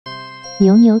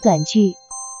扭扭短剧。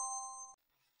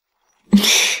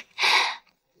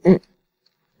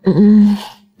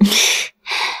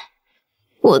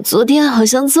我昨天好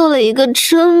像做了一个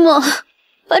春梦，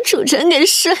把楚晨给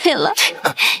睡了。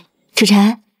楚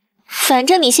晨，反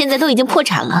正你现在都已经破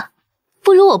产了，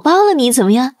不如我包了你怎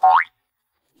么样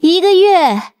？1个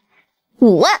月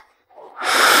5万，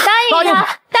答应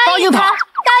他，答应他，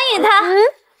答应他！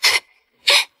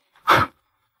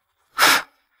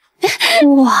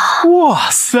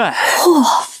哇塞！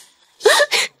哇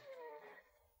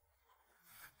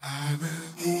！I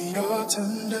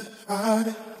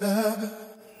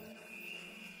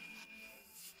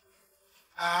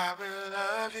will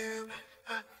love you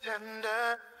a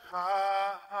tender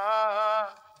heart.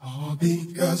 All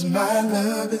because my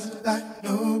love is like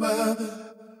no other.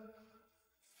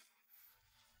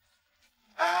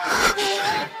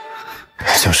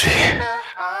 江诗怡，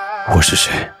我是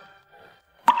谁？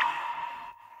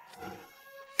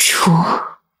楚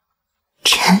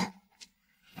晨。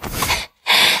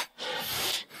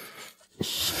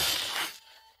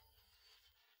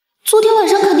昨天晚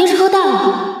上肯定是喝大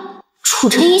了。楚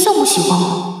晨一向不喜欢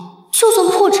我，就算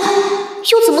破产，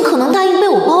又怎么可能答应被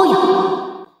我包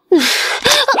养？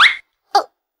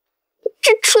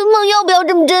这春梦要不要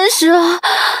这么真实啊？我的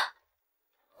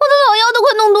老腰都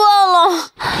快弄断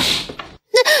了。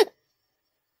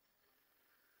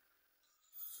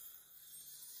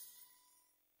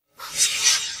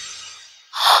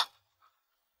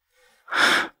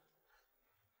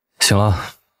醒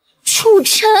了。楚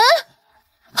晨。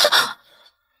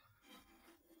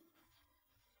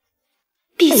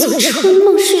比做春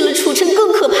梦睡了楚晨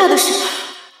更可怕的是，我竟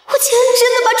然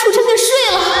真的把楚晨给睡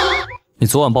了。你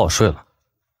昨晚把我睡了，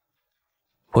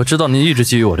我知道你一直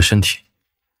觊觎我的身体，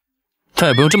但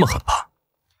也不用这么狠吧？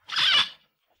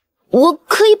我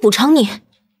可以补偿你。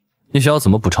你想要怎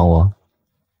么补偿我？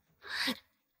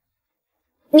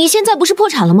你现在不是破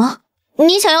产了吗？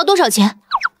你想要多少钱？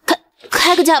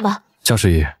开个价吧。江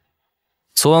诗怡，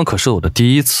昨晚可是我的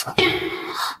第一次，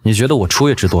你觉得我出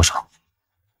也值多少？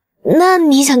那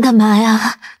你想干嘛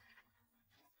呀？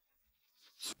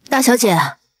大小姐，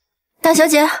大小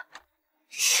姐，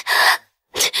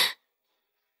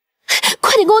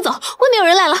快点跟我走，外面有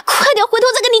人来了，快点，回头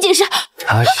再跟你解释。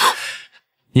哎，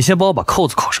你先帮我把扣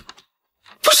子扣上。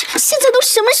不是，现在都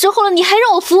什么时候了，你还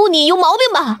让我服务你，有毛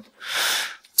病吧？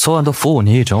昨晚都服务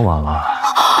你一整晚了，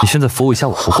你现在服务一下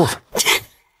我不过分？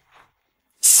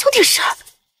有点事儿。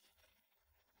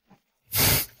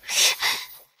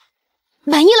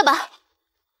满意了吧？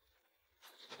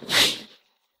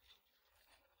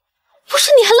不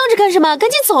是，你还愣着干什么？赶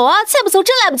紧走啊！再不走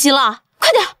真来不及了，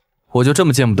快点！我就这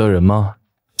么见不得人吗？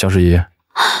江诗怡，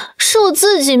是我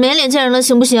自己没脸见人了，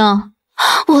行不行？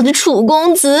我的楚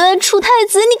公子、楚太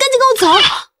子，你赶紧跟我走！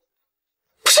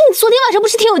不是，你昨天晚上不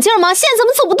是挺有劲儿吗？现在怎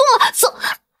么走不动了？走！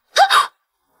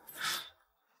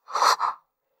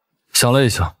想了一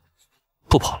想，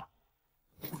不跑了。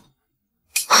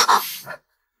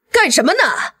干什么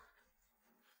呢？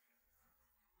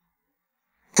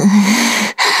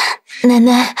奶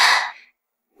奶，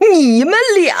你们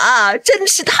俩真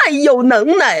是太有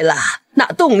能耐了，那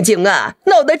动静啊，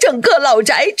闹得整个老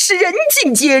宅是人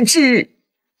尽皆知。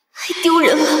太丢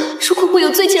人了！如果我有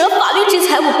罪，请让法律制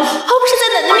裁我，而不是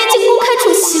在奶奶面前公开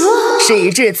处刑啊！事已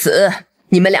至此，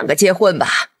你们两个结婚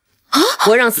吧。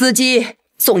我让司机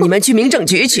送你们去民政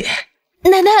局去。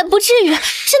奶奶，不至于，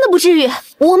真的不至于。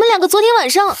我们两个昨天晚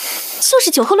上就是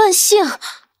酒后乱性。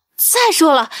再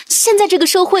说了，现在这个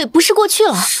社会不是过去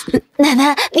了。奶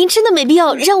奶，您真的没必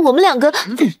要让我们两个……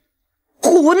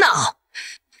胡闹！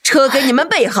车给你们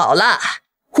备好了，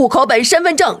户口本、身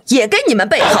份证也给你们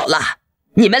备好了，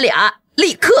你们俩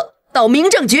立刻到民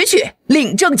政局去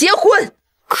领证结婚。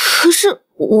可是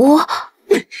我……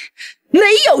没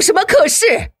有什么可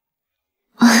是。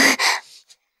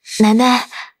奶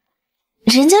奶。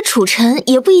人家楚晨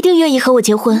也不一定愿意和我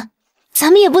结婚，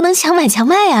咱们也不能强买强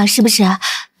卖啊，是不是？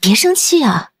别生气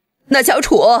啊。那小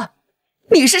楚，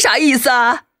你是啥意思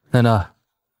啊？奶奶，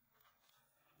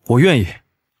我愿意。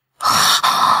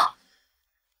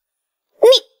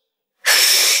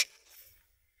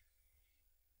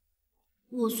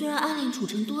我虽然暗恋楚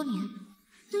晨多年，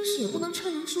但是也不能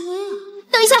趁人之危啊。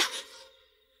等一下，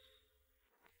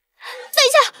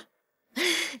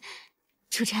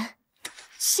楚晨。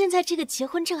现在这个结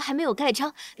婚证还没有盖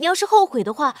章，你要是后悔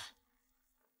的话，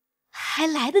还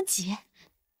来得及。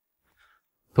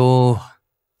都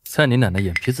在你奶奶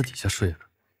眼皮子底下睡了，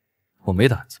我没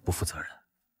胆子不负责任。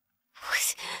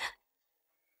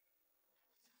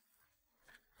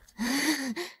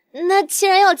那既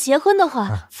然要结婚的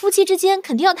话，夫妻之间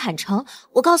肯定要坦诚。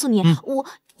我告诉你，我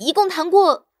一共谈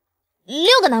过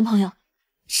6个男朋友，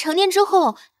成年之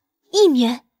后1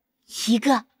年1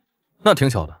个。那挺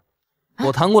巧的，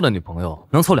我谈过的女朋友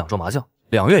能凑2桌麻将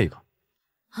，2月1个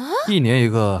，1年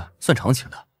1个算常情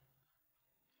的。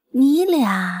你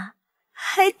俩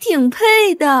还挺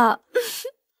配的。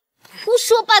胡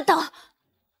说八道！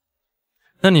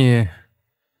那你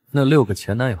那6个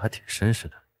前男友还挺绅士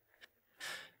的，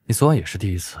你昨晚也是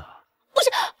第一次啊？不是，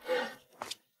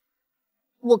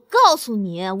我告诉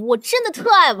你，我真的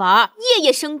特爱玩，夜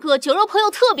夜笙歌，酒肉朋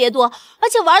友特别多，而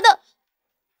且玩的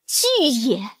巨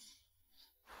野。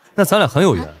那咱俩很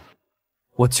有缘，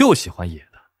我就喜欢野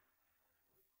的。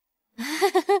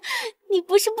你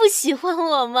不是不喜欢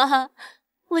我吗？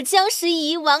我江时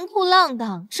宜纨绔浪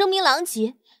荡，声名狼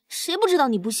藉，谁不知道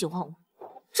你不喜欢我？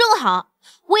正好，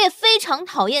我也非常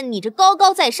讨厌你这高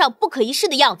高在上、不可一世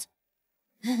的样子。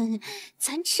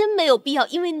咱真没有必要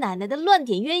因为奶奶的乱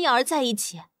点鸳鸯而在一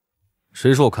起。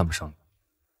谁说我看不上你？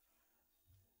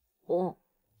哦，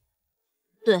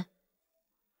对，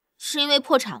是因为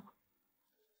破产了。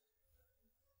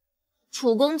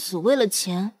楚公子为了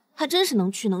钱，还真是能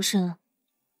屈能伸啊。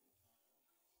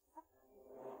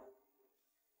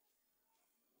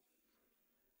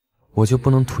我就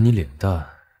不能图你脸蛋，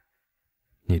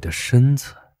你的身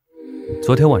子，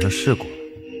昨天晚上试过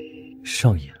了，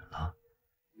上瘾了。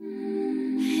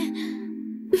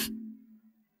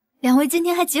2位今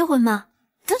天还结婚吗？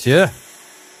结。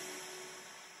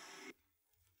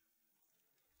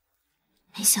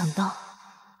没想到，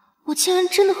我竟然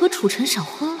真的和楚尘闪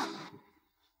婚了。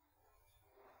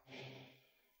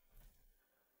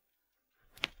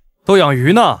都养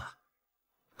鱼呢。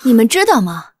你们知道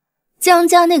吗？江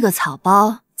家那个草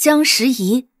包江时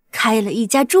宜开了一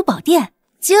家珠宝店，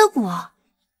结果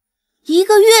1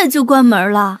个月就关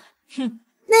门了。哼，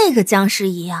那个江时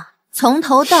宜啊，从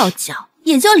头到脚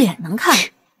也就脸能看。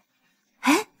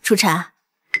哎，楚晨，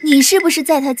你是不是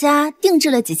在他家定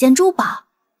制了几件珠宝，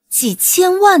几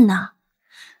千万呢？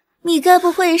你该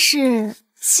不会是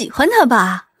喜欢他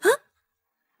吧？啊？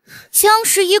江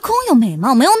时宜空有美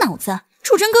貌没有脑子，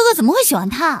楚晨哥哥怎么会喜欢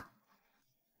他？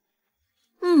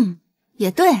也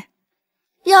对，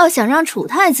要想让楚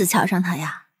太子瞧上他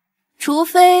呀，除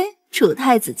非楚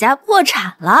太子家破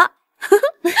产了。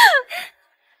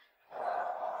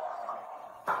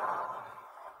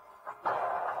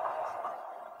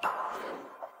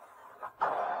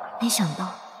没想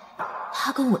到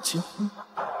他跟我结婚，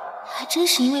还真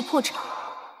是因为破产。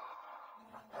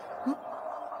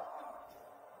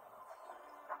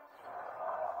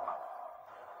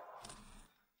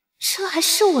这还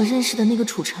是我认识的那个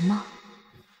楚尘吗？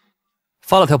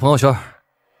发了条朋友圈，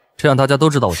这样大家都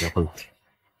知道我结婚了。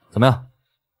怎么样，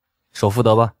首付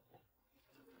得吧？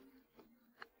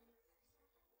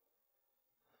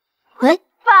喂，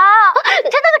宝，你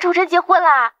跟那个楚尘结婚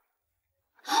啦？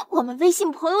我们微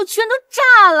信朋友圈都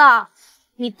炸了。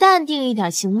你淡定一点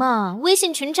行吗？微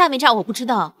信群炸没炸我不知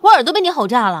道，我耳朵被你吼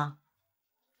炸了。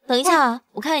等一下啊，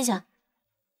我看一下。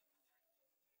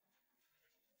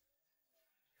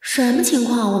什么情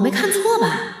况？我没看错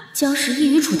吧？江时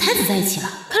宜与楚太子在一起了，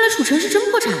看来楚尘是真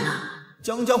破产了。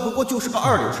江家不过就是个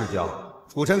二流世家，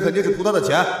楚尘肯定是图他的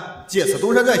钱，借此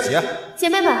东山再起。姐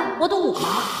妹们，我赌5毛，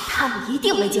他们一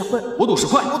定没结婚。我赌10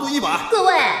块，我赌100。各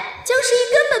位，江时宜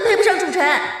根本配不上楚尘，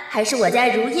还是我家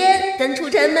如烟跟楚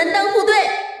尘门当户对。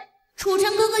楚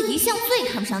尘哥哥一向最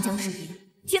看不上江时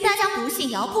宜，请大家不信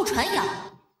谣不传谣。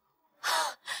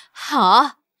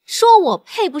好，说我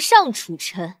配不上楚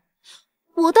尘，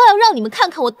我倒要让你们看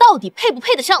看我到底配不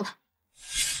配得上他。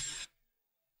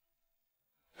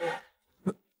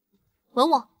吻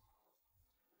我。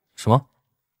什么？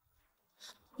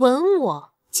吻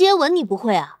我？接吻你不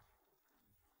会啊？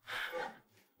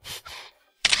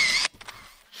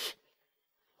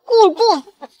不，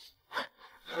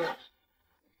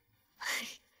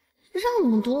让你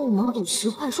们赌5毛赌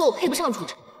10块，说我配不上楚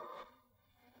尘。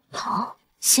好，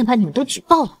先把你们都举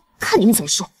报了，看你们怎么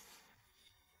说。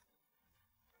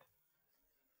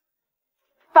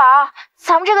宝儿，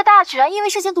咱们这个大权因为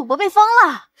涉嫌赌博被封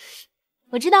了。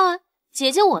我知道啊，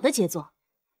姐姐我的杰作。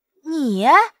你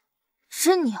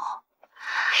真牛，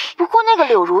不过那个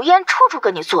柳如烟处处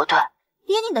跟你作对，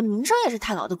连你的名声也是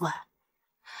他搞的鬼。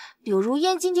柳如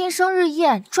烟今天生日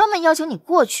宴，专门邀请你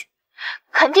过去，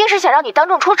肯定是想让你当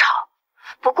众出丑。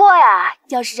不过呀，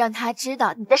要是让他知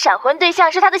道你的闪婚对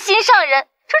象是他的心上人，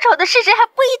出丑的是谁还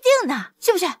不一定呢，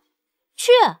去不去？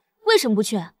去，为什么不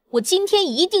去？我今天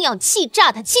一定要气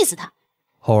炸他，气死他！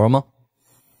好玩吗？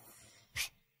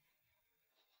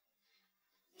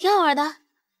挺好玩的。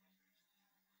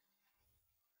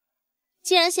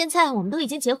既然现在我们都已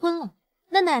经结婚了，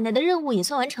那奶奶的任务也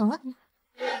算完成了。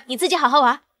你自己好好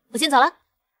玩，我先走了。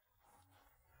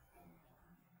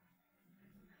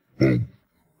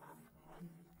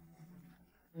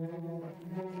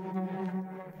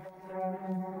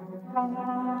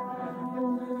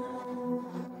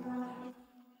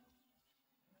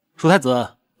楚太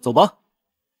子，走吧。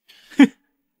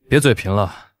别嘴贫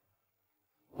了，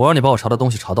我让你把我查的东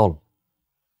西查到了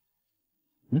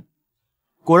吗？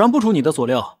果然不出你的所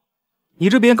料，你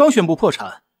这边刚宣布破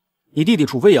产，你弟弟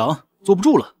楚飞扬坐不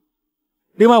住了。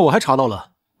另外，我还查到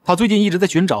了，他最近一直在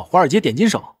寻找华尔街点金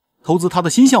手投资他的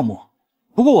新项目。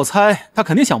不过我猜他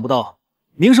肯定想不到，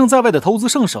名声在外的投资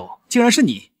圣手竟然是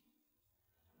你。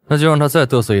那就让他再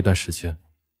嘚瑟一段时间，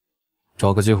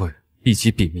找个机会一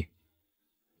击毙命。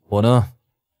我呢，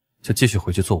就继续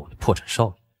回去做我的破产少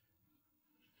爷。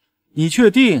你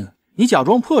确定你假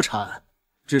装破产，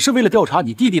只是为了调查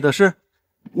你弟弟的事？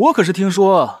我可是听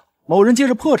说某人借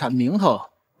着破产名头，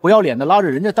不要脸的拉着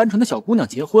人家单纯的小姑娘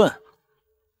结婚。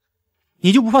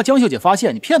你就不怕江小姐发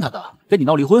现你骗她的，跟你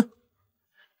闹离婚？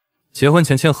结婚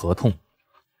前签合同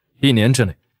，1年之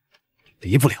内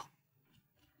离不了。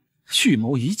蓄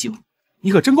谋已久，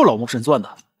你可真够老谋深算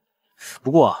的。不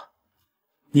过，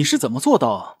你是怎么做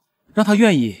到让她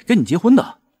愿意跟你结婚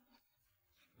的？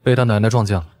被他奶奶撞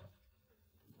见了，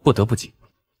不得不结。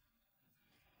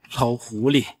老狐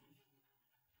狸，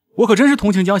我可真是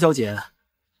同情江小姐。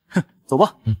哼，走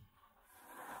吧。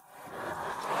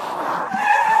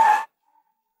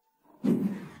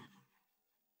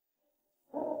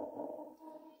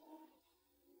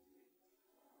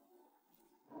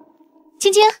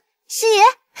青青，师爷，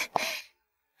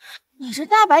你这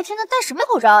大白天的戴什么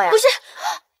口罩呀？不是，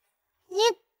你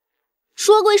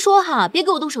说归说哈，别给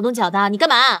我动手动脚的，你干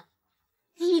嘛？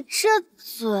你这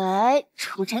嘴，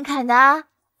楚晨啃的？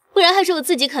不然还是我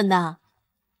自己啃的。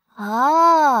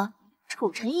哦，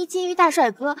楚晨一金鱼大帅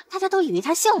哥，大家都以为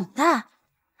他姓武的。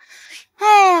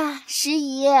哎呀，师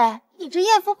姨，你这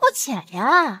艳福不浅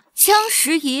呀！江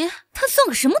时宜，她算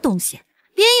个什么东西？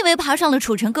别以为爬上了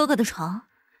楚晨哥哥的床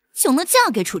就能嫁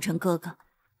给楚晨哥哥，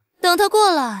等他过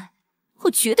来，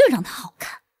我绝对让他好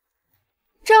看。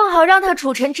正好让他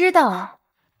楚晨知道，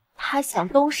他想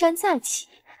东山再起，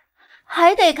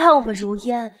还得看我们如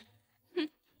烟。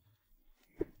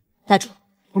大主，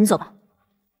我们走吧。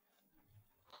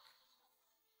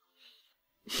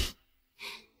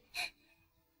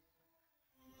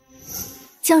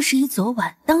江时宜昨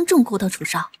晚当众勾搭楚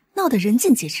少，闹得人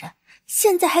尽皆知，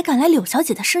现在还赶来柳小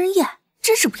姐的生日宴，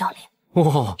真是不要脸。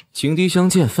哦，情敌相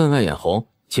见，分外眼红，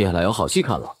接下来有好戏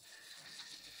看了。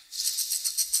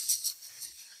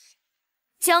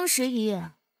江时宜，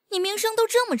你名声都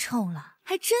这么臭了，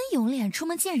还真有脸出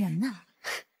门见人呢。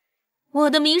我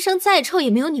的名声再臭也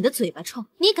没有你的嘴巴臭，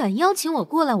你敢邀请我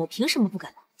过来，我凭什么不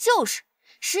敢来？就是，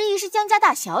时宜是江家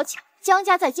大小姐，江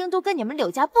家在京都跟你们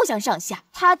柳家不相上下，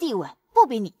她地位不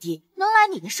比你低，能来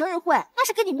你的生日会，那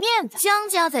是给你面子。江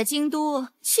家在京都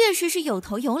确实是有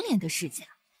头有脸的世家。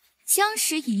江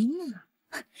时宜呢，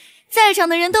在场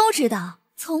的人都知道，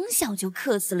从小就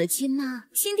克死了亲妈，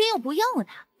今天又不要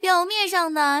她。表面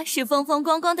上呢是风风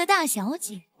光光的大小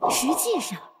姐，实际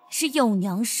上是有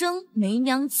娘生没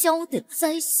娘教的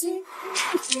灾星。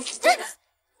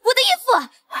我的衣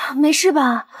服，没事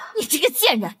吧？你这个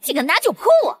贱人，竟敢拿酒泼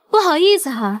我！不好意思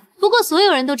哈，不过所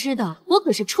有人都知道，我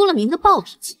可是出了名的暴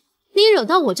脾气，你惹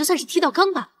到我就算是踢到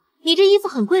缸吧。你这衣服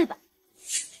很贵吧？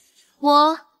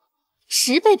我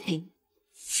10倍赔你。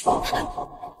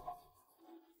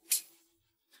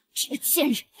这个贱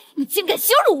人，你竟敢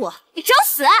羞辱我！你找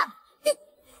死啊！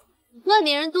外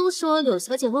面人都说柳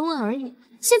小姐温文尔雅，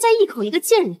现在一口一个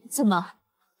贱人，怎么？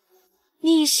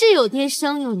你是有爹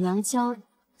生有娘教的，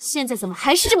现在怎么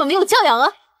还是这么没有教养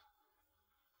啊？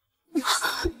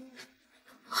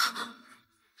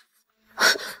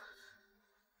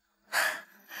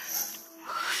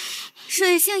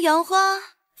水性杨花，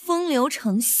风流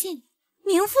成性，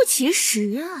名副其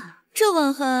实啊！这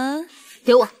吻痕，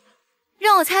给我，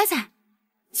让我猜猜，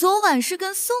昨晚是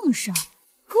跟宋少、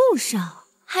顾少，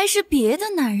还是别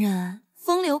的男人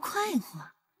风流快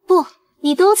活？不，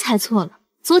你都猜错了。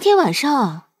昨天晚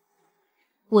上，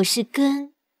我是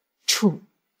跟楚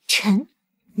晨。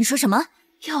你说什么？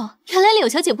哟，原来柳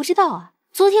小姐不知道啊！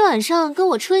昨天晚上跟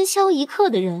我春宵一刻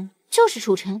的人就是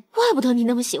楚晨，怪不得你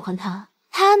那么喜欢他。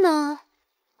他呢，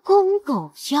公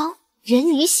狗腰，人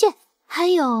鱼线，还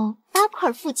有8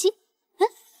块腹肌，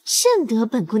甚得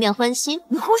本姑娘欢心。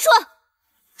你胡说！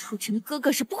楚晨哥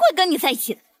哥是不会跟你在一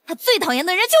起的，他最讨厌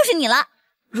的人就是你了。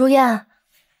如烟，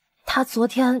他昨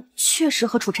天确实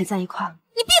和楚晨在一块儿。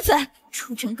你闭嘴！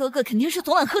楚晨哥哥肯定是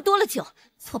昨晚喝多了酒，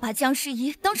错把江时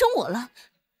宜当成我了。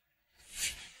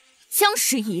江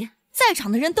时宜，在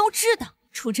场的人都知道，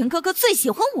楚晨哥哥最喜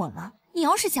欢我了。你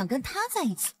要是想跟他在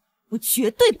一起，我绝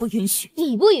对不允许。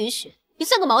你不允许，你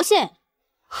算个毛线！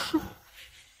哼，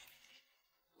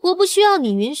我不需要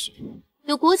你允许，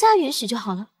有国家允许就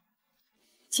好了。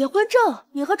结婚证？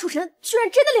你和楚晨居然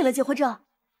真的领了结婚证？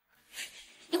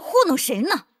你糊弄谁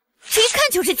呢？这一看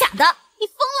就是假的！你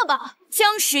疯了吧？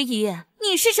江时宜，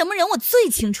你是什么人我最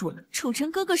清楚了。楚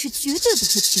晨哥哥是绝对不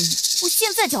会娶你，我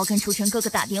现在就要跟楚晨哥哥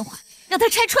打电话，让他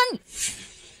拆穿你。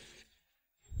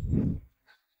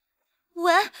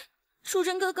喂，楚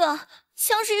晨哥哥，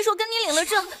江时宜说跟你领了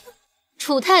证。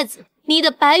楚太子，你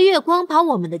的白月光把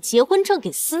我们的结婚证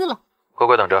给撕了。乖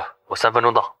乖等着，我3分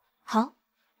钟到。好。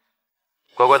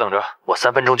乖乖等着，我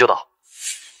3分钟就到。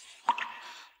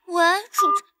喂，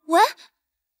喂，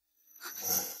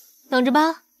等着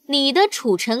吧。你的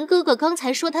楚晨哥哥刚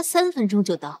才说他3分钟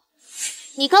就到，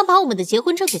你刚把我们的结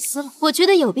婚证给撕了，我觉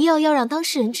得有必要让当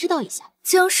事人知道一下。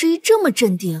江时宜这么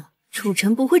镇定，楚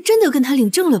晨不会真的跟他领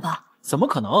证了吧？怎么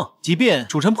可能？即便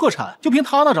楚晨破产，就凭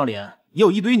他那张脸，也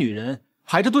有一堆女人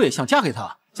排着队想嫁给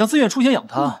他，想自愿出钱养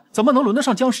他，怎么能轮得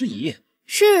上江时宜？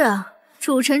是啊，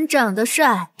楚晨长得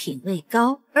帅，品味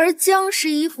高，而江时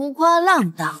宜浮夸浪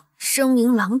荡，声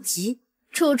名狼藉。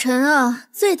楚晨啊，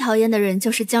最讨厌的人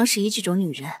就是江时宜这种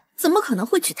女人，怎么可能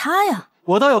会娶她呀？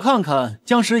我倒要看看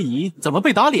江时宜怎么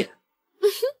被打脸。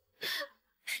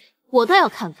我倒要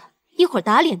看看一会儿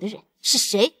打脸的人是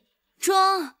谁。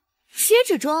装，接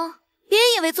着装，别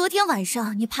以为昨天晚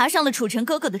上你爬上了楚晨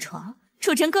哥哥的床，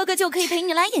楚晨哥哥就可以陪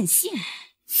你来演戏，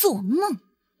做梦！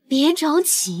别着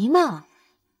急嘛，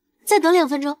再等2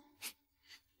分钟。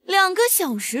2个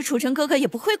小时，楚晨哥哥也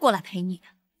不会过来陪你的。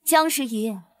江时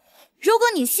宜，如果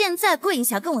你现在跪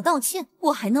下跟我道歉，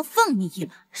我还能放你一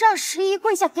马。让时宜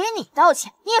跪下给你道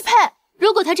歉，你也配？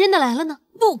如果他真的来了呢？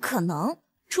不可能，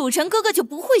楚晨哥哥就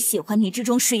不会喜欢你这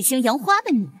种水性杨花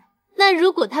的女人。那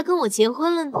如果他跟我结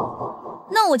婚了呢？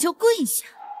那我就跪下，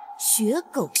学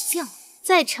狗叫，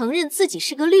再承认自己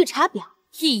是个绿茶婊，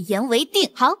一言为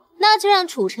定。好，那就让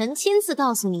楚晨亲自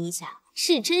告诉你一下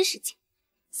是真是假。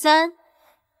3、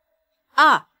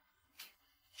2、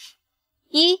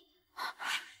1。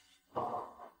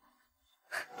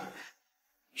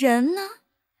人呢？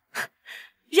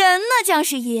人呢？江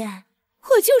时宜，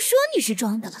我就说你是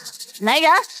装的了。来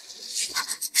人！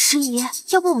时宜，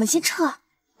要不我们先撤？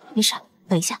没事，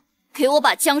等一下，给我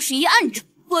把江时宜按住！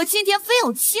我今天非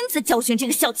要亲自教训这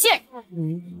个小贱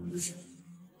人。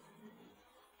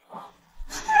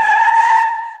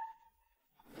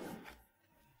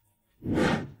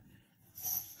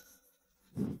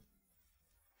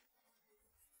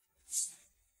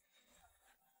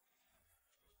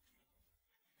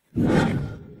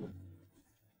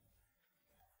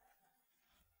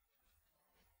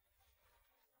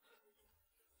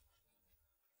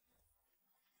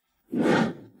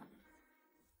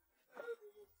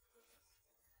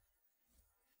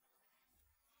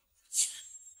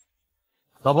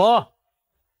老婆，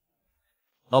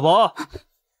老婆！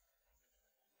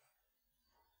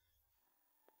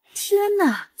天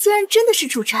哪，竟然真的是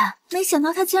楚晨！没想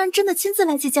到他竟然真的亲自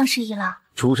来接江时宜了。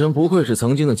楚晨不愧是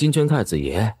曾经的金圈太子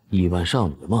爷，亿万少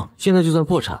女的梦，现在就算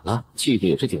破产了，气度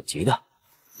也是顶级的。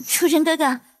楚晨哥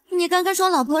哥，你刚刚说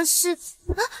老婆是……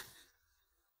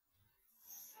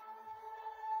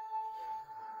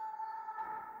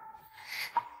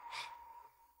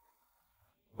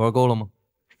玩够了吗？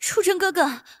楚晨哥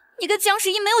哥，你跟江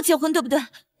时宜没有结婚对不对？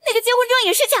那个结婚证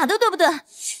也是假的对不对？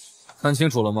看清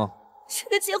楚了吗？这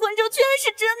个结婚证居然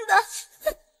是真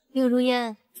的！柳如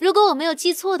烟，如果我没有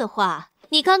记错的话，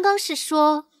你刚刚是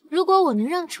说，如果我能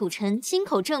让楚晨亲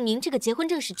口证明这个结婚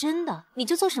证是真的，你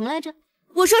就做什么来着？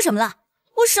我说什么了？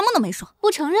我什么都没说。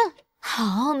不承认？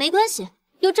好，没关系，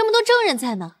有这么多证人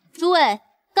在呢。诸位，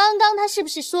刚刚他是不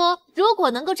是说，如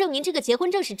果能够证明这个结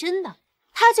婚证是真的，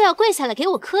他就要跪下来给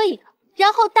我磕一个，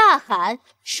然后大喊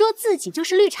说自己就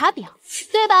是绿茶婊，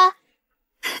对吧？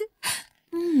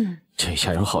这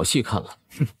下有好戏看了。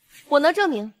我能证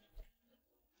明，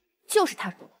就是他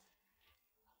说的。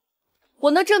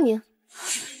我能证明，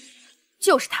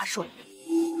就是他说的。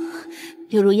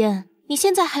柳如烟，你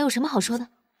现在还有什么好说的？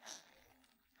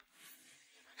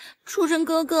楚晨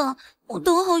哥哥，我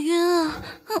头好晕啊！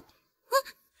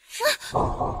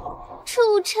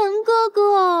楚晨哥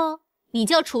哥，你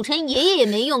叫楚晨爷爷也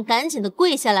没用，赶紧的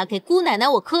跪下来给姑奶奶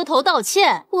我磕头道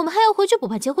歉，我们还要回去补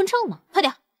办结婚证呢，快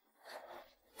点！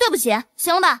对不起，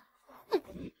行了吧？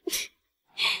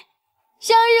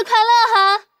生日快乐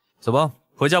哈！走吧，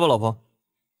回家吧，老婆。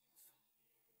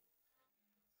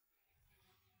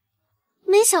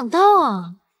没想到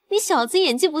啊，你小子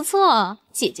演技不错，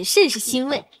姐姐甚是欣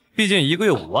慰。毕竟1个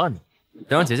月5万呢，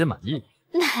得让姐姐满意。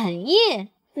满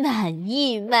意，满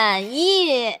意，满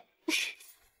意。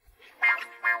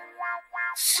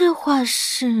这话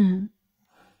是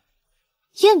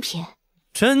赝品？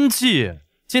真迹，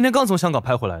今天刚从香港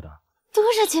拍回来的。多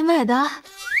少钱买的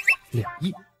？2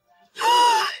亿。2亿？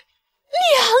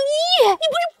你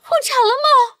不是破产了吗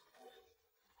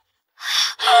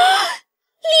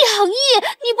？2亿？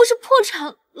你不是破产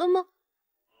了吗？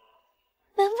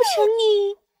难不成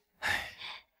你……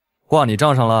挂你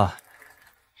账上了。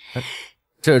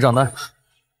这是账单。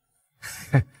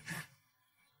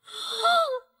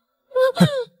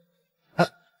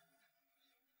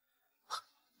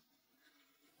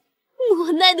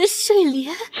莫奈的睡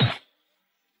莲，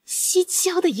西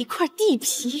郊的一块地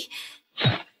皮，一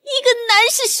个男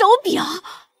士手表，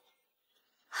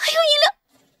还有一辆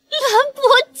兰博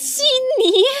基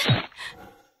尼。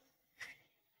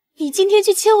你今天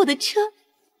去牵我的车，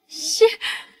是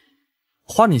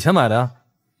花你钱买的呀？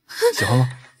喜欢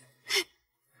吗？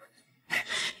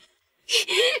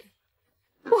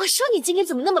我说你今天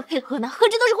怎么那么配合呢？合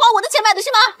着都是花我的钱买的是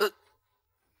吗？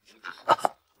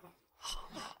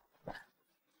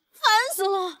烦死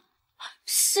了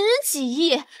！10几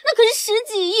亿，那可是10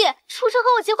几亿！楚晨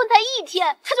和我结婚才1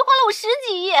天，他就花了我10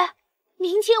几亿。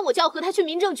明天我就要和他去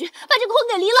民政局把这个婚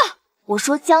给离了。我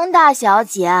说江大小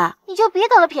姐，你就别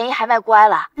得了便宜还卖乖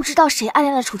了。不知道谁暗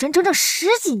恋了楚晨整整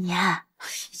10几年。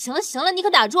行了行了，你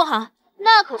可打住哈！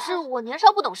那可是我年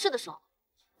少不懂事的时候。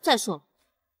再说了，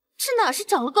这哪是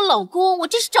找了个老公，我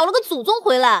这是找了个祖宗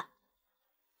回来。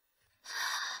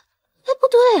哎，不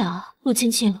对啊，陆青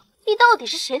青，你到底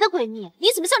是谁的闺蜜？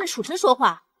你怎么向着楚晨说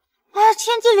话？哎，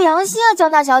天地良心啊，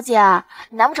江大小姐，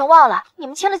难不成忘了你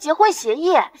们签了结婚协议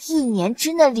，1年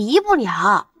之内离不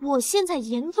了？我现在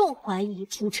严重怀疑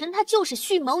楚晨他就是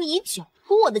蓄谋已久，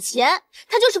图我的钱，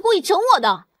他就是故意整我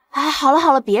的。哎，好了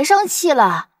好了，别生气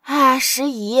了。哎，时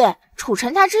宜，楚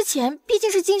晨他之前毕竟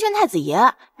是金圈太子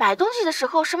爷，买东西的时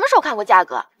候什么时候看过价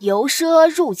格？由奢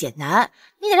入俭难，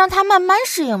你得让他慢慢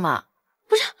适应嘛。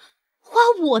不是，花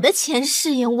我的钱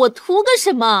适应，我图个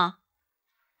什么？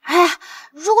哎呀，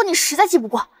如果你实在气不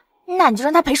过，那你就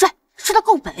让他陪睡，睡到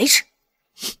够本为止。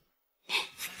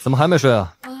怎么还没睡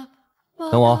啊？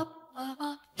等我。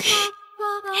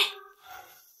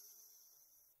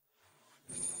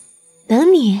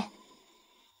等你。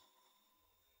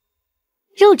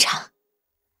肉场。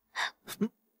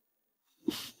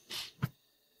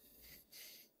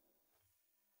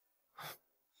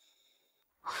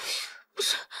不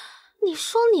是，你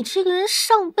说你这个人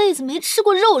上辈子没吃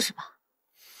过肉是吧？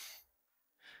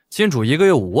金主1个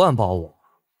月5万包我，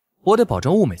我得保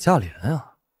证物美价廉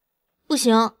啊。不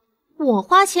行，我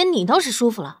花钱你倒是舒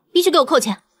服了，必须给我扣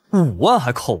钱。5万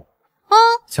还扣我？啊！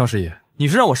江师爷，你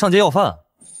是让我上街要饭？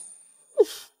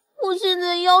我现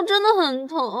在腰真的很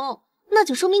疼，那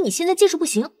就说明你现在技术不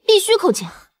行，必须扣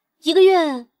钱。1个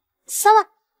月3万，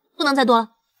不能再多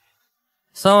了。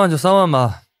3万就3万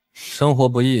吧，生活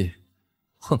不易，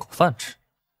混口饭吃。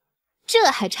这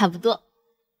还差不多。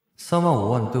3万5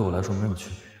万对我来说没有区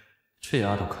别，这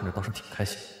丫头看着倒是挺开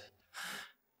心。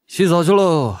洗澡去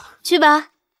喽。去吧。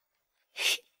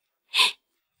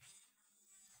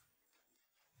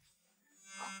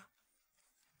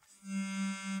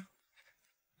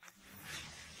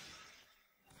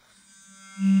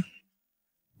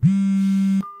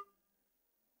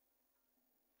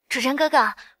楚晨哥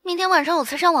哥，明天晚上有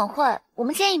慈善晚会，我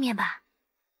们见一面吧。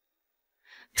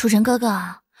楚晨哥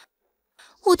哥，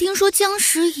我听说江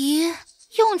时宜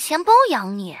用钱包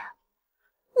养你，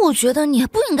我觉得你也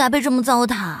不应该被这么糟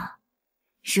蹋。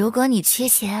如果你缺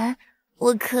钱，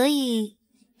我可以……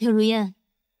柳如烟，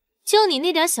就你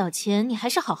那点小钱，你还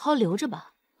是好好留着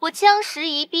吧。我江时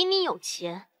宜比你有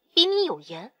钱，比你有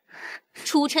颜。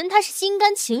楚晨他是心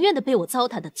甘情愿的被我糟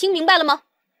蹋的，听明白了吗？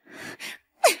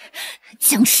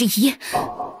江时宜，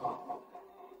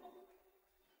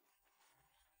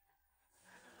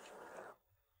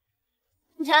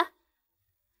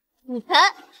你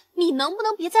看，你能不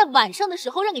能别在晚上的时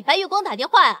候让你白月光打电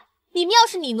话呀？你们要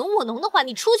是你侬我侬的话，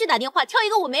你出去打电话，挑一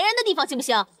个我没人的地方行不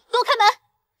行？给我开门，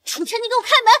楚晨，你给我开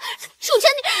门，楚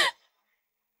晨，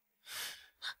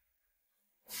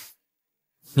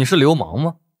你是流氓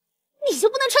吗？你就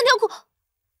不能穿条裤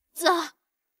子？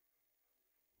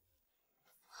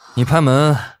你拍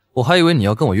门，我还以为你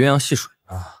要跟我鸳鸯戏水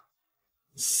呢。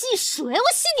戏水？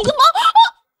我戏你个毛！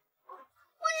啊！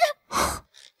不是，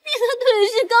你的腿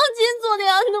是钢筋做的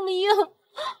呀，那么硬。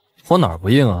我哪儿不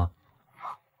硬啊？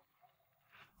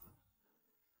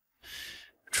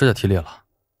指甲踢裂了，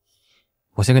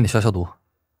我先给你消消毒，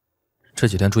这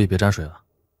几天注意别沾水了。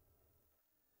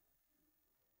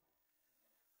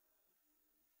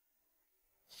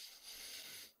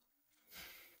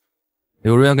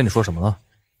柳如烟跟你说什么了？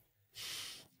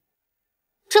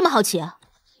这么好奇啊？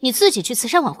你自己去慈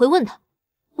善晚会问他，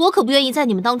我可不愿意在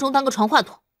你们当中当个传话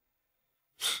筒。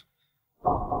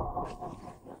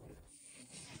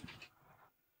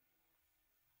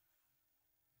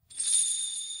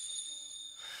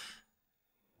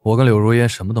我跟柳如烟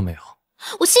什么都没有。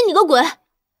我信你个鬼！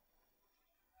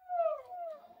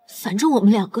反正我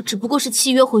们两个只不过是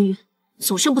契约婚姻，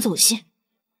走是不走心，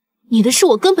你的事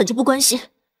我根本就不关心。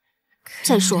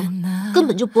再说了，根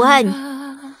本就不爱你。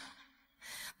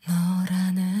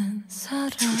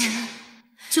楚晨，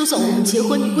就算我们结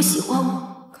婚，你不喜欢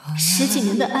我，10几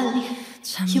年的暗恋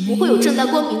也不会有正大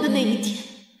光明的那一天。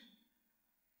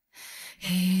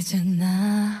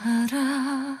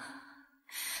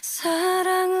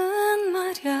 사랑은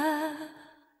말야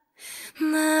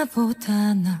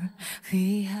나보다 널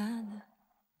위한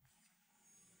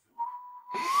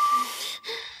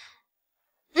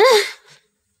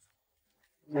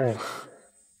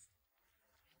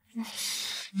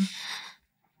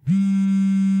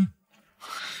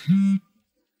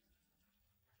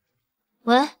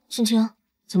喂，青青，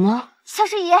怎么了？萧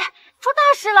师爷，出大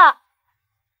事了！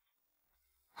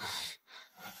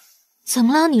怎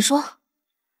么了？你说。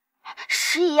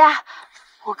 师姨呀，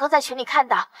我刚在群里看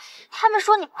到，他们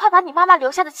说你快把你妈妈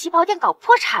留下的旗袍店搞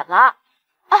破产了，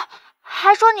啊，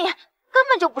还说你根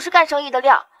本就不是干生意的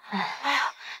料。哎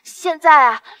呀，现在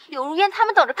啊，柳如烟他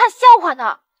们等着看笑话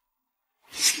呢。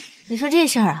你说这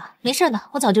事儿啊，没事的，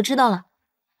我早就知道了。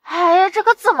哎呀，这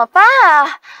可怎么办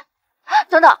啊？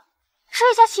等等，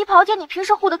这家旗袍店你平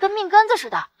时护得跟命根子似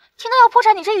的，听到要破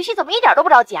产，你这语气怎么一点都不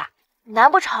着急啊？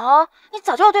难不成你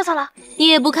早就有对策了？你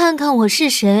也不看看我是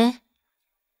谁？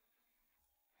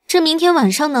 这明天晚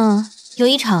上呢，有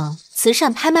一场慈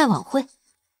善拍卖晚会，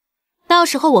到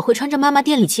时候我会穿着妈妈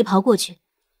店里旗袍过去，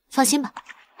放心吧。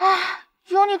哎，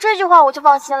有你这句话我就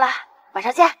放心了。晚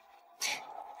上见。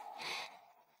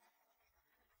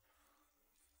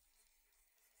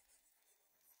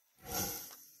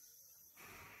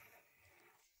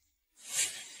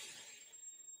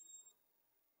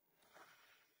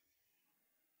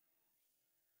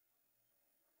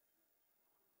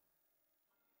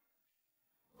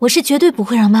我是绝对不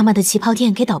会让妈妈的旗袍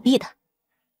店给倒闭的。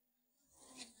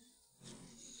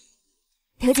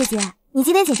刘姐姐，你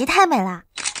今天简直太美了，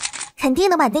肯定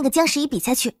能把那个江十一比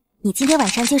下去。你今天晚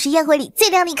上就是宴会里最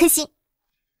亮的一颗星。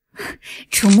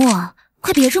楚木，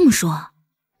快别这么说，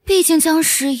毕竟江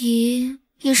十一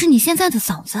也是你现在的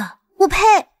嫂子。我呸！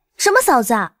什么嫂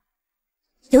子啊？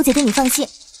刘姐姐，你放心，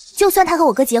就算她和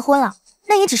我哥结婚了，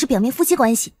那也只是表面夫妻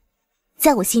关系，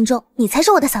在我心中，你才是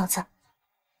我的嫂子。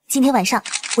今天晚上。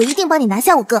 我一定帮你拿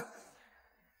下我哥！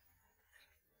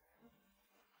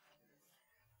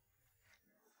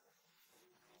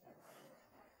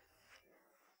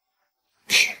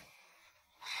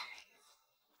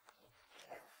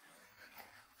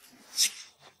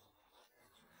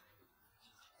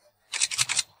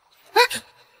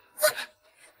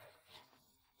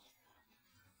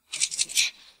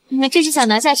你们这是想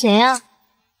拿下谁啊？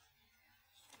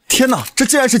天哪，这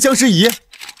竟然是江诗怡！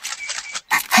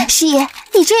师爷，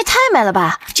你这也太美了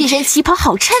吧！这身旗袍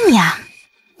好衬你啊！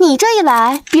你这一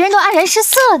来，别人都黯然失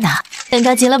色了呢。等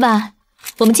着急了吧？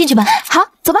我们进去吧。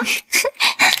好，走吧。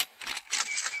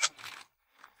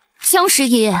江十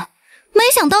一，没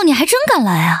想到你还真敢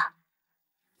来啊！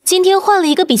今天换了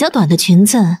一个比较短的裙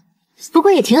子，不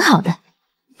过也挺好的，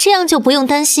这样就不用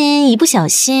担心一不小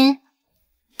心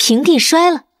平地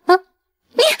摔了啊！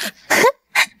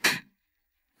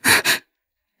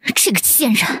这个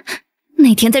贱人！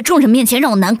 那天在众人面前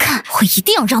让我难看，我一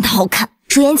定要让他好看。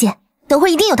如烟姐，等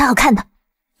会一定有他好看的。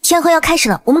宴会要开始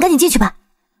了，我们赶紧进去吧。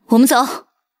我们走。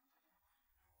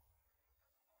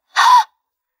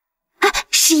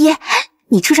师爷，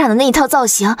你出场的那一套造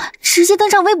型直接登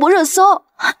上微博热搜，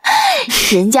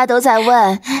人家都在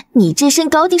问你这身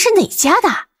高定是哪家的。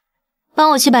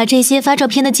帮我去把这些发照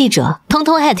片的记者通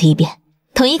通艾特一遍，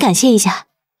统一感谢一下。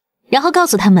 然后告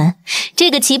诉他们，这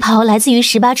个旗袍来自于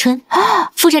18春，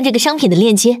附上这个商品的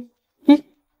链接。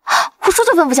我说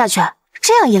就分不下去，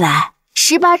这样一来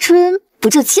，18春不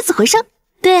就起死回生？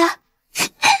对啊，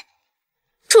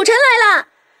楚晨来了。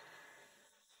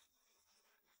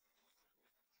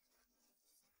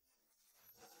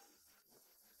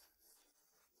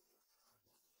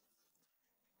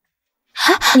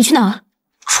你去哪儿？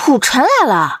楚晨来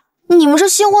了，你们这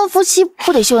新婚夫妻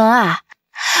不得秀恩爱？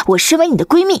我身为你的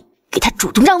闺蜜。 给他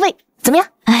主动让位，怎么样？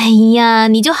哎呀，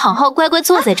你就好好乖乖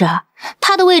坐在这儿，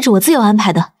他的位置我自有安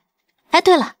排的。哎，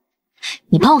对了，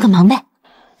你帮我个忙呗。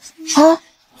啊，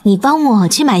你帮我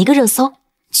去买一个热搜，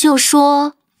就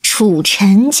说楚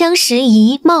晨、江十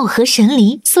一貌合神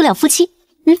离，塑料夫妻。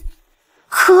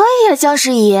可以啊，江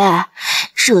十一，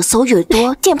热搜越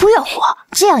多，店铺越火，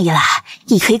这样一来，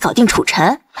一可以搞定楚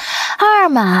尘，二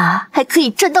嘛还可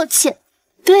以赚到钱。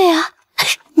对呀，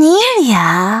你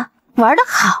俩玩得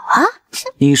好啊！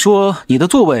你说你的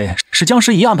座位是江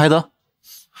时宜安排的？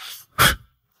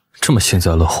这么幸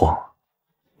灾乐祸。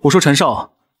我说陈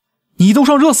少，你都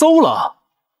上热搜了，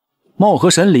貌合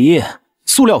神离，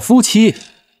塑料夫妻，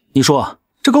你说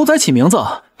这狗仔起名字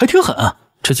还挺狠。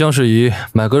这江时宜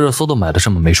买个热搜都买得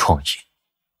这么没创意。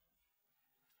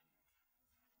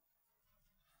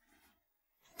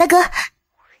大哥，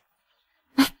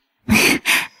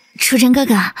楚尘哥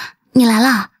哥，你来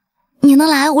了，你能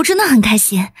来我真的很开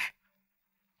心。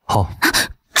好，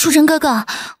楚尘哥哥，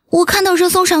我看到热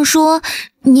搜上说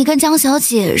你跟江小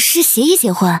姐是协议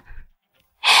结婚。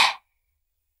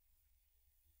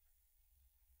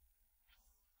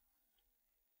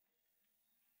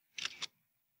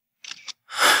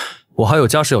我还有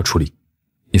家事要处理，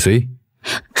你随意。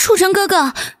楚尘哥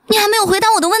哥，你还没有回答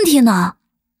我的问题呢。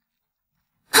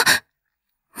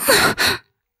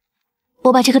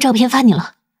我把这个照片发你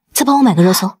了，再帮我买个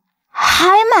热搜。还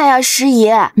买啊，时宜？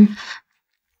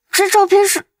这照片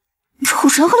是楚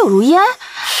尘和柳如烟，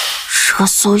热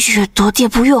搜越多，店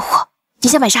铺越火。你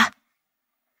想买啥？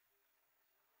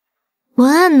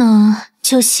文案呢，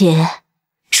就写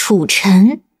楚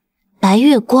尘、白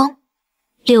月光、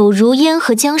柳如烟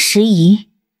和江时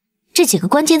宜这几个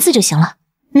关键字就行了。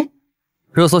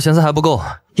热搜嫌菜还不够，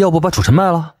要不把楚尘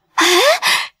卖了？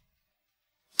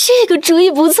这个主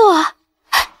意不错。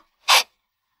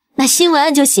那新文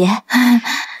案就写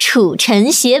楚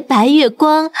尘携白月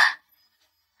光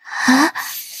啊。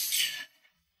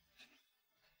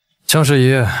江时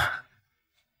宜，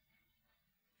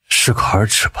适可而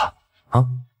止吧，啊？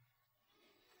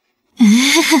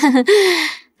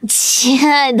亲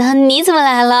爱的，你怎么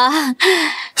来了？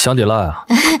想抵赖啊？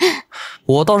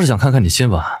我倒是想看看你今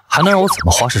晚还能让我怎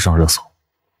么花式上热搜。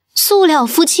塑料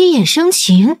夫妻衍生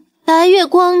情，白月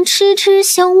光痴痴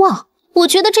相望，我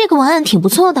觉得这个文案挺不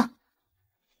错的，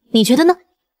你觉得呢？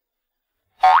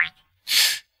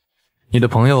你的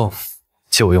朋友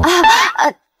借我用。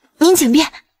您请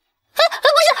便。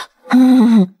不是，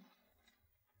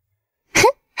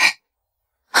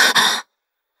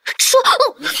说，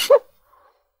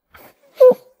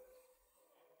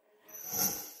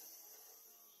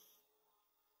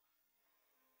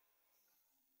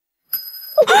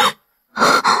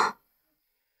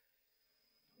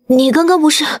你刚刚不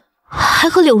是还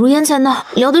和柳如烟在那儿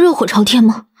聊得热火朝天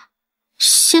吗？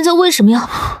现在为什么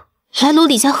要来楼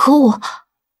底下和我？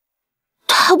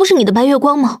他不是你的白月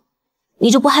光吗？你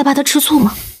就不害怕他吃醋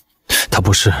吗？他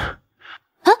不是。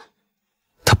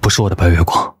他不是我的白月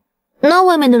光。那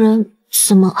外面的人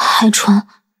怎么还传？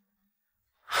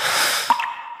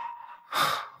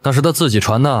那是他自己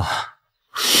传的。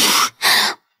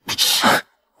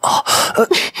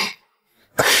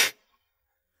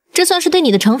这算是对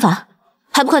你的惩罚，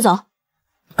还不快走！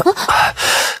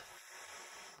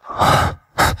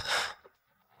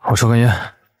我抽根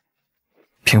烟，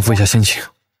平复一下心情。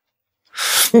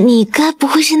你该不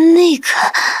会是那个？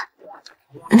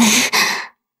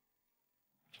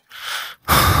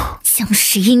江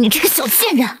时宜，你这个小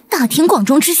贱人，大庭广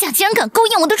众之下竟然敢勾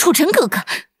引我的楚尘哥哥，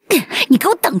你给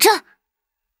我等着！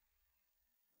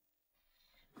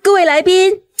各位来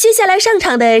宾，接下来上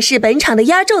场的是本场的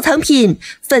压轴藏品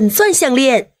——粉钻项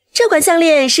链。这款项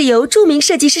链是由著名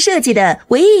设计师设计的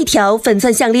唯一一条粉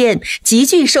钻项链，极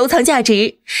具收藏价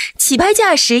值，起拍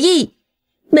价10亿，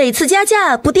每次加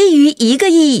价不低于1个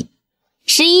亿。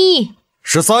11亿、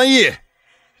13亿、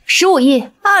15亿、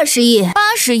20亿、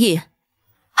80亿。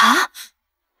啊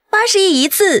，80亿一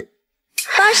次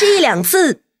，80亿两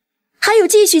次，还有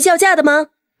继续叫价的吗？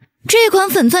这款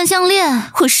粉钻项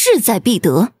链会势在必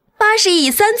得。80亿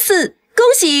3次，恭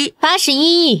喜！81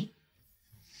亿。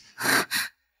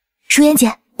如烟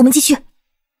姐，我们继续。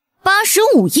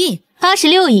85亿、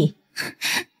86亿、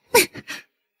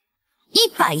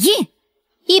100亿、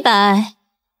101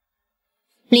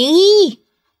亿。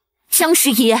江时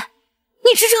宜，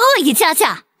你这是恶意加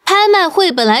价！拍卖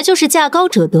会本来就是价高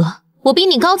者得，我比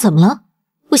你高怎么了？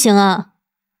不行啊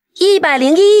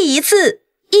！101亿一次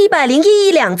，101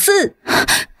亿两次。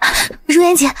如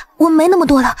烟姐，我没那么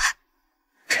多了。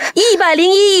101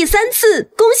亿3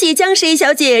次，恭喜江时宜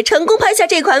小姐成功拍下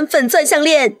这款粉钻项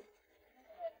链。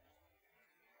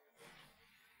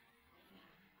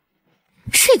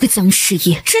这个江时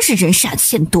宜真是人傻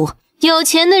钱多，有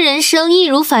钱的人生易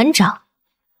如反掌。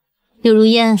柳如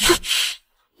烟，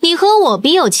你和我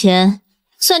比有钱，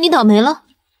算你倒霉了。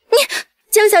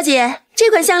江小姐，这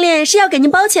款项链是要给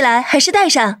您包起来，还是戴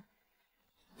上？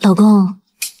老公，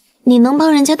你能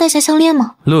帮人家戴下项链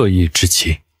吗？乐意之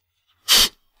极。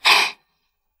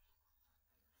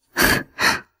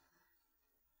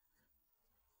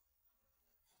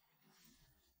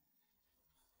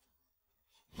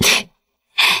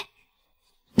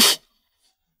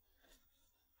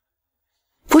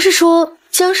不是说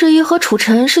江十一和楚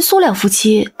晨是塑料夫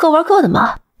妻，各玩各的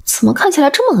吗？怎么看起来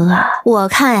这么恩爱？我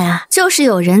看呀，就是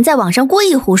有人在网上故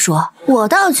意胡说，我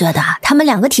倒觉得他们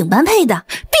两个挺般配的。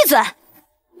闭嘴！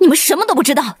你们什么都不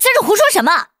知道，在这胡说什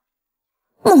么？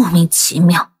莫名其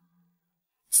妙。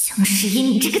江十一，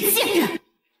你这个贱人！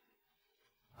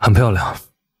很漂亮。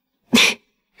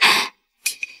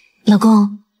老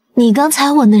公，你刚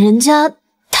才吻的人家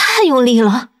太用力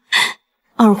了，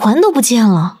耳环都不见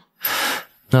了。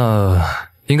那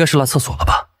应该是落厕所了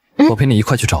吧？我陪你一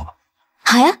块去找吧。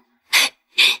好呀。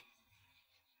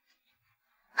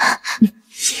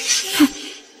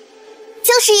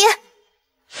江十一，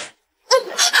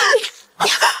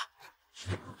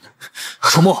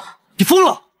楚墨，你疯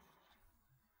了！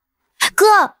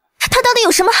哥，他到底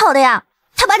有什么好的呀？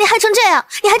他把你害成这样，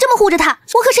你还这么护着他，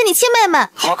我可是你亲妹妹。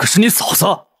她可是你嫂子，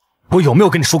我有没有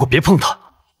跟你说过别碰她？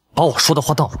把我说的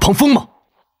话当耳旁风吗？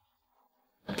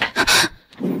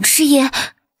十一，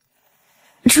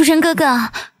楚晨哥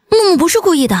哥，木木不是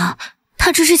故意的，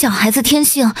他只是小孩子天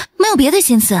性，没有别的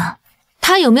心思。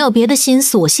他有没有别的心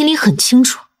思，我心里很清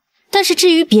楚。但是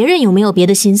至于别人有没有别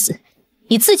的心思，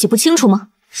你自己不清楚吗？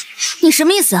你什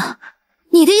么意思？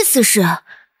你的意思是，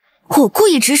我故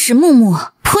意指使木木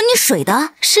泼你水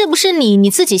的？是不是你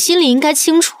自己心里应该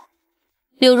清楚。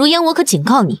柳如烟，我可警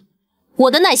告你，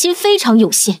我的耐心非常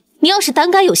有限。你要是胆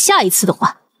敢有下一次的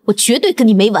话，我绝对跟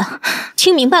你没完。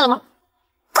听明白了吗？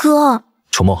哥，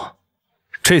楚墨，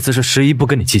这次是十一不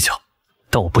跟你计较，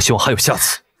但我不希望还有下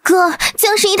次。哥，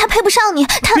江十一他配不上你，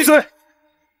他……闭嘴！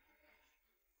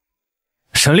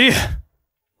沈丽，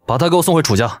把他给我送回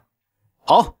楚家。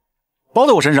好，包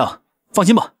在我身上，放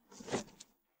心吧。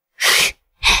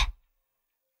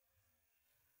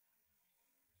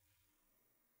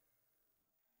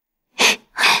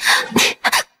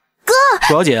哥，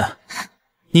表姐，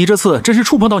你这次真是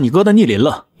触碰到你哥的逆鳞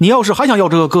了。你要是还想要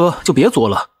这个哥，就别作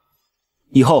了，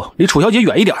以后离楚小姐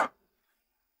远一点。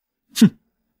哼，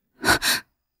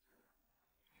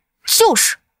就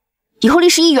是，以后离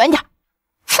十一远点。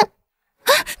哼，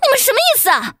你们什么意思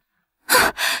啊？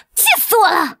气死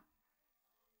我了！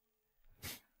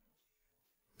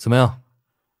怎么样？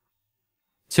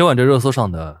今晚这热搜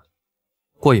上的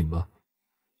过瘾吧？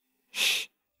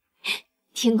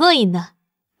挺过瘾的，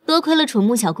多亏了楚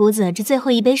木小姑子这最后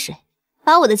一杯水，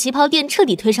把我的旗袍店彻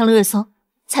底推上了热搜，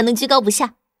才能居高不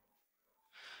下。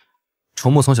楚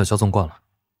木从小骄纵惯了，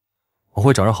我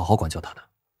会找人好好管教他的。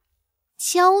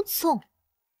骄纵？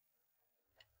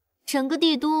整个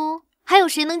帝都还有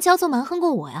谁能骄纵蛮横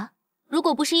过我呀？如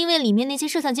果不是因为里面那些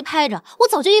摄像机拍着，我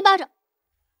早就一巴掌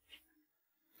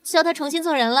叫他重新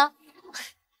做人了。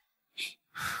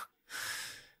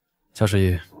江十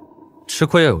一，吃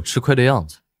亏要有吃亏的样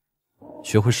子，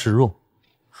学会示弱，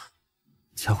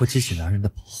才会激起男人的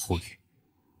保护欲，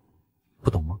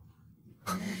不懂吗？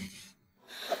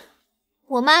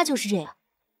我妈就是这样，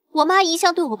我妈一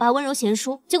向对我爸温柔贤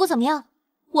淑，结果怎么样？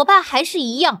我爸还是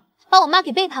一样把我妈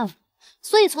给背叛了。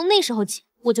所以从那时候起，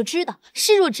我就知道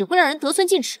示弱只会让人得寸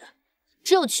进尺，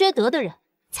只有缺德的人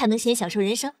才能先享受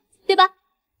人生，对吧？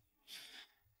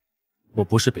我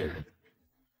不是别人。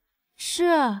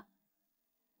是，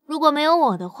如果没有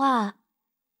我的话，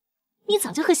你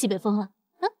早就喝西北风了。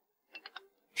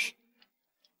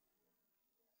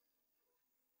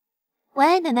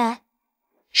喂，奶奶。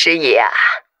十一啊，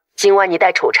今晚你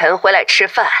带楚晨回来吃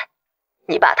饭，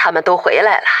你爸他们都回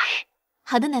来了。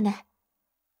好的，奶奶。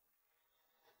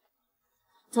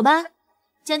走吧，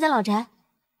江家老宅。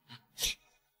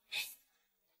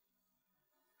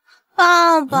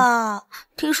爸爸，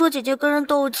听说姐姐跟人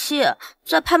斗气，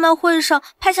在拍卖会上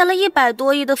拍下了100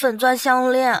多亿的粉钻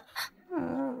项链。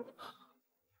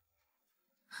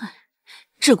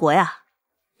治国呀，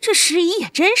这十一也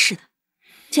真是的，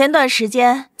前段时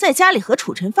间在家里和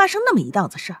楚晨发生那么一档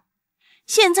子事儿，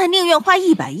现在宁愿花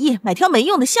100亿买条没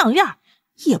用的项链，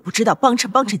也不知道帮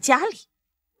衬家里。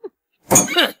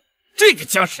哼，这个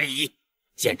江十一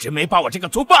简直没把我这个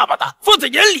做爸爸的放在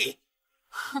眼里。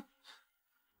哼，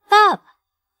爸爸，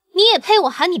你也配我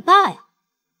喊你爸呀？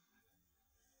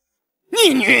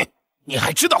逆女，你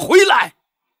还知道回来？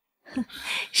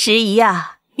十一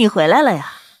呀，你回来了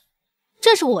呀？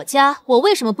这是我家，我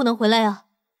为什么不能回来呀？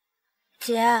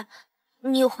姐，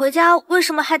你回家为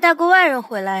什么还带个外人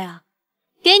回来呀？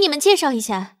给你们介绍一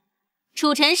下，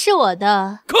楚晨是我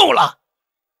的。够了，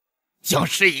江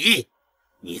十一，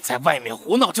你在外面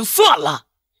胡闹就算了，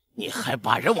你还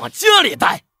把人往家里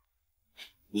带，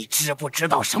你知不知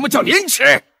道什么叫廉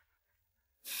耻？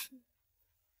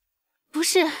不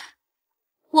是，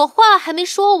我话还没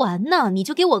说完呢，你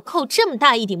就给我扣这么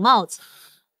大一顶帽子。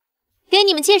给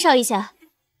你们介绍一下，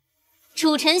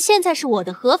楚晨现在是我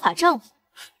的合法丈夫，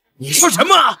你说什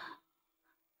么？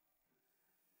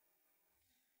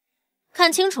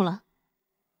看清楚了，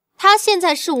他现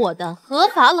在是我的合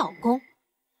法老公。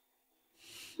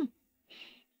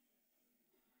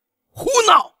胡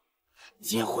闹！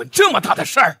结婚这么大的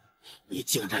事儿，你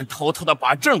竟然偷偷的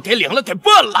把证给领了，给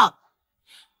办了！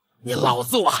你老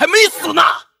子我还没死呢！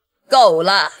够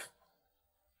了！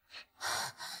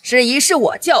诗怡是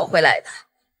我叫回来的，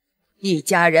一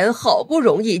家人好不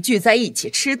容易聚在一起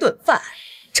吃顿饭，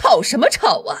吵什么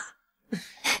吵啊？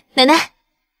奶奶，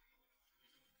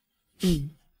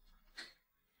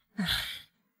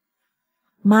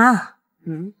妈，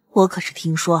我可是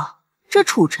听说这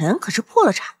楚晨可是破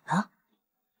了产的。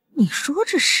你说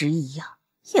这时宜呀，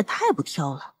也太不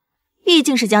挑了。毕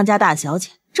竟是江家大小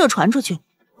姐，这传出去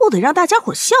不得让大家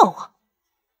伙笑话。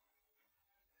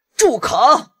住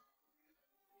口！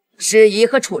诗怡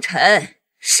和楚晨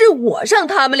是我让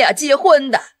他们俩结婚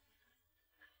的。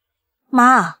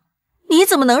妈，你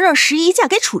怎么能让时宜嫁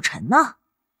给楚晨呢？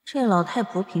这老太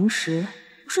婆平时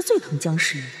不是最疼江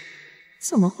时宜的，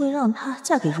怎么会让她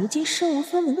嫁给如今身无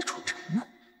分文的楚晨呢？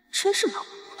真是老糊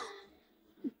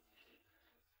涂。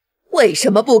为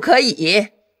什么不可以？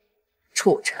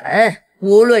楚晨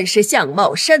无论是相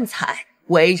貌身材、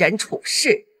为人处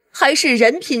事，还是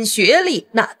人品学历，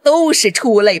那都是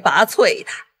出类拔萃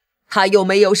的。他又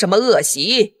没有什么恶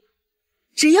习，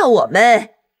只要我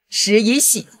们时宜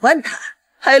喜欢他，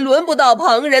还轮不到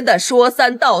旁人的说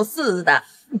三道四的。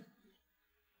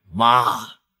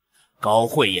妈，高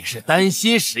慧也是担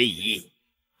心时宜，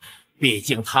毕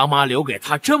竟他妈留给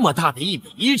他这么大的一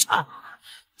笔遗产，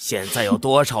现在有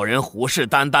多少人虎视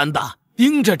眈眈的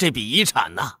盯着这笔遗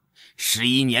产呢？时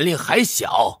宜年龄还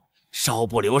小，稍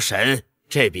不留神，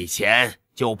这笔钱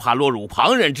就怕落入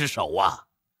旁人之手啊。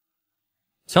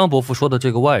江伯父说的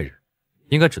这个外人，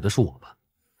应该指的是我吧？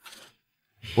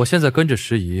我现在跟着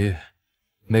时宜，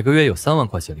每个月有3万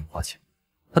块钱零花钱，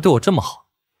他对我这么好，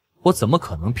我怎么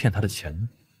可能骗他的钱呢？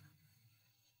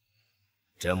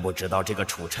真不知道这个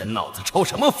楚晨脑子抽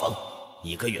什么风，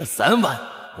一个月3万，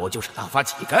不就是大发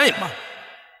乞丐吗？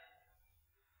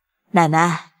奶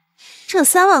奶，这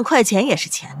3万块钱也是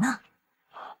钱呢。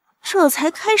这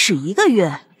才开始1个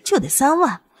月就得3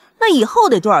万，那以后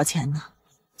得多少钱呢？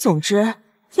总之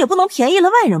也不能便宜了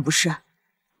外人，不是？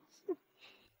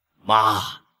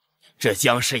妈，这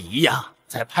江时宜呀，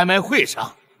在拍卖会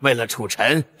上为了楚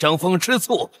晨争风吃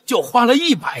醋，就花了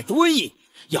100多亿。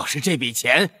要是这笔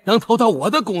钱能投到我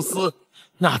的公司，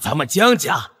那咱们江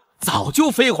家早就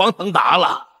飞黄腾达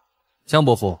了。江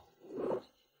伯父，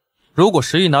如果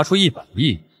时宜拿出100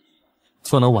亿，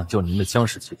就能挽救您的江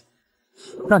氏集团，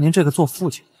那您这个做父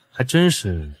亲还真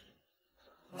是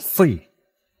废物。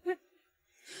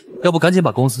要不赶紧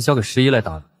把公司交给时宜来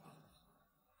打理，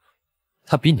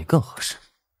他比你更合适。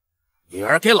女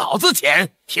儿给老子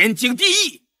钱，天经地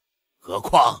义。何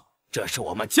况这是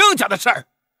我们江家的事儿，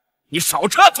你少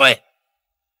插嘴。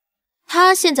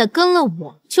他现在跟了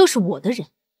我，就是我的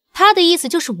人，他的意思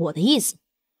就是我的意思。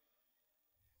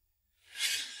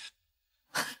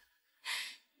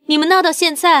你们闹到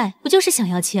现在，不就是想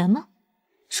要钱吗？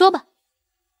说吧，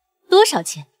多少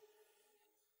钱？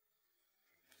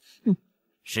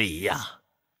时宜呀，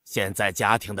现在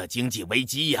家庭的经济危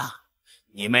机呀，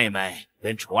你妹妹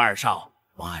跟楚二少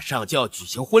马上就要举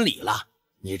行婚礼了，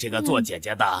你这个做姐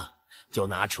姐的就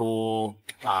拿出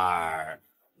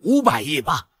500亿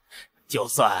吧，就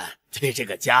算对这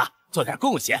个家做点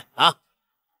贡献啊。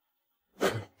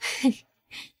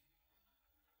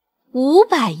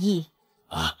500亿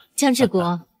啊！江志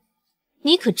国，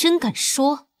你可真敢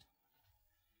说！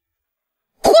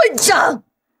混账！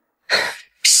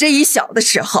时宜小的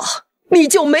时候，你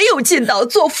就没有尽到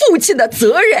做父亲的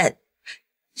责任，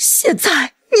现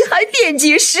在你还惦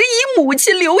记时宜母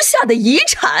亲留下的遗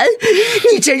产，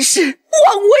你真是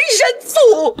枉为人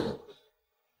父！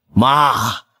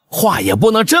妈，话也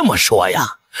不能这么说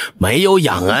呀，没有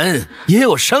养恩也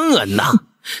有生恩呐。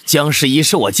江时宜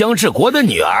是我江志国的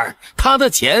女儿，她的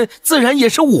钱自然也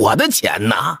是我的钱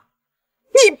呐。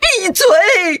你闭嘴！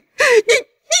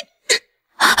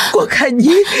我看你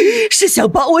是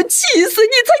想把我气死，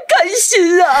你才甘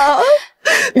心啊！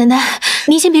奶奶，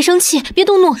您先别生气，别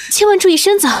动怒，千万注意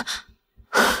身子。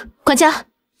管家，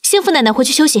先扶奶奶回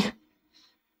去休息。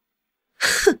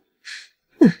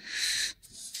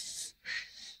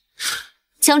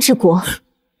江志国，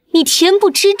你恬不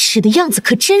知耻的样子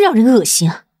可真让人恶心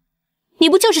啊！你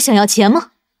不就是想要钱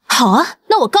吗？好啊，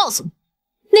那我告诉你，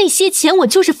那些钱我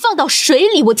就是放到水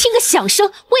里，我听个响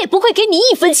声，我也不会给你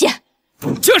1分钱。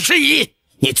江时宜，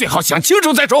你最好想清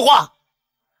楚再说话。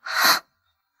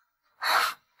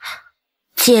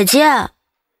姐姐，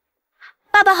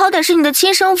爸爸好歹是你的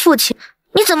亲生父亲，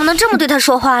你怎么能这么对他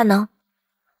说话呢？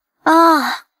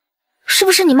啊，是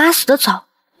不是你妈死得早，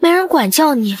没人管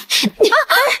教你？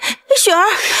雪儿，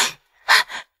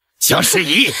江诗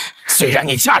怡，虽然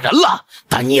你嫁人了，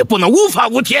但你也不能无法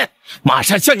无天，马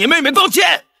上向你妹妹道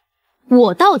歉。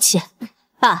我道歉？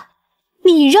爸，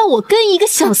你让我跟一个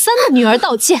小三的女儿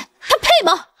道歉，她配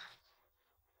吗？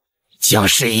江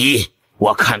诗怡，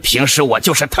我看平时我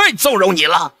就是太纵容你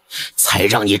了，才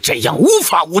让你这样无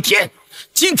法无天。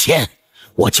今天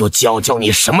我就教教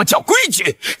你什么叫规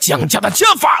矩，江家的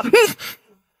家法。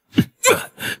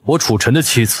我楚尘的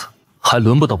妻子，还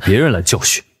轮不到别人来教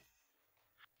训。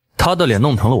他的脸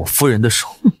弄疼了我夫人的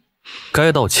手，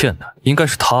该道歉的应该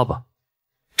是他吧？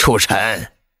楚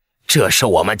尘，这是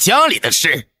我们家里的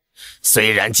事，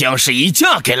虽然江诗怡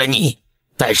嫁给了你，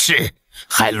但是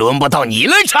还轮不到你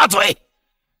来插嘴。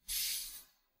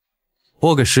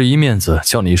我给诗怡面子，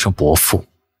叫你一声伯父，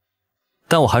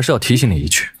但我还是要提醒你一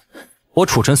句，我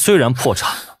楚尘虽然破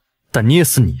产了，但捏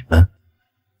死你们，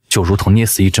就如同捏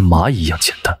死一只蚂蚁一样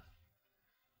简单。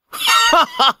哈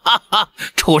哈哈哈！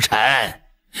楚尘，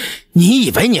你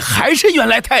以为你还是原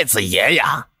来太子爷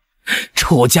呀？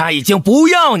楚家已经不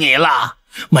要你了，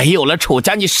没有了楚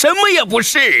家，你什么也不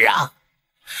是啊！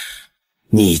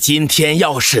你今天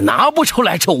要是拿不出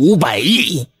来这500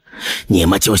亿，你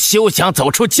们就休想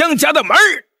走出江家的门。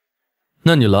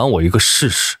那你拦我一个试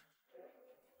试。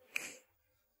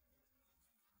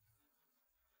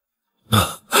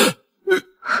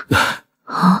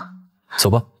走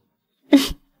吧。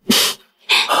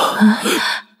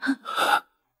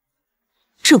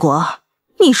志国，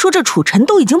你说这楚尘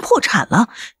都已经破产了，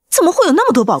怎么会有那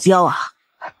么多保镖啊？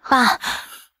爸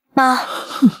妈，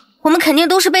我们肯定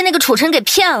都是被那个楚尘给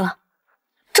骗了，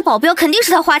这保镖肯定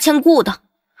是他花钱雇的，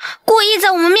故意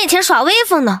在我们面前耍威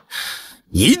风呢。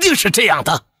一定是这样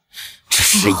的，这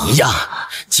诗怡呀，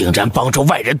竟然帮助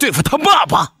外人对付他爸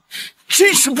爸，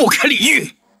真是不可理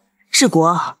喻。志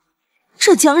国，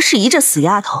这江诗怡这死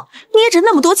丫头捏着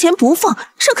那么多钱不放，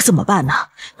这可怎么办呢？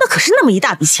那可是那么一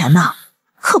大笔钱呢，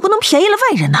可不能便宜了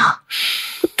外人呐。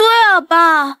对啊，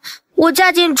爸，我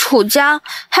嫁进楚家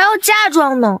还要嫁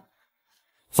妆呢。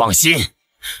放心，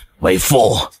为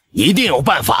父一定有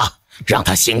办法让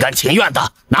他心甘情愿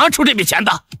的拿出这笔钱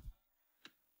的。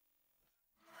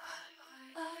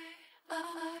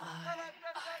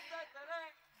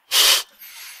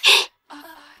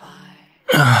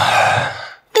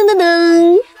噔噔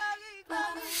噔，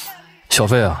小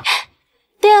费啊？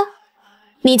对啊，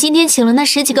你今天请了那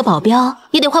10几个保镖，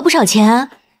也得花不少钱啊。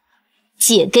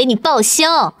姐给你报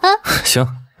销啊！行，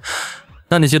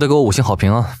那你记得给我5星好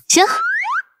评啊。行。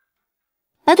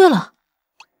哎，对了，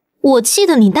我记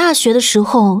得你大学的时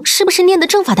候是不是念的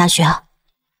政法大学啊？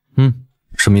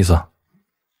什么意思啊？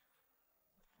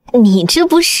你这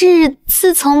不是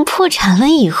自从破产了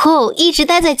以后一直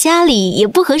待在家里也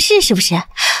不合适是不是？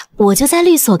我就在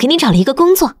律所给你找了一个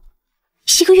工作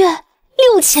，1个月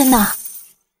6000呢。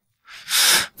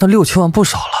那6000万不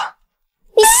少了。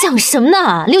你想什么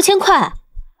呢？6000块，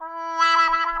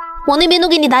我那边都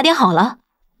给你打点好了，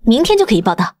明天就可以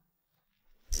报到。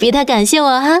别太感谢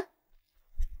我哈。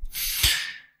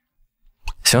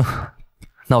行，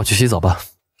那我去洗澡吧。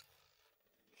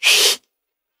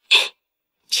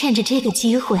趁着这个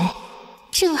机会，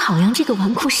正好让这个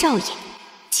纨绔少爷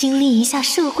经历一下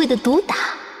社会的毒打，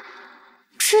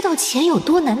知道钱有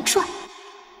多难赚，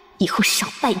以后少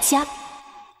败家。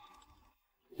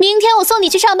明天我送你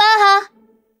去上班哈。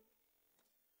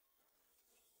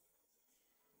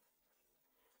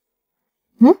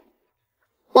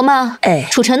王妈，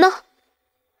楚尘呢？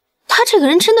他这个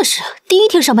人真的是第一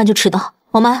天上班就迟到。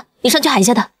王妈，你上去喊一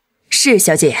下他。是，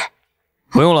小姐。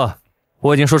不用了，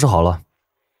我已经收拾好了。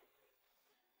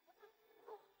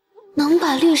能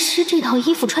把律师这套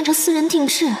衣服穿成私人定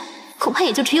制，恐怕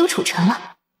也就只有楚尘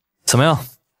了。怎么样？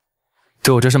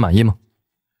对我这身满意吗？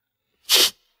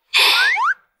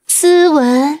斯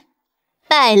文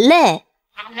败类。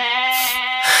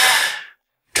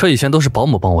这以前都是保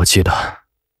姆帮我记的，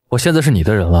我现在是你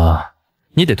的人了，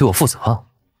你得对我负责啊。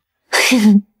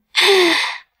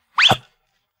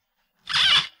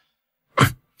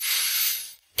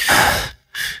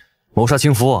谋杀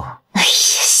亲夫啊！哎呀，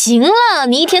行了，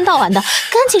你一天到晚的，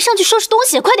赶紧上去收拾东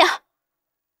西，快点。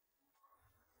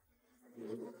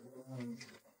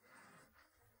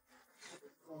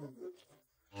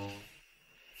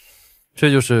这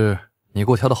就是你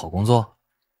给我挑的好工作？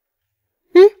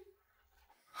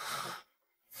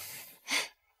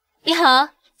你好，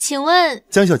请问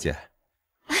江小姐？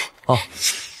哦，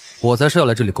我才是要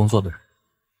来这里工作的人。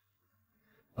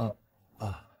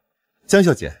江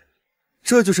小姐，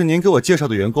这就是您给我介绍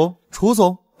的员工楚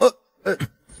总？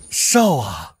少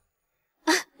啊。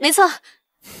没错，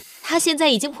他现在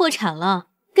已经破产了，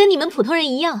跟你们普通人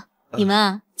一样。你们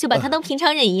啊，就把他当平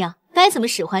常人一样，该怎么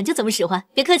使唤就怎么使唤，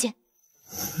别客气。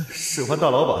使唤大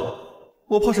老板，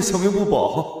我怕是小命不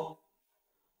保。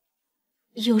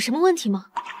有什么问题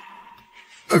吗？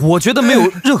我觉得没有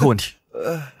任何问题。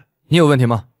你有问题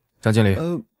吗，张经理？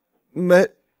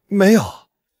没有。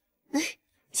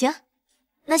行，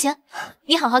那行，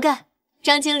你好好干，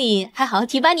张经理还好好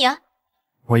提拔你啊。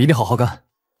我一定好好干。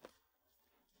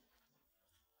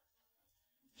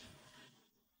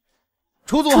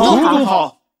楚总好，楚总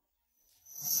好。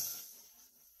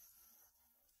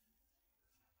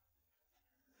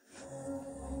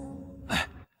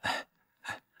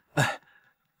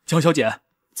江小姐，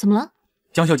怎么了？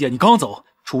江小姐，你刚走，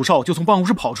楚少就从办公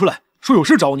室跑出来，说有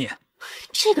事找你。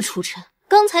这个楚晨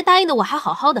刚才答应的我还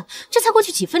好好的，这才过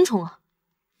去几分钟啊，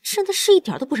真的是一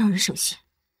点都不让人省心。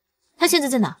他现在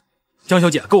在哪？江小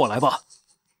姐，跟我来吧。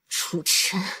楚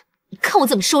晨，你看我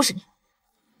怎么收拾你！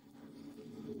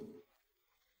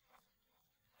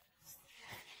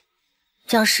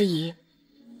江诗怡，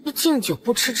你敬酒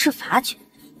不吃吃罚酒，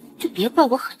就别怪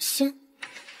我狠心。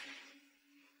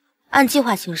按计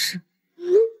划行事。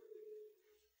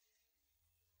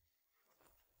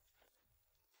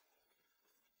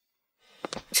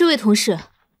这位同事，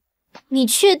你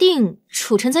确定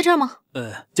楚晨在这儿吗？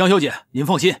江小姐，您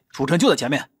放心，楚晨就在前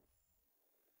面。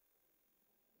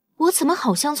我怎么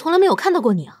好像从来没有看到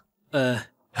过你啊？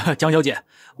江小姐，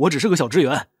我只是个小职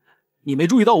员，你没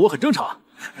注意到我很正常。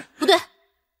不对，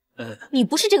你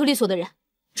不是这个律所的人，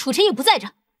楚晨也不在这。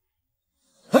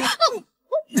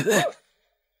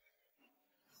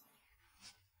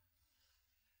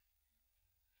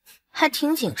还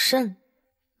挺谨慎，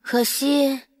可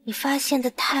惜你发现的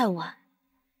太晚，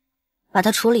把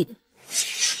它处理掉。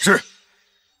是。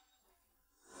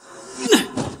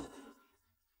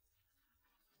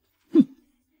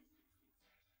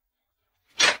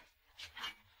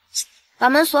把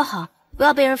门锁好，不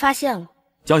要被人发现了。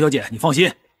江小姐，你放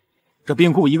心，这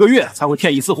冰库1个月才会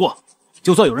骗1次货，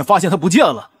就算有人发现它不见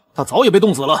了，它早也被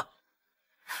冻死了。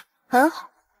很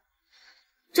好，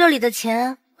这里的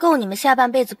钱够你们下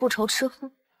半辈子不愁吃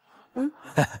喝。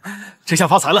这下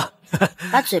发财了。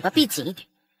把嘴巴闭紧一点，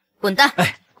滚蛋！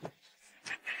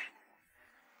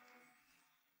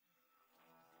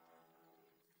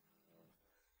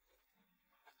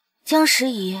江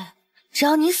时宜，只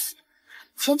要你死，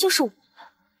钱就是我的，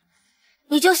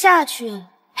你就下去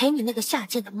陪你那个下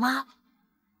贱的妈吧。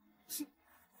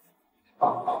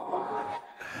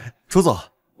楚总，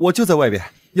我就在外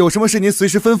边，有什么事您随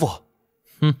时吩咐。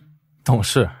懂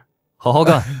事，好好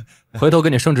干，回头给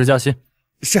你升职加薪。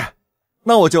是，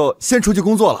那我就先出去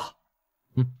工作了。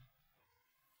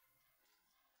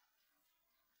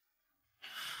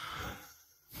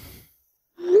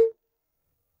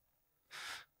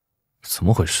怎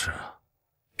么回事啊？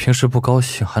平时不高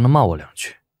兴还能骂我2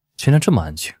句，今天这么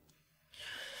安静。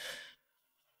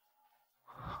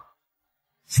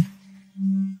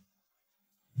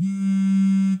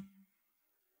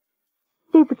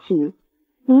对不起，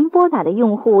您拨打的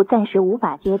用户暂时无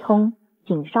法接通，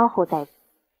请稍后再。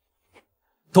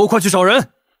都快去找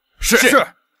人！是。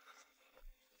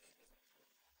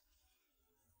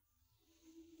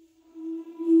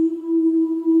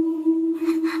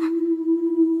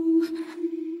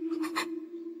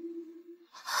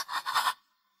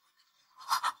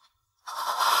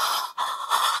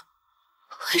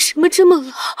为什么这么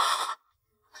冷？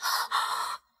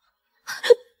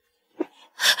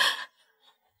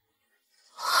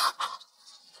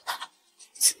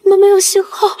怎么没有信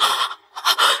号？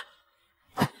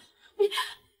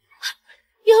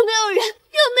有没有人？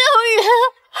有没有人？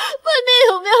外面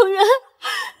有没有人？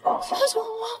求求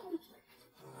我！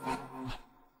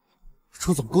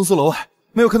楚总，公司楼外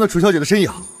没有看到楚小姐的身影，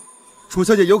楚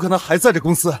小姐有可能还在这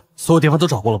公司。所有地方都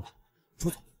找过了吗？楚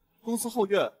总，公司后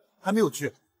院还没有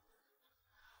去。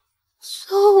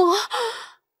走啊！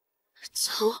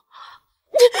走！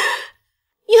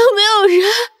有没有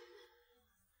人？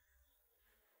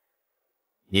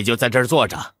你就在这儿坐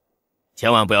着，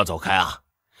千万不要走开啊！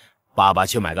爸爸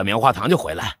去买个棉花糖就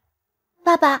回来。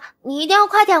爸爸，你一定要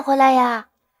快点回来呀！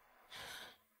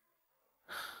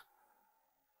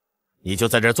你就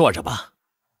在这儿坐着吧。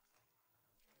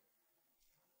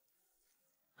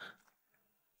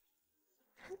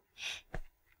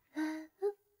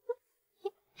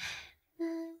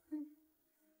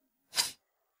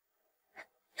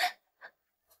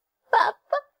爸爸，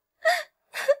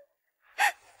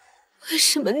为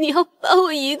什么你要把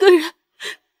我一个人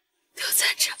丢在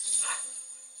这儿？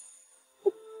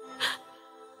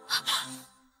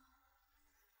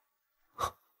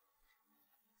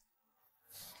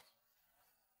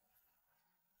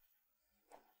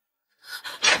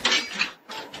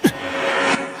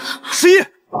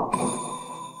 11，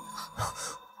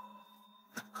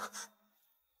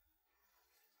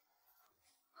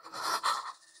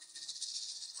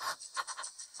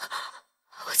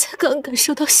我才刚感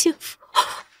受到幸福，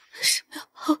为什么要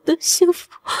把我的幸福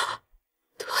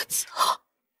夺走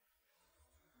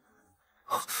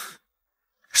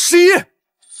？11，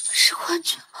是幻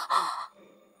觉吗？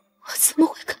我怎么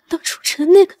会看到楚晨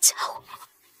那个家伙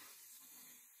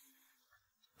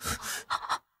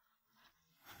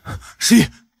？11，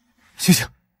醒醒，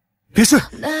别睡，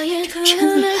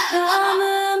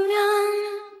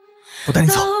我带你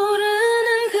走。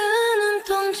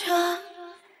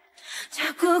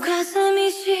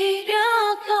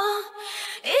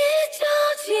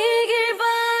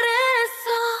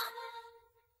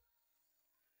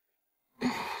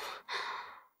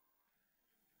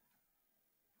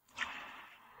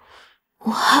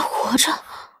 我还活着。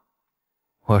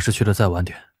我要是去的再晚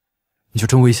点，你就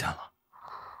真危险了。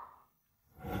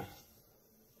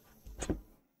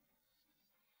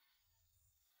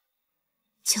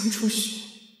江初雪，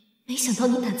没想到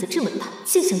你胆子这么大，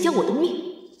竟想要我的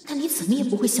命。但你怎么也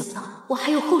不会想到，我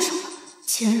还有后手吧？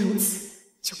既然如此，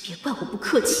就别怪我不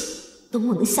客气。等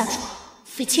我能下床，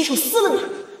非亲手撕了你！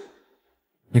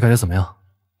你感觉怎么样？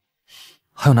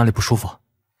还有哪里不舒服？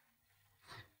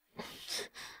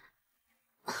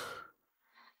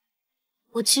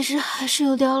 我其实还是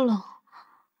有点冷，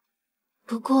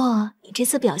不过你这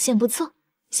次表现不错，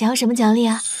想要什么奖励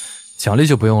啊？奖励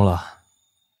就不用了，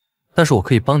但是我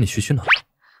可以帮你取暖。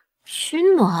取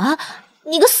暖？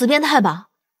你个死变态吧！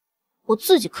我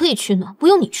自己可以取暖，不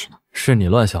用你取暖。是你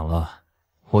乱想了，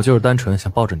我就是单纯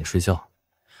想抱着你睡觉，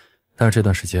但是这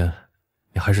段时间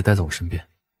你还是待在我身边，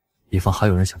以防还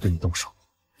有人想对你动手。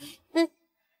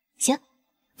行，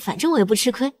反正我也不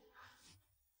吃亏。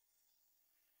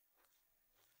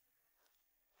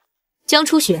 江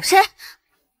初雪，谁？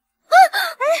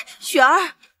雪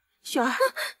儿，雪儿，你干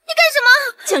什么？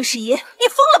江十一，你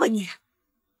疯了吧你？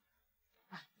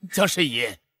江十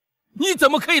一，你怎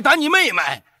么可以打你妹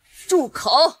妹？住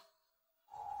口！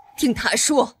听他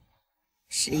说，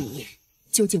十一，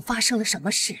究竟发生了什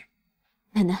么事？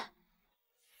奶奶，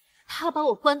他把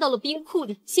我关到了冰库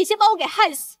里，险些把我给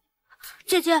害死。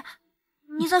姐姐，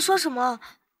你在说什么？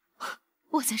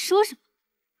我在说什么？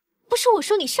不是我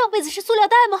说你上辈子是塑料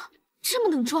袋吗？ 这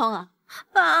么能装啊！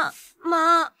爸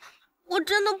妈，我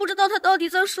真的不知道他到底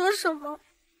在说什么。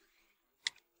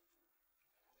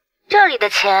这里的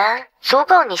钱足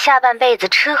够你下半辈子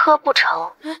吃喝不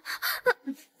愁。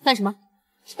干什么？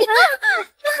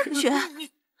雪，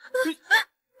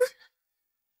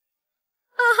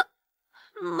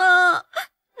妈，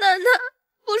奶奶，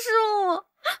不是我，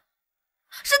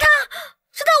是他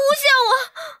诬陷我！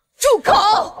住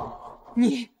口！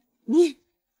你！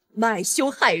 买凶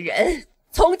害人，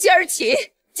从今儿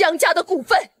起，江家的股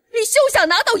份你休想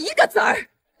拿到一个子儿。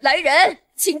来人，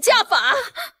请家法！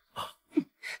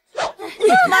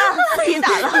妈，别打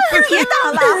了，别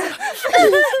打了，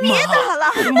别打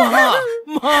了！妈，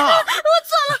我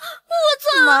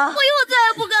错了，我以后再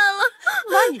也不干了。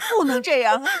妈，你不能这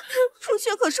样啊！初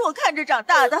雪可是我看着长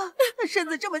大的，她身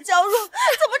子这么娇弱，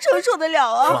怎么承受得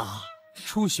了啊？妈，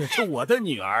初雪是我的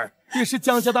女儿，也是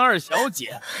江家的二小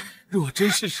姐。 若真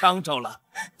是伤着了，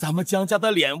咱们江家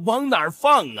的脸往哪儿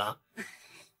放啊？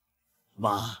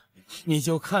妈，你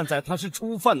就看在她是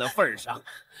初犯的份上，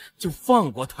就放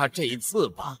过她这一次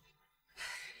吧。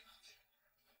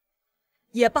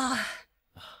也罢，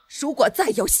如果再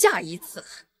有下一次，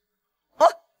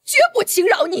绝不轻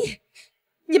饶你！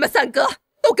你们三个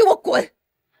都给我滚！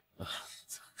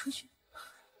出去。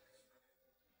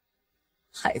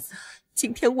孩子，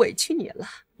今天委屈你了。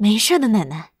没事的，奶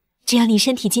奶。 只要你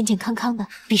身体健健康康的，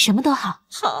比什么都好。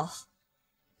好，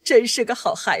真是个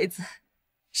好孩子，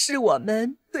是我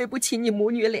们对不起你母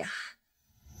女俩。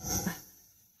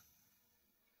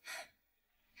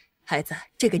孩子，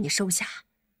这个你收下。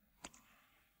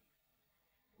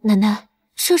奶奶，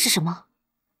这是什么？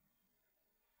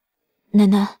奶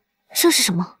奶，这是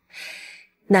什么？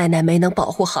奶奶没能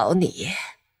保护好你，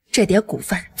这点股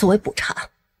份作为补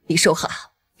偿，你收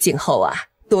好。今后啊，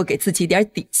多给自己点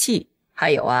底气。 还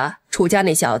有啊，楚家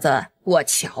那小子我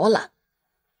瞧了，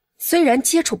虽然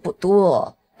接触不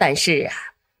多，但是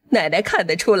啊，奶奶看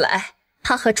得出来，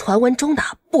他和传闻中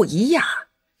的不一样，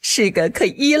是个可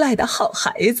以依赖的好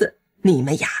孩子。你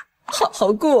们呀，好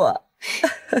好过。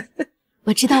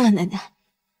我知道了，奶奶。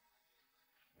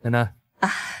奶奶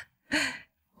啊，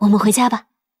我们回家吧。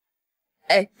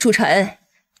哎，楚晨，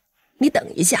你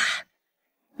等一下。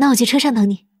那我去车上等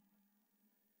你。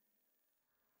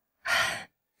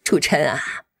 楚晨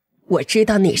啊，我知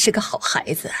道你是个好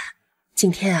孩子。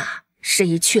今天啊，十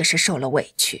一确实受了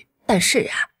委屈，但是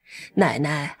啊，奶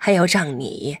奶还要让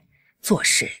你做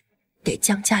事给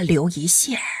江家留一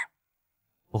线。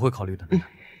我会考虑的。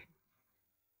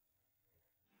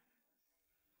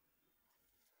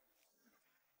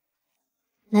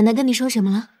奶奶跟你说什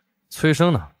么了？催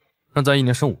生呢，让咱1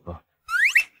年生5个。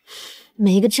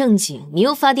没个正经，你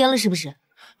又发癫了是不是？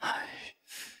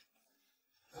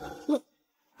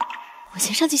我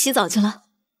先上去洗澡去了。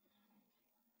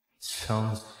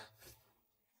枪。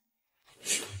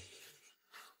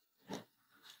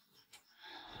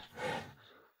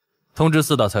通知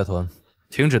4大财团，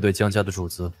停止对江家的注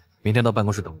资，明天到办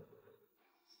公室等我。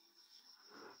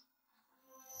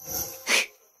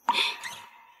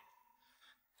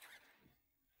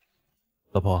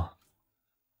老婆，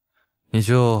你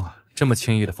就这么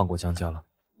轻易的放过江家了？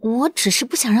我只是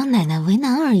不想让奶奶为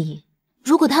难而已。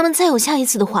如果他们再有下一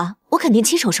次的话，我肯定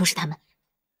亲手收拾他们。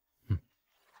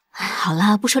好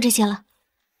了，不说这些了。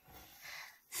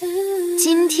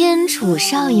今天楚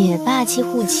少爷霸气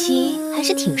护妻，还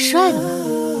是挺帅的嘛。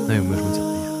那有没有什么奖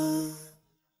励啊？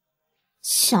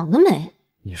想得美！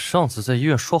你上次在医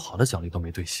院说好的奖励都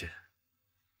没兑现。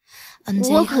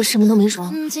我可什么都没说。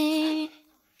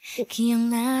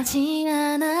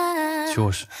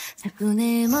就是。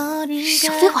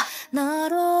少废话。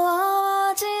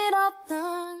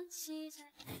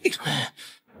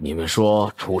你们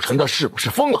说楚尘他是不是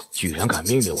疯了？居然敢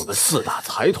命令我们4大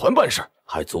财团办事，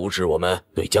还阻止我们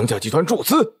对江家集团注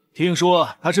资。听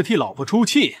说他是替老婆出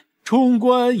气，冲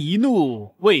冠一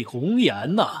怒为红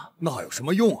颜呐。那有什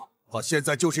么用啊？他现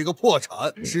在就是一个破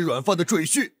产吃软饭的赘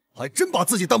婿，还真把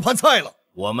自己当盘菜了。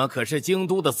我们可是京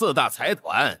都的4大财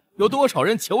团，有多少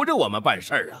人求着我们办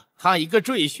事儿啊？他一个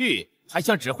赘婿，还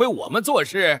想指挥我们做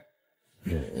事？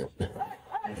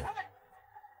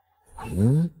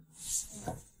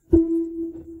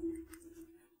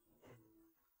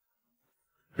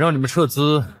让你们撤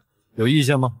资，有意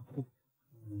见吗？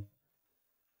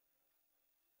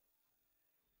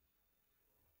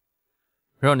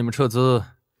让你们撤资，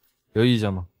有意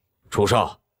见吗？楚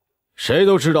少，谁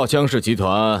都知道江氏集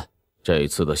团这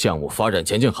次的项目发展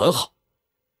前景很好，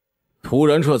突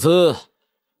然撤资，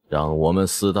让我们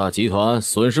4大集团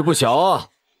损失不小啊！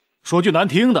说句难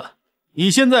听的，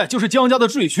你现在就是江家的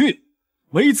赘婿，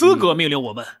没资格命令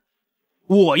我们。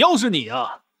我要是你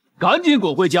啊，赶紧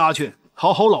滚回家去，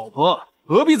讨好老婆，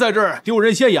何必在这儿丢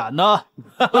人现眼呢？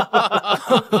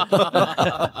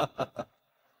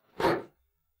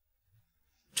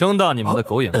睁大你们的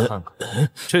狗眼看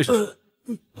看，这是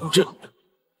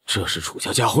这是楚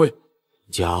家家徽，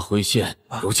家徽县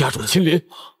由家主亲临，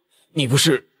你不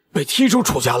是被踢出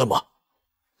楚家了吗？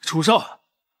楚少，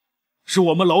是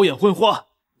我们老眼昏花，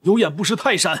有眼不识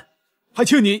泰山，还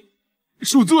请你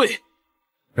恕罪。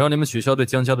让你们取消对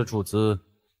江家的注资，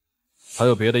还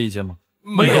有别的意见吗？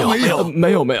没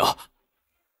有。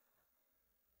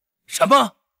什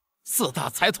么？4大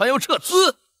财团要撤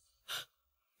资？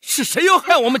是谁要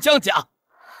害我们江家？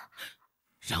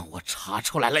让我查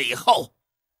出来了以后，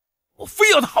我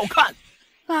非要他好看。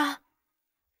爸，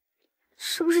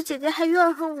是不是姐姐还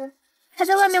怨恨我，还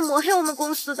在外面抹黑我们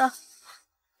公司的？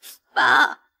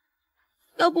爸，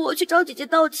要不我去找姐姐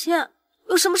道歉，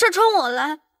有什么事冲我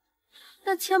来，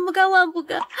但千不该万不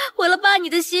该毁了爸你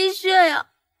的心血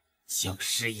呀！江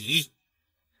诗怡，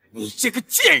你这个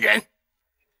贱人！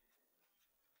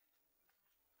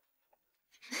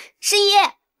诗怡，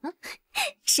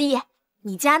诗怡，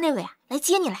你家那位啊，来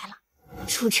接你来了。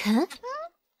楚尘，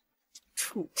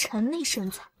楚尘那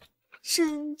身材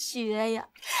真绝呀，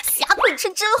霞配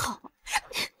衬真好。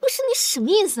不是你什么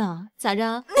意思啊？咋着？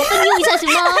我帮你用一下行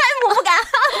吗？我不敢，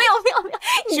没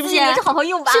有，是不是？你就好好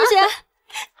用吧，是不是？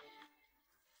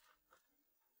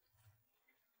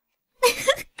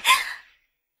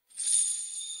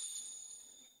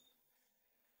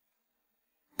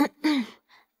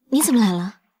你怎么来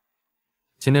了？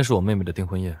今天是我妹妹的订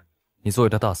婚宴，你作为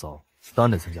她大嫂，当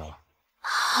然得参加了。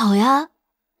好呀，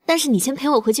但是你先陪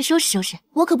我回去收拾收拾，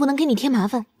我可不能给你添麻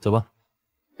烦。走吧。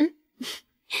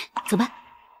走吧，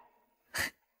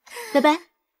拜拜。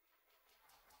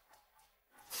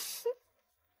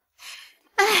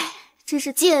哎，真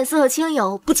是见色亲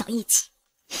友，不讲义气。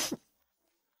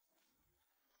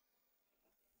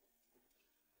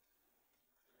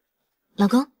老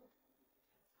公，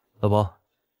老婆，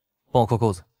帮我扣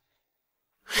扣子。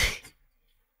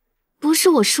不是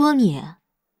我说你，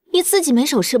你自己没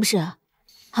手是不是？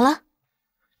好了，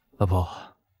老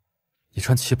婆，你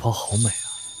穿旗袍好美啊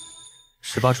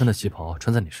！18寸的旗袍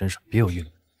穿在你身上别有韵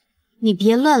味。你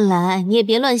别乱来，你也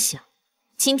别乱想。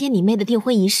今天你妹的订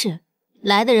婚仪式，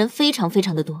来的人非常非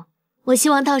常的多，我希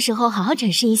望到时候好好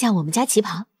展示一下我们家旗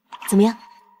袍，怎么样？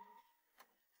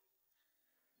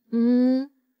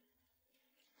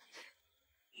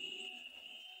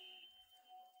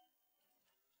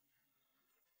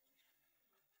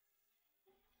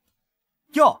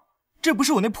哟，这不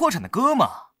是我那破产的哥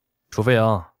吗？楚飞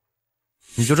扬，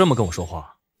你就这么跟我说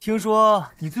话？听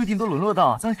说你最近都沦落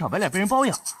到当小白脸被人包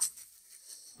养了，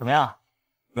怎么样？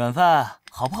软饭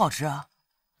好不好吃啊？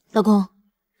老公，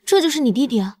这就是你弟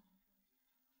弟啊。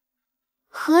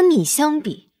和你相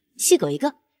比，细狗一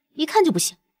个，一看就不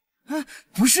行。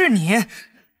不是你。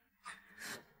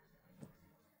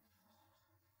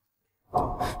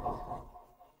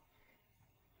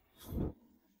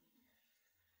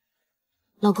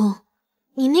老公，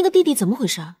你那个弟弟怎么回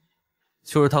事？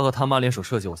就是他和他妈联手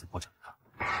设计我才破产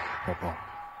的。老婆，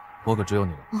我可只有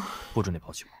你了，不准你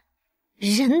抛弃我。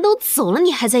人都走了，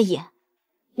你还在演？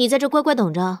你在这乖乖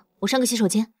等着，我上个洗手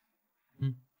间。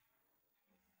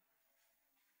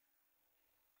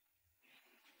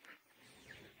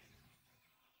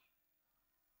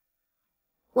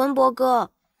文博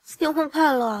哥，订婚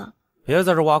快乐！别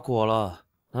在这挖苦我了，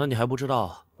难道你还不知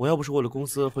道，我要不是为了公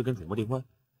司，会跟楚墨订婚？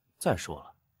再说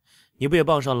了，你不也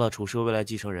傍上了楚氏未来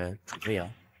继承人楚飞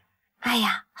扬？哎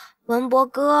呀，文博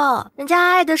哥，人家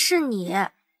爱的是你，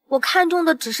我看中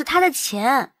的只是他的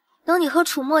钱。等你和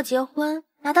楚墨结婚，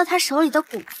拿到他手里的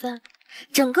股份，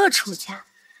整个楚家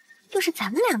就是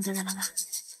咱们两个人了吧？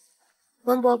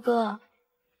文博哥，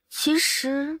其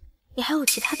实你还有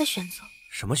其他的选择。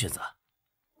什么选择？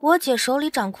我姐手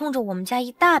里掌控着我们家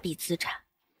一大笔资产，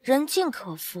人尽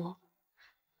可夫。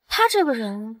她这个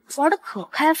人玩的可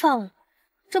开放了，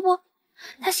这不，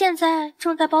她现在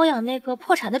正在包养那个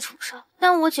破产的楚少。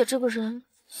但我姐这个人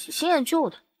喜新厌旧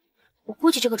的，我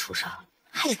估计这个楚少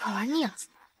还得快玩腻了。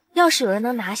要是有人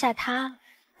能拿下他，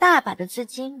大把的资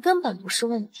金根本不是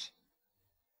问题。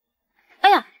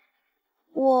哎呀，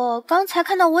我刚才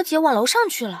看到我姐往楼上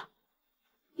去了，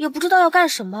也不知道要干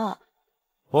什么。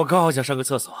我刚好想上个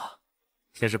厕所，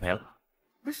先失陪了。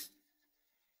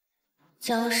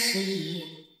江时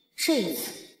宜，这一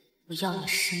次我要你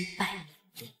身败名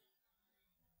裂。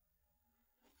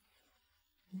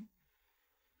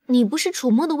你不是楚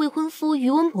墨的未婚夫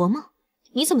于文博吗？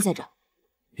你怎么在这？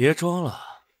别装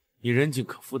了，你人尽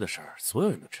可夫的事儿，所有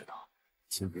人都知道。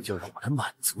今天就让我来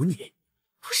满足你。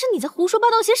不是你在胡说八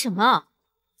道些什么？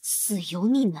自由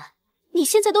逆男，你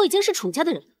现在都已经是楚家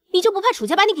的人了，你就不怕楚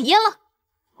家把你给阉了？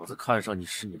老子看上你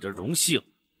是你的荣幸，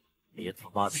别他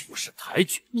妈的不识抬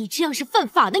举！你这样是犯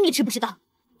法的，你知不知道？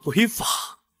违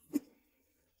法？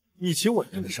你请我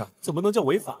干的事儿怎么能叫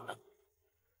违法呢？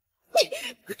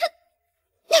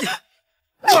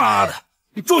妈的，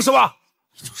你装什么？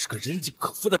你就是个人尽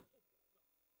可夫的，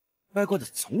乖乖的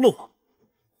从了我，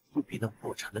不比那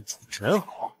破产的楚尘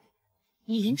好。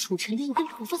你连楚尘的一根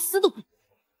头发丝都不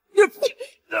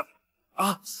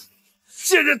啊！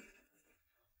贱人！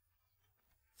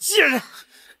贱人！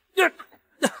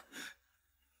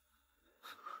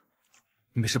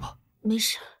你没事吧？没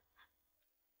事。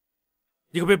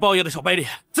你个被包养的小白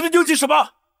脸，在这扭计什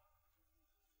么？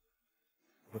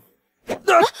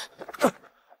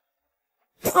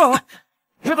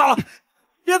别打了，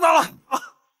别打了！啊，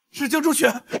是江中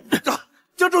雪，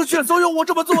江中雪怂恿我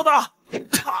这么做的。别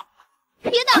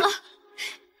打了，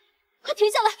快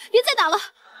停下来，别再打了。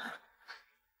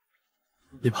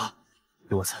别怕，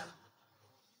给我猜，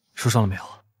受伤了没有？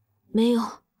没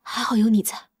有，还好有你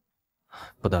在。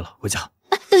不待了，回家。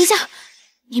等一下，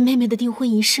你妹妹的订婚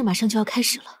仪式马上就要开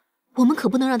始了，我们可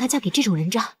不能让她嫁给这种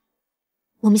人渣。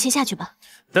我们先下去吧。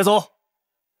带走。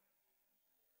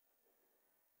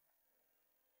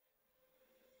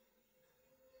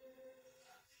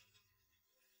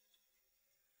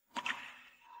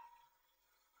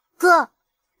哥，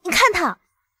你看他。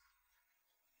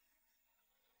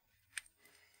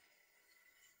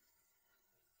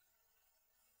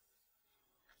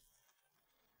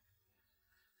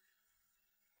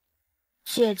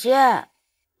姐姐，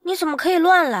你怎么可以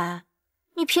乱来？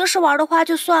你平时玩的花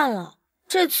就算了，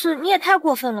这次你也太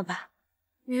过分了吧？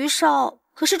于少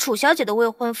可是楚小姐的未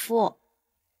婚夫。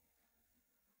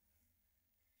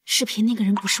视频那个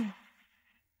人不是我。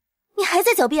你还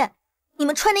在狡辩？你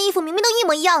们穿的衣服明明都一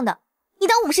模一样的，你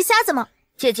当我们是瞎子吗？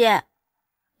姐姐，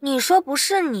你说不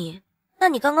是你，那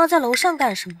你刚刚在楼上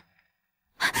干什么？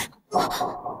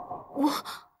我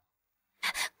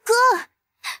哥，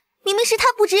明明是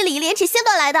他不知礼，廉耻先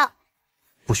断来的。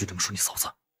不许这么说你嫂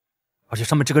子，而且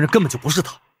上面这个人根本就不是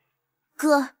他。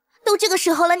哥，都这个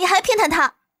时候了，你还偏袒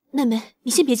他？妹妹，你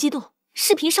先别激动，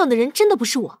视频上的人真的不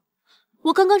是我，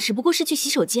我刚刚只不过是去洗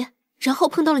手间，然后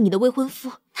碰到了你的未婚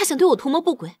夫，他想对我图谋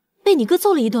不轨，被你哥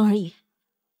揍了一顿而已。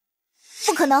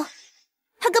不可能，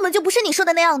他根本就不是你说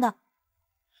的那样的。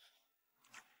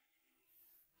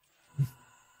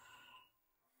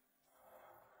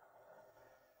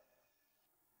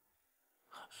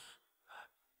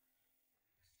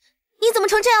你怎么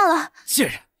成这样了？贱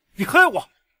人，你害我！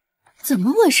怎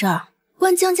么回事？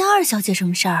关江家二小姐什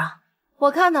么事儿啊？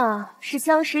我看呢，是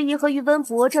江时宜和于文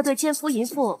博这对奸夫淫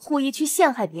妇故意去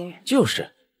陷害别人。就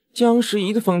是江时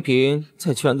宜的风评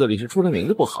在圈子里是出了名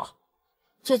的不好。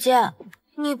姐姐，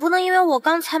你不能因为我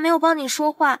刚才没有帮你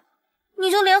说话，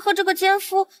你就联合这个奸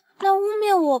夫来污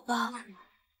蔑我吧？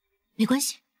没关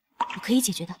系，我可以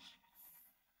解决的。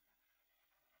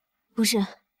不是，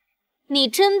你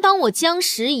真当我江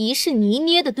时宜是泥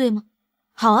捏的，对吗？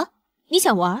好啊，你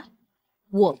想玩，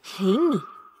我陪你。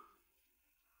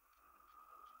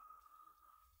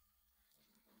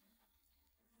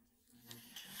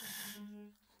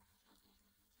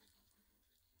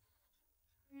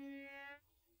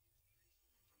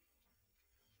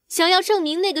想要证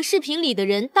明那个视频里的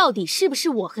人到底是不是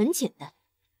我，很简单，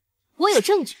我有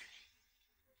证据。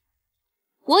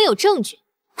我有证据。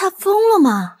他疯了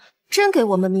吗？真给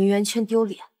我们名媛圈丢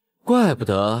脸。怪不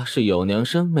得是有娘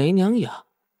生没娘养，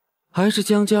还是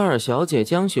江家二小姐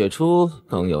江雪初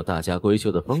更有大家闺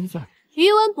秀的风范。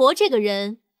于文博这个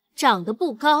人长得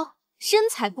不高，身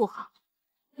材不好，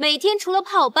每天除了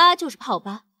泡吧就是泡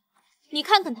吧。你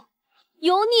看看他，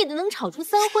油腻的能炒出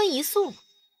3荤1素吗？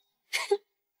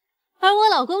而我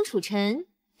老公楚晨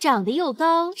长得又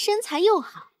高，身材又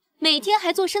好，每天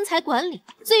还做身材管理。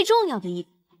最重要的一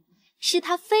点是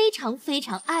他非常非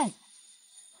常爱我，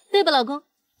对吧，老公？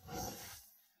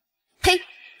呸！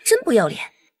真不要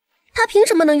脸！他凭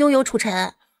什么能拥有楚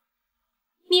晨？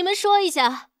你们说一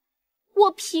下，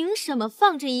我凭什么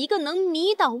放着一个能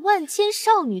迷倒万千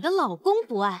少女的老公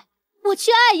不爱，我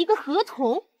去爱一个合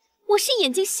同？我是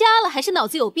眼睛瞎了还是脑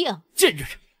子有病？贱女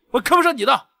人，我看不上你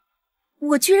的！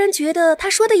我居然觉得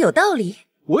他说的有道理。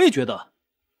我也觉得，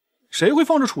谁会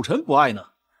放着楚晨不爱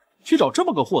呢？去找这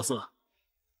么个货色，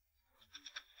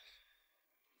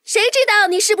谁知道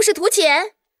你是不是图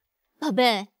钱？宝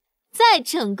贝，在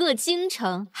整个京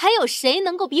城，还有谁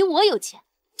能够比我有钱？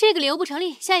这个理由不成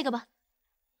立，下一个吧。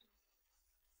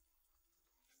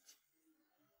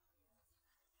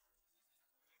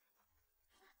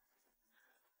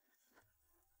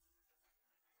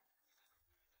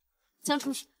江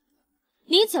初雪，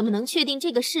你怎么能确定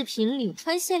这个视频里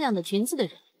穿限量的裙子的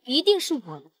人一定是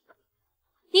我呢？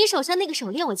你手上那个手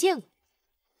链我见过，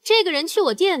这个人去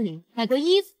我店里买过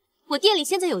衣服，我店里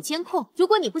现在有监控，如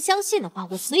果你不相信的话，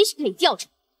我随时可以调查。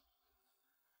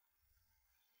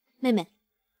妹妹，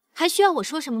还需要我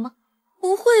说什么吗？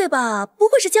不会吧，不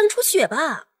会是江初雪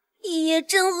吧？咦，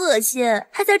真恶心，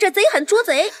还在这贼喊捉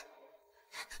贼！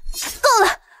够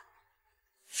了！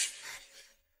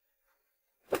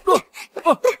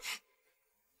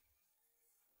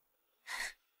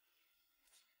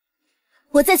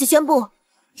我在此宣布，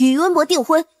与于文博订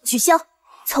婚取消，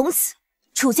从此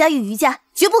楚家与于家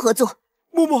绝不合作。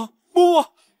嬷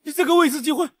嬷，你再给我一次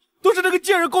机会，都是那个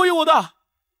贱人勾引我的。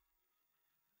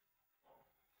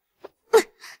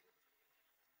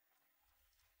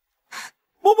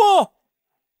嬷嬷，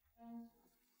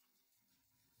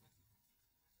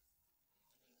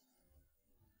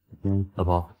老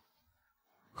婆，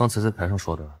刚才在台上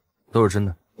说的都是真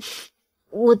的。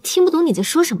我听不懂你在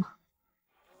说什么。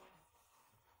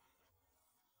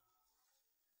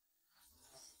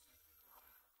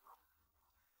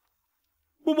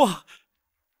嬷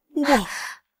嬷，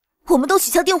我们都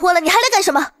取消订婚了，你还来干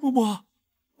什么？嬷嬷，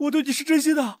我对你是真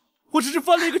心的，我只是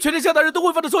犯了一个全天下男人都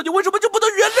会犯的错，你为什么就不能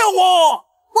原谅我？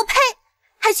我呸！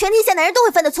还全天下男人都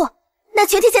会犯的错，那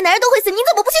全天下男人都会死，你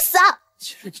怎么不去死啊？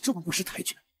既然你这么不识抬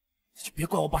举，那就别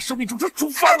怪我把生命中这处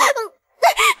犯了。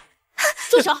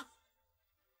住手！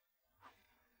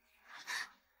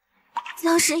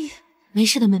江时雨，没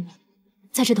事的，妹妹，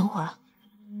在这等会儿啊。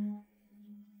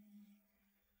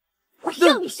我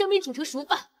要你生米煮成熟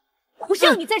饭，我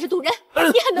要你在这堵人，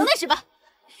你还能耐是吧？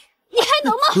你还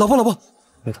能吗？老婆，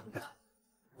别打，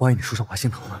万一你受伤我还心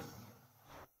疼呢。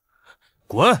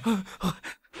滚！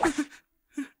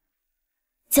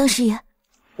江时雨，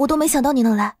我都没想到你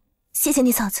能来，谢谢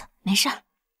你嫂子。没事，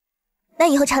那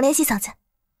以后常联系嫂子。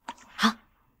好，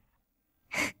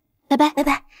拜拜。拜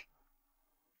拜。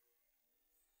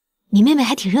你妹妹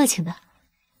还挺热情的，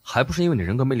还不是因为你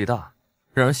人格魅力大，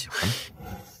让人喜欢呢。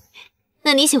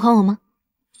那你喜欢我吗？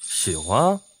喜欢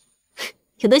啊。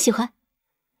有多喜欢？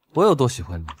我有多喜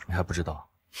欢你，你还不知道？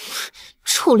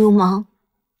臭流氓！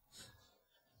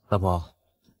老婆，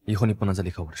以后你不能再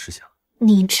离开我的视线了。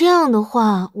你这样的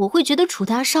话，我会觉得楚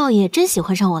大少爷真喜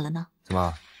欢上我了呢。怎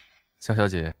么，江小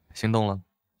姐心动了？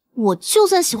我就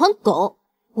算喜欢狗，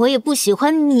我也不喜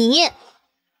欢你。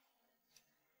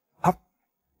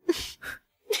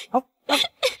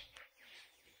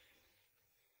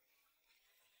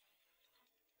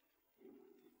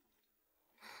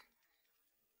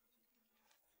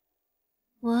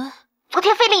喂，昨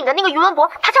天非礼你的那个余文博，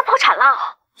他家破产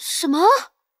了。什么？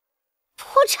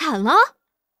破产了？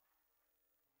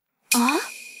啊？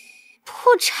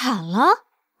破产了？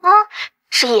啊，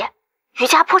十一，余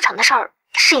家破产的事儿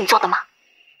是你做的吗？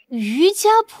余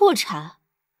家破产？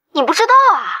你不知道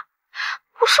啊？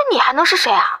不是你还能是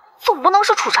谁啊？总不能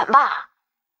是楚晨吧？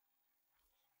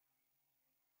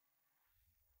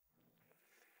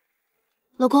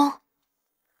老公。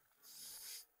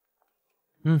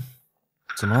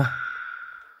怎么了？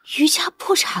余家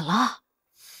破产了？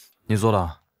你做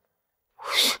的？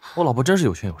我老婆真是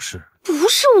有权有势。不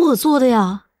是我做的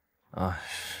呀！哎，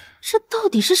这到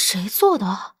底是谁做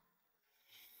的？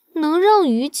能让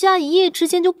余家一夜之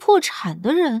间就破产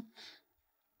的人，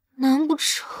难不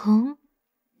成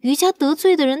余家得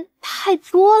罪的人太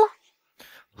多了？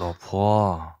老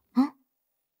婆。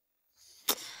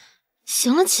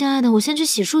行了，亲爱的，我先去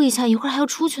洗漱一下，一会儿还要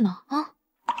出去呢。啊。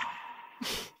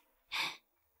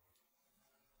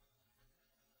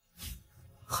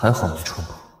还好没穿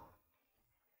过。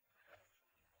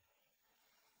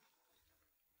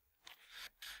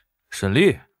沈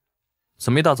丽，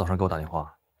怎么一大早上给我打电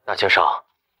话？大青少，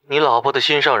你老婆的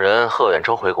心上人贺远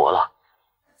洲回国了。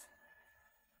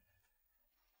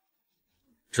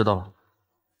知道了。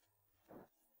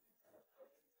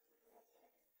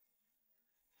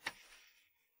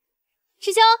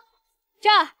师兄，这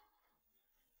儿。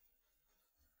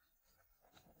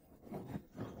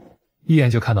一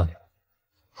眼就看到你了，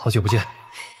好久不见。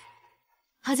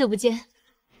好久不见。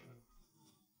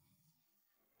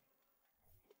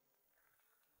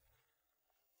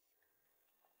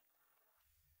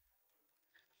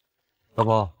老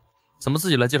婆，怎么自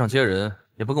己来机场接人，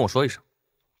也不跟我说一声？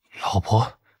老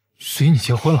婆，所以你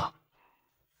结婚了？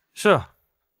是啊，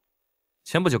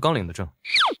前不久刚领的证，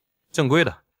正规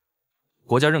的，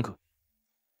国家认可。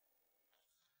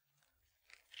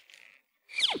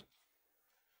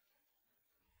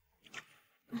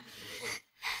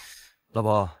老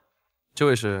婆，这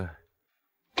位是？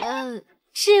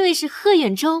这位是贺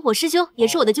远洲，我师兄，也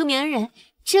是我的救命恩人。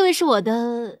这位是我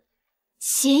的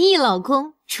协议老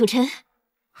公楚晨。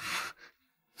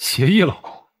协议老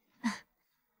公？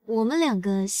我们两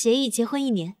个协议结婚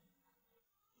1年。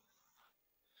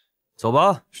走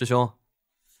吧，师兄，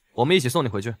我们一起送你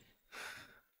回去。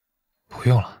不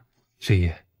用了，十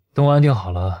一，等我安定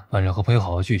好了，晚上和朋友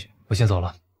好好聚聚。我先走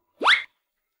了。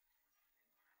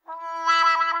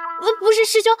不是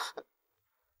师兄。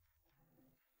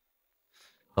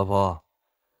老婆，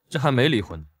这还没离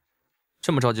婚，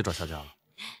这么着急找下家了？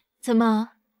怎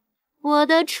么，我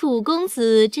的楚公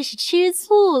子这是吃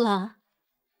醋了，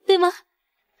对吗？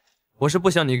我是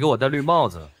不想你给我戴绿帽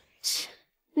子。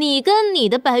你跟你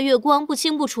的白月光不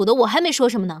清不楚的，我还没说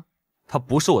什么呢。他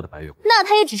不是我的白月光，那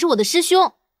他也只是我的师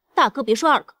兄，大哥别说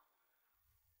二哥。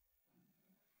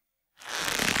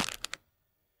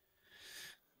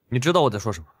你知道我在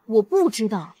说什么？我不知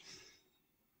道。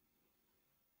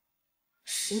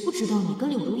谁不知道你跟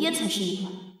柳如烟才是一个？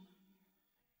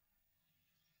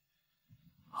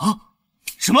啊？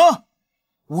什么？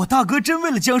我大哥真为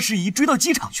了江诗怡追到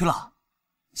机场去了？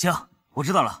行，我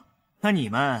知道了。那你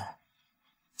们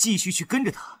继续去跟着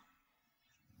他。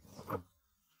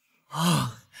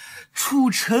啊，楚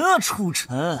晨啊，楚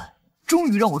晨，终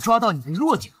于让我抓到你的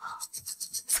弱点了。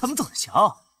怎么走得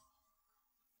强？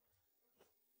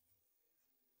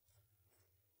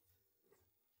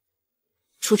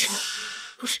楚晨，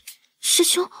不是师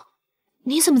兄，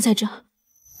你怎么在这？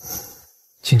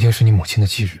今天是你母亲的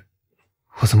忌日，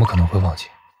我怎么可能会忘记？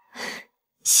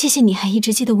谢谢你还一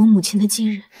直记得我母亲的忌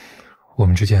日。我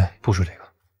们之间不说这个。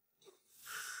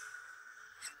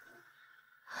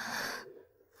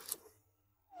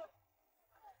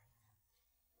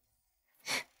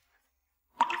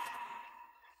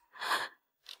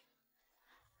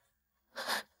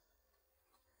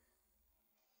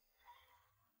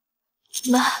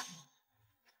妈，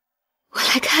我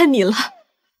来看你了。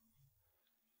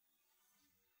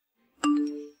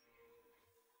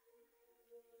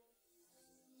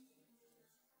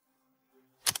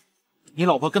你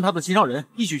老婆跟她的心上人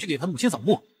一起去给她母亲扫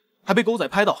墓，还被狗仔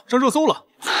拍到上热搜了。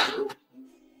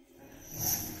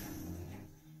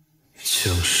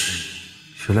江诗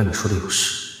怡，原来你说的有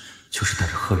事，就是带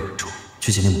着贺远洲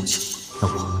去见你母亲。那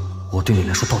我对你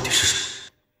来说到底是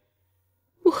什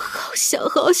么？我好想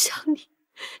好想你，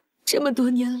这么多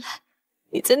年来，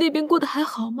你在那边过得还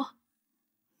好吗？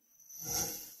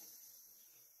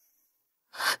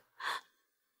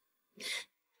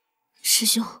师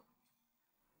兄，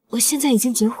我现在已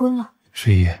经结婚了。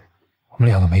诗怡，我们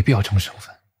两个没必要争身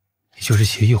份，你就是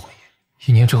协议婚姻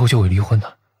，1年之后就会离婚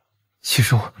的。其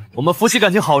实我们夫妻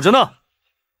感情好着呢。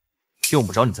用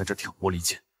不着你在这挑拨离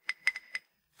间。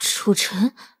楚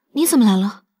晨，你怎么来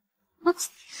了？啊！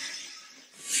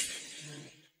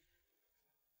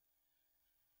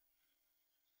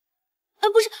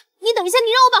不是，你等一下，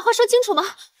你让我把话说清楚吗？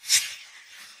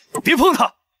别碰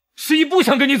他，十一不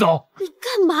想跟你走。你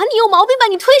干嘛？你有毛病吧？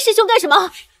你推师兄干什么？干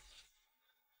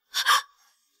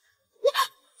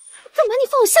嘛？你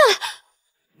放我下来！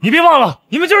你别忘了，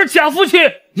你们就是假夫妻，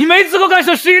你没资格干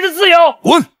涉十一的自由。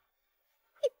滚！你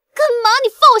干嘛？你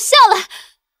放我下来！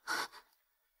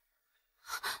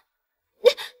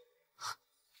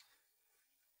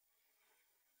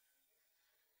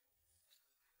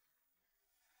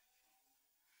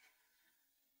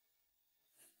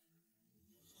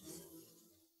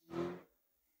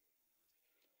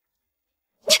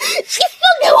你放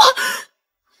开我！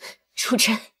楚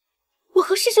晨，我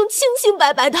和师兄清清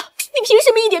白白的，你凭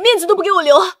什么一点面子都不给我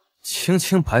留啊？清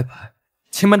清白白，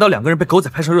清白到两个人被狗仔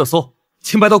拍上热搜，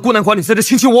清白到孤男寡女在这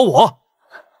卿卿我我。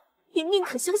你宁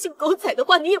可相信狗仔的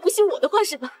话，你也不信我的话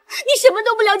是吧？你什么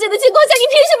都不了解的情况下，你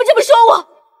凭什么这么说我？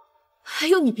还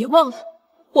有，你别忘了，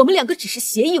我们两个只是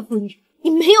协议婚育，你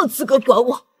没有资格管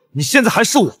我。你现在还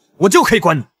是我就可以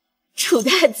管你。楚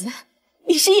太子，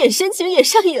你是演深情演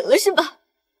上瘾了是吧？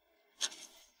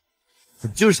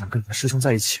你就是想跟你的师兄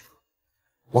在一起。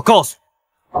我告诉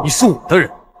你，你是我的人。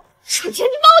楚晨，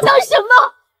你把我当什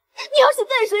么？你要是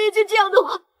再说一句这样的话，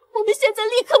我们现在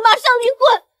立刻马上离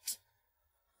婚。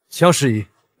江诗怡，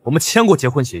我们签过结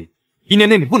婚协议，1年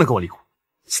内你不能跟我离婚。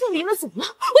这离了怎么了？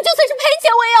我就算是赔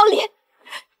钱我也要离，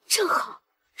正好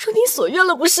如你所愿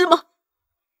了，不是吗？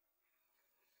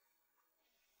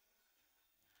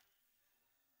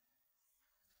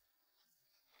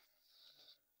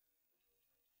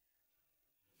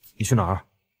你去哪儿？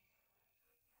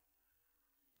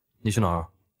你去哪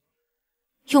儿？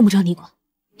用不着你管，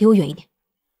离我远一点。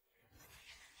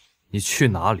你去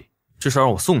哪里？至少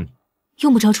让我送你。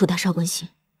用不着楚大少关心，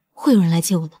会有人来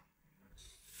接我的。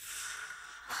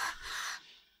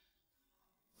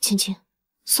芊芊，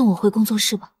送我回工作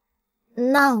室吧。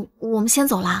那我们先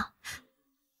走啦，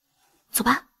走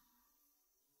吧。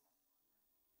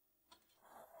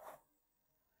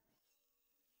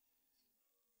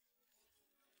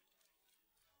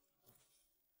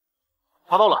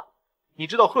查到了，你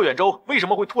知道贺远洲为什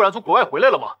么会突然从国外回来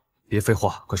了吗？别废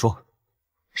话，快说。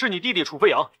是你弟弟楚飞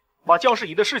扬把江世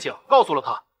仪的事情告诉了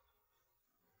他。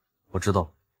我知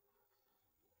道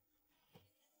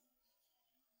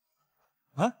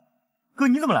了。啊，哥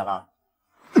你怎么来了？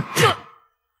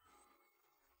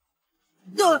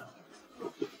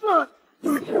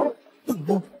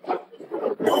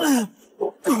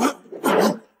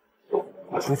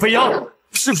楚飞扬，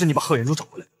是不是你把贺远洲找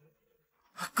回来？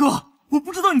哥，我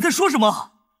不知道你在说什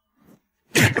么。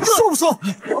说不说？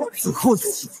自控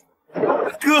自己。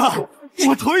哥，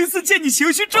我头一次见你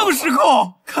情绪这么失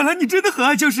控，看来你真的很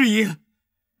爱江诗怡。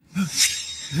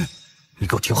你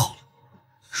给我听好了，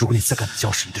如果你再敢打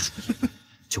江诗怡的主意，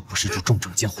就不是住重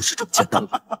症监护室这么简单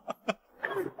了。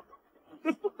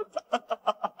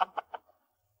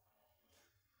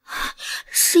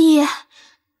诗怡，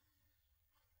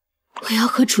我要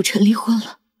和楚晨离婚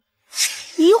了。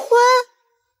离婚？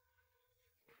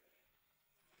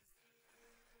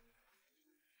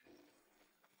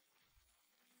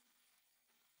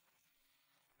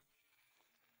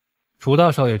楚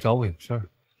大少爷找我有事儿，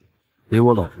离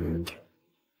我老婆远点。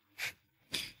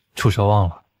楚少忘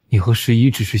了，你和十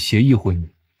一只是协议婚姻。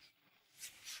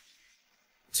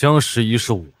江诗怡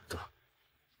是我的，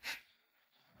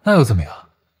那又怎么样？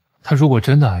他如果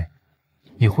真的爱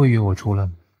你，你会约我出来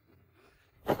吗？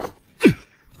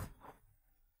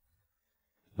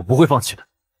我不会放弃的。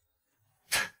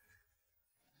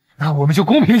那我们就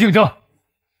公平竞争。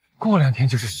过2天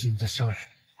就是十一的生日，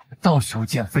到时候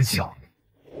见分晓。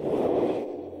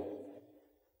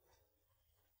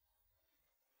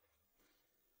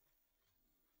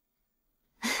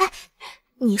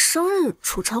你生日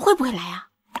楚晨会不会来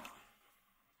啊？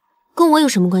跟我有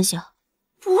什么关系啊？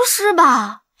不是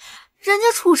吧，人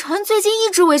家楚晨最近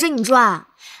一直围着你转，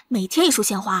每天一束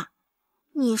鲜花。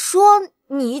你说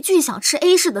你一句想吃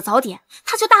A 市的早点，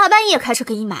他就大半夜开车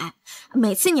给你买，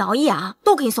每次你熬夜啊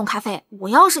都给你送咖啡。我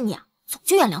要是你啊，早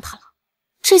就原谅他了。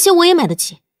这些我也买得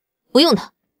起，不用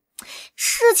他。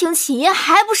事情起因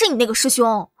还不是你那个师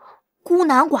兄，孤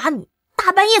男寡女，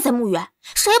大半夜在墓园，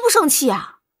谁不生气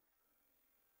啊？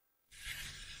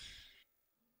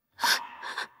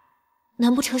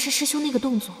难不成是师兄那个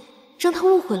动作让他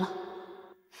误会了？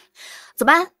怎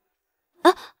么办？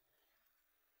啊？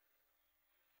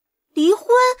离婚？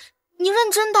你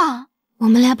认真的？我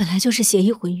们俩本来就是协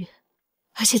议婚约，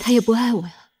而且他也不爱我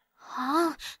呀。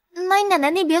啊，那你奶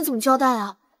奶那边怎么交代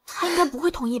啊？他应该不会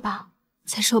同意吧？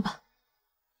再说吧。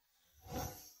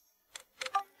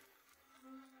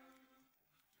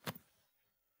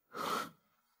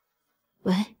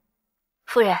喂，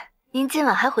夫人，您今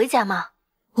晚还回家吗？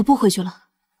我不回去了，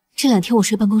这2天我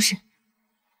睡办公室。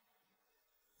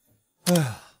哎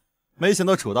呀，没想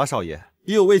到楚大少爷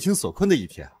也有为情所困的一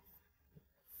天。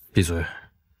闭嘴！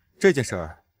这件事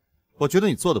儿，我觉得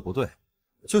你做的不对。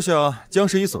就像江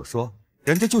十一所说，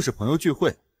人家就是朋友聚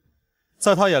会，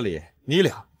在他眼里，你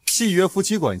俩契约夫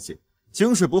妻关系，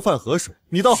井水不犯河水。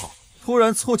你倒好，突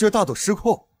然错劲大到失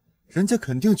控，人家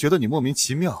肯定觉得你莫名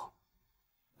其妙。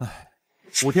哎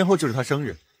，5天后就是他生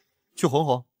日，去哄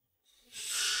哄。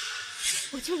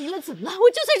我就离了怎么了？我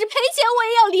就算是赔钱我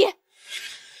也要离。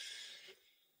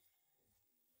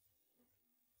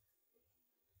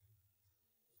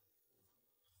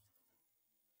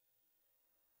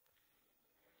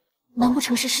难不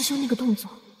成是师兄那个动作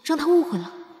让他误会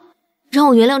了？让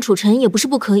我原谅楚晨也不是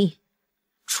不可以，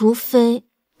除非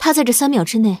他在这3秒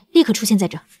之内立刻出现在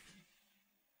这。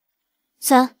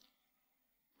3、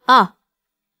2。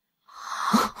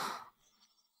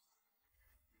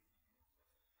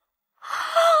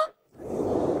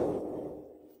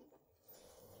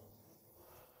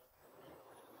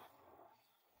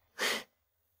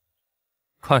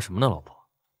看什么呢，老婆？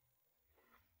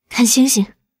看星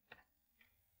星。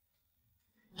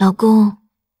老公，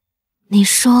你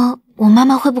说我妈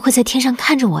妈会不会在天上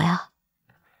看着我呀？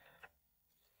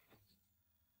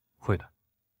会的。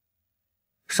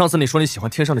上次你说你喜欢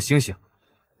天上的星星，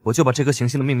我就把这颗行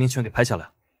星的命名权给拍下来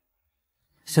了，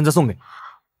现在送给你。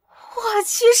我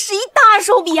去，是一大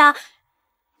手笔啊！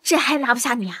这还拿不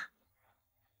下你啊？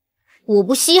我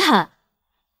不稀罕。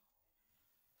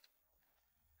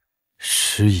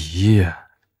十一，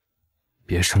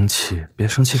别生气，别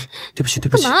生气，对不起，对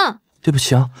不起，干嘛？对不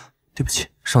起啊，对不起，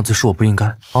上次是我不应该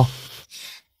啊。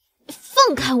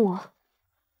放开我！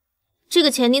这个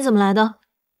钱你怎么来的？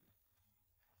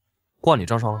挂你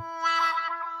账上了。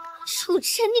楚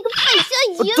晨，你个败家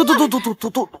爷们！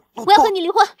我要和你离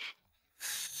婚。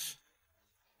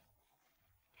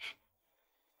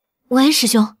喂，师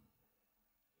兄。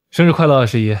生日快乐，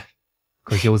十一！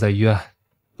可惜我在医院，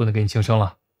不能给你庆生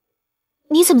了。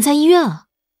你怎么在医院啊？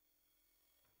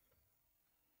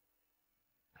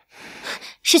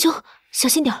师兄，小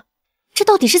心点，这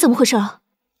到底是怎么回事啊？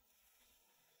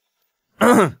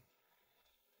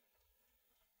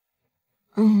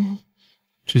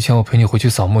之前我陪你回去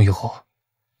扫墓以后，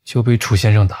就被楚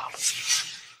先生打了。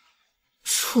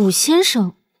楚先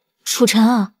生，楚晨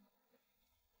啊？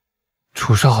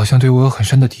楚少好像对我有很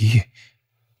深的敌意，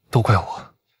都怪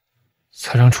我，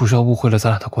才让楚少误会了咱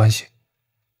俩的关系。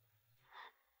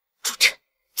楚晨，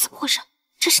怎么回事？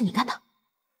这是你干的？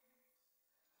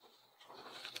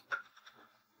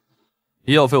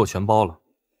医药费我全包了，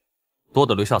多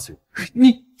的留下次用。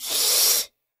你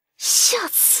下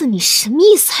次你什么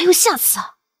意思？还有下次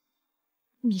啊？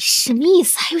你什么意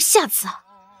思？还有下次啊？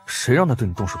谁让他对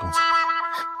你动手动脚？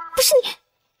不是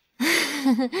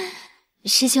你，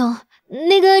师兄，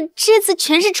那个这次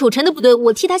全是楚晨的不对，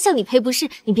我替他向你赔不是，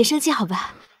你别生气好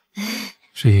吧？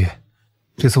十一，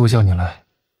这次我叫你来，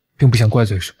并不想怪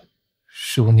罪什么，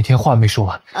是我那天话没说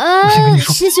完。我先跟你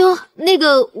说，师兄，那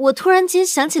个我突然间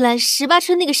想起来18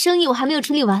村那个生意我还没有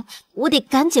处理完，我得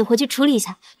赶紧回去处理一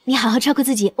下。你好好照顾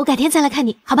自己，我改天再来看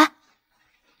你，好吧？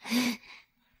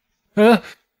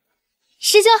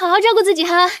师兄好好照顾自己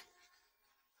哈。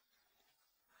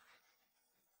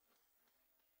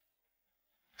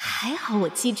还好我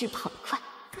机智跑得快，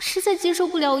我实在接受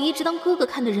不了我一直当哥哥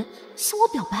看的人向我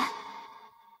表白。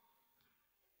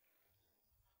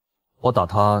我打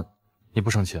他，你不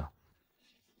生气啊？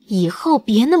以后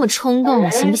别那么冲动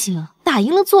了，行不行？打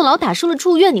赢了坐牢，打输了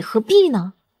住院，你何必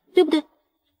呢？对不对？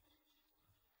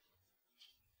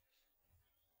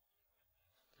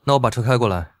那我把车开过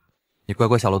来，你乖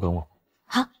乖下楼等我。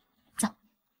好，走。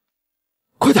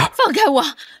快点！放开我！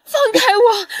放开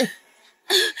我！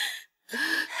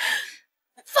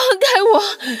放开我！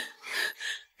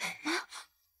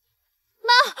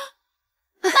妈，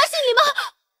姓李吗？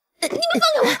你们放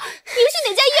开我！你们是哪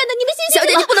家医院的？你们信小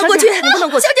姐，你不能过去，你不能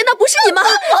过去！小姐，那不是你妈！我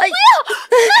不要！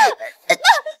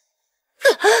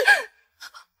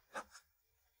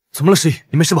怎么了，十一？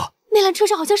你没事吧？那辆车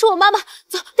上好像是我妈妈，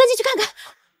走，赶紧去看看。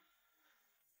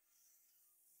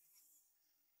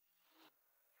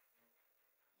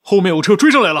后面有车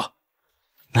追上来了，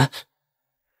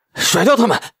甩掉他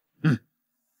们！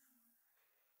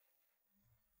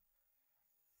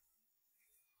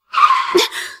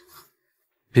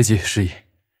别急，十一，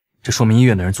这说明医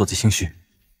院的人做贼心虚。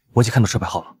我已经看到车牌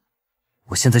号了，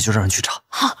我现在就让人去查。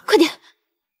好，快点！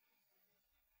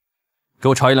给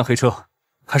我查一辆黑车，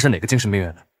看是哪个精神病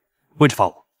院的，位置发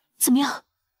我。怎么样？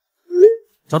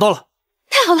找到了。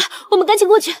太好了，我们赶紧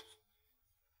过去。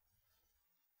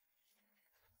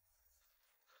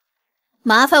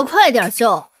麻烦快点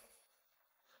救！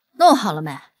弄好了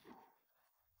没？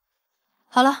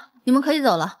好了，你们可以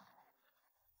走了。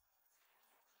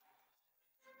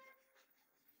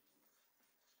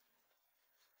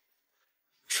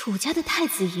楚家的太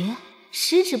子爷，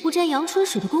十指不沾阳春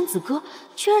水的公子哥，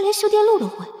居然连修电路都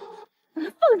会。放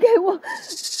开我！放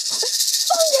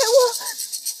开我！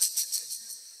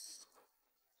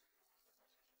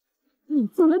你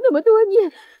做了那么多年，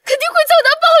肯定会遭到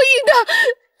报应的。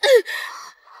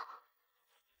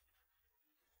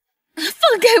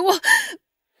放开我！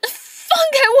放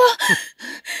开我！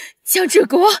江志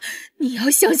国，你要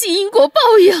相信因果报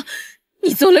应。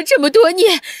你做了这么多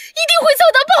年，一定会遭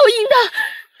到报应的。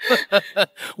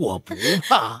我不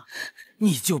怕，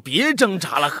你就别挣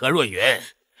扎了，何若云，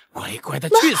乖乖的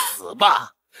去死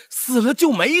吧，死了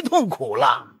就没痛苦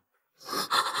了。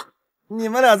你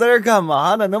们俩在这干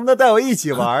嘛呢？能不能带我一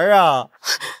起玩啊？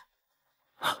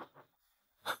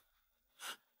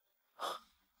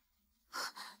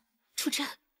楚晨，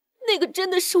那个真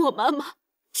的是我妈妈。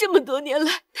这么多年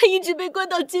来，她一直被关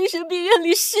到精神病院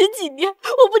里10几年，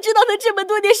我不知道她这么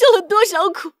多年受了多少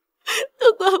苦，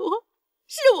都怪我，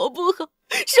是我不好，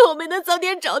是我没能早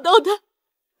点找到她。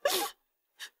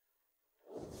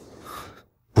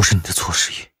不是你的错，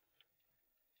十一，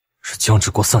是江志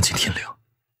国丧尽天良，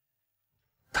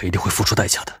他一定会付出代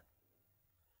价的。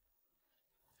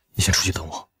你先出去等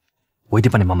我，我一定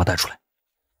把你妈妈带出来。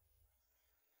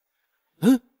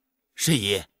十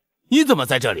一，你怎么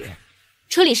在这里？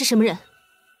车里是什么人？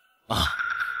啊，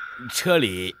车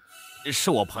里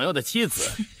是我朋友的妻子，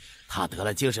她得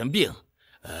了精神病，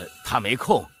她没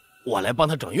空，我来帮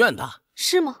她转院的。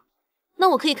是吗？那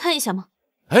我可以看一下吗？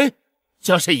哎，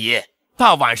江十一，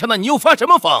大晚上的你又发什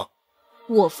么疯？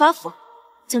我发疯？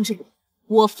江志国，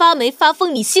我发没发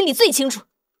疯，你心里最清楚。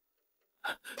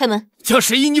开门。江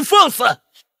十一，你放肆！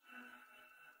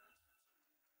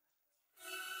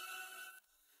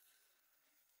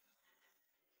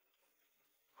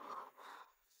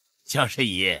江十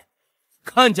一，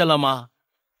看见了吗？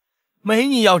没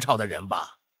你要找的人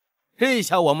吧？这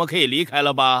下我们可以离开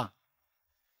了吧？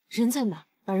人在哪？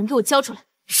把人给我交出来！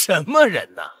什么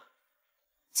人呢？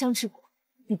江志国，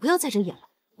你不要在这演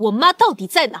了。我妈到底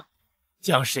在哪？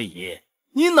江十一，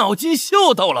你脑筋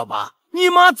秀逗了吧？你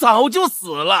妈早就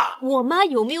死了。我妈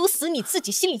有没有死，你自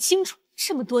己心里清楚。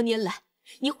这么多年来，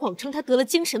你谎称她得了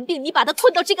精神病，你把她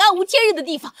困到这个暗无天日的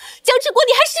地方。江志国，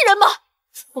你还是人吗？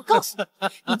我告诉你，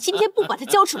你今天不把他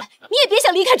交出来，你也别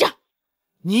想离开这儿。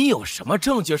你有什么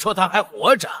证据说他还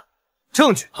活着？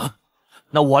证据啊？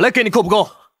那我来给你，够不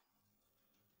够？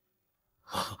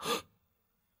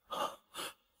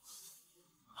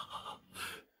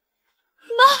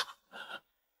妈，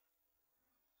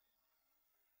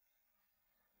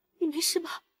你没事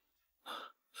吧？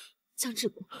江志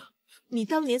国，你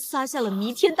当年撒下了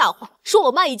弥天大谎，说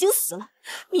我妈已经死了，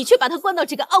你却把她关到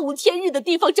这个暗无天日的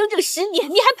地方整整10年，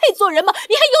你还配做人吗？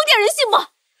你还有点人性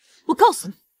吗？我告诉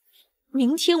你，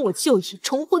明天我就以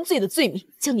重婚罪的罪名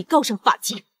将你告上法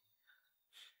庭。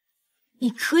你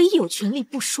可以有权利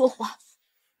不说话，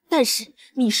但是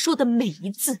你说的每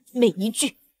一字每一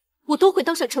句，我都会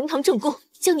当上呈堂证供，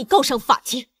将你告上法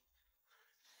庭。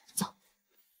走。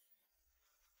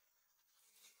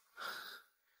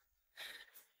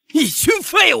一群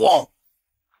废物，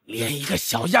连一个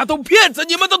小丫头片子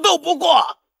你们都斗不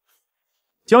过。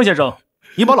江先生，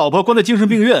你把老婆关在精神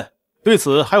病院，对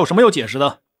此还有什么要解释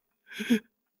的？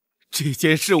这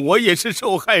件事我也是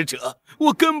受害者，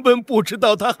我根本不知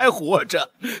道她还活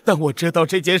着。当我知道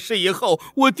这件事以后，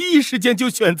我第一时间就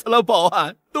选择了报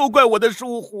案，都怪我的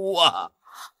疏忽啊！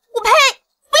我呸！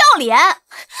不要脸，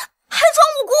还装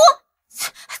无辜，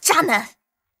渣男！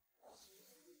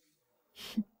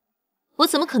我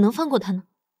怎么可能放过他呢？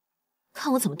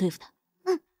看我怎么对付他。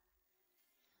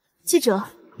记者。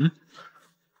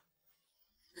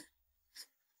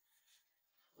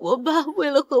我爸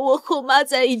为了和我后妈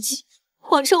在一起，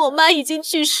谎称我妈已经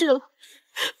去世了，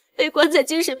被关在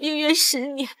精神病院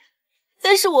10年。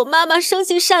但是我妈妈生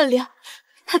性善良，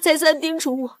她再三叮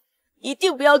嘱我一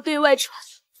定不要对外传，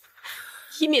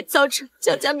以免造成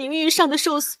江家名誉上的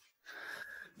受损。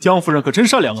江夫人可真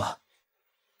善良啊，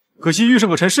可惜遇上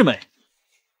个陈世美。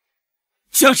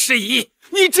江世宜，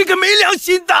你这个没良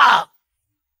心的！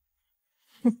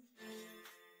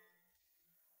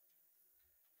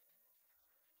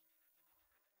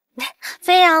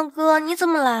飞扬哥，你怎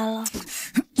么来了？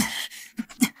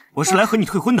我是来和你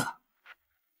退婚的。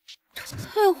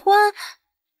退婚？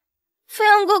飞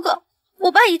扬哥哥，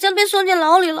我爸已经被送进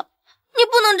牢里了，你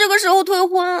不能这个时候退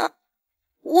婚啊！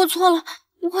我错了，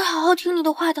我会好好听你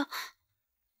的话的。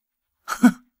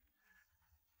哼，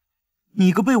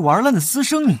你个被玩烂的私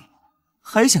生女，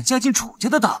还想嫁进楚家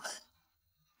的大门？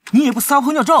你也不撒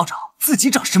泡尿照照自己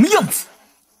长什么样子？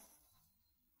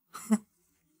哼！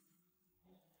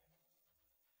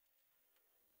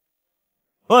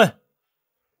喂，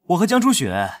我和江初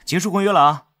雪结束婚约了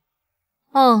啊。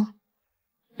嗯，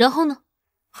然后呢？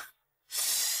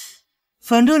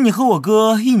反正你和我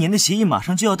哥1年的协议马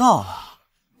上就要到了，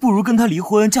不如跟他离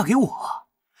婚，嫁给我，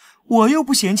我又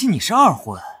不嫌弃你是二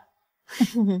婚。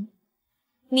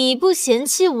你不嫌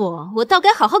弃我，我倒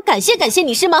该好好感谢感谢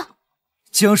你是吗？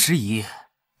江时宜，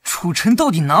楚晨到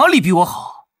底哪里比我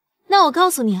好？那我告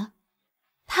诉你啊，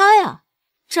他呀，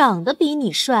长得比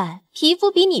你帅，皮肤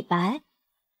比你白，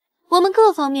我们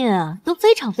各方面啊都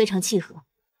非常非常契合。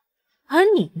而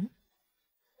你呢？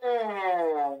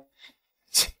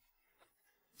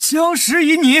江时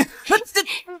宜，你疯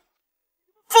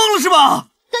了是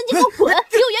吧？赶紧给我滚，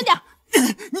离我远点！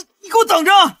你给我等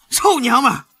着，臭娘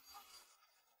们儿！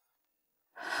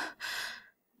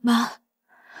妈，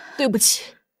对不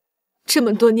起，这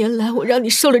么多年来我让你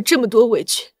受了这么多委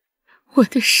屈，我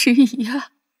的时宜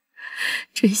啊，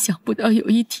真想不到有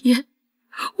一天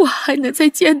我还能再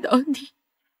见到你。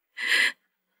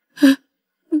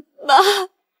妈。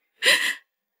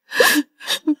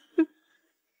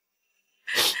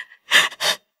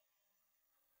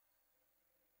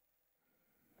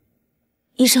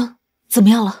医生，怎么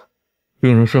样了？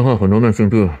病人身患很多慢性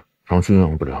病，长期营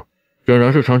养不良，显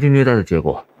然是长期虐待的结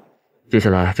果。接下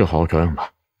来就好好调养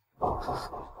吧。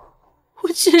我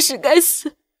确实该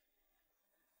死。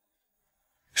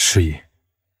时宜，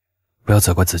不要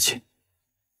责怪自己。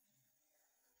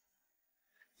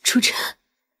楚晨，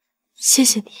谢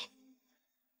谢你。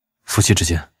夫妻之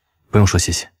间不用说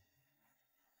谢谢。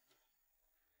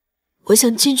我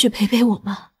想进去陪陪我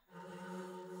妈。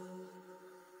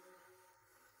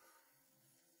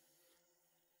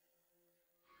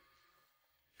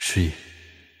时宜，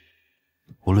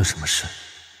无论什么事，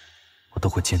我都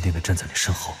会坚定地站在你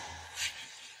身后。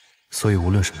所以无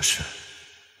论什么事，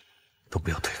都不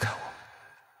要推开我。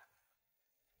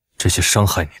这些伤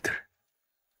害你的人，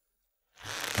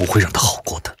不会让他好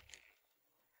过的。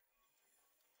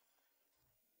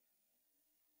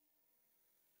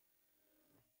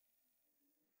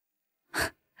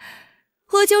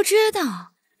我就知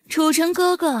道，楚晨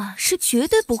哥哥是绝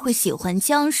对不会喜欢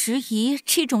江时宜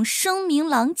这种声名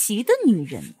狼藉的女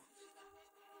人。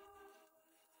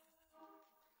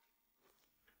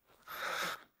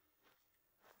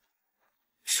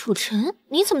楚晨，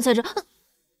你怎么在这？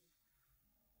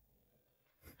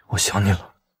我想你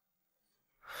了。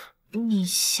你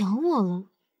想我了？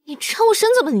你缠我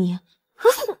身子吧你！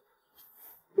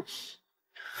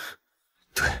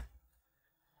对，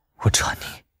我缠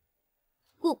你。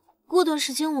过段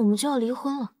时间我们就要离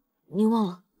婚了，你忘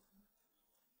了？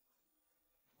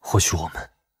或许我们……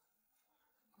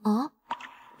啊？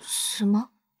什么？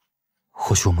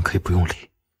或许我们可以不用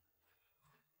离。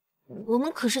我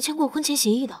们可是签过婚前协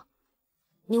议的，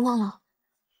你忘了？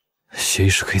协议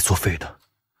是可以作废的。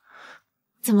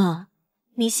怎么，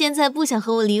你现在不想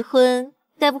和我离婚，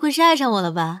该不会是爱上我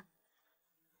了吧？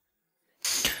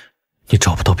你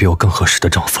找不到比我更合适的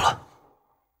丈夫了。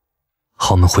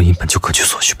豪门婚姻本就各取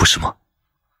所需，不是吗？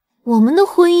我们的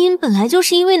婚姻本来就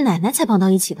是因为奶奶才绑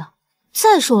到一起的。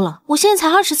再说了，我现在才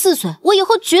24岁，我以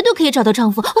后绝对可以找到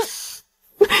丈夫。楚晨，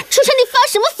你发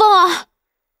什么疯啊？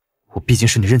我毕竟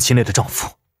是你认亲类的丈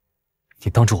夫，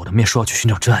你当着我的面说要去寻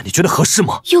找真爱，你觉得合适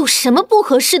吗？有什么不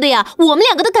合适的呀？我们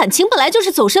两个的感情本来就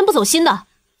是走深不走心的。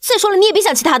再说了，你也别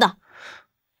想其他的。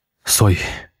所以，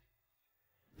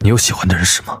你有喜欢的人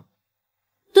是吗？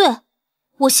对，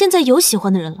我现在有喜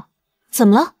欢的人了。怎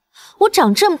么了？我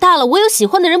长这么大了，我有喜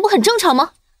欢的人不很正常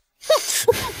吗？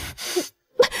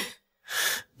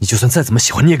你就算再怎么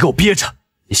喜欢，你也给我憋着！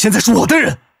你现在是我的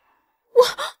人。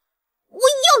我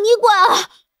要你管啊！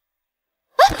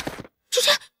哎，楚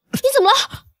晨，你怎么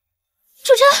了？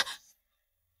楚晨，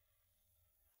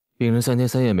病人3天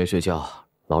3夜没睡觉，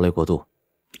劳累过度，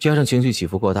加上情绪起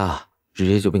伏过大，直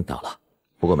接就病倒了。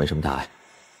不过没什么大碍，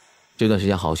这段时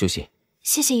间好好休息。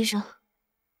谢谢医生。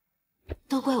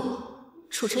都怪我，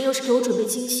楚晨又是给我准备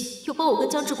惊喜，又帮我跟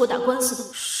江志国打官司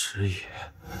的。时宜，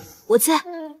我在。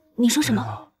你说什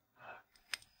么？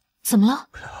怎么了？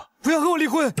不要和我离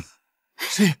婚！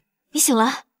时宜，你醒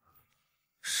了。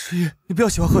时宜，你不要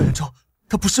喜欢贺元昭，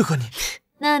他不适合你。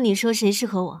那你说谁适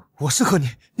合我？我适合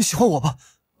你，你喜欢我吧？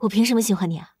我凭什么喜欢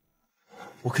你啊？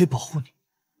我可以保护你。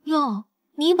哟，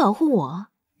你保护我？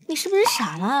你是不是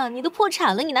傻了？你都破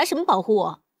产了，你拿什么保护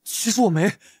我？其实我没有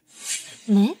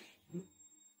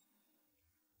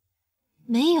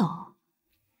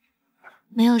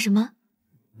什么？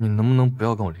你能不能不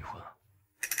要跟我离婚啊？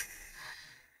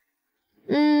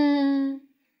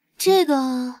这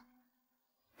个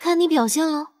看你表现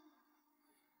喽。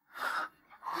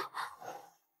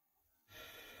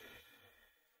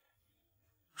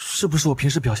是不是我平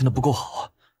时表现的不够好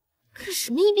啊？看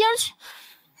什么一边去！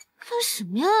看什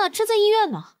么呀？这在医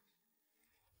院呢。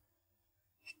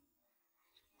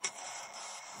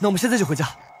那我们现在就回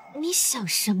家。你想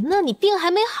什么呢？你病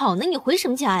还没好呢，你回什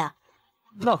么家呀？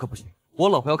那可不行，我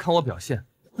老婆要看我表现，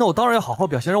那我当然要好好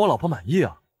表现，让我老婆满意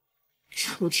啊。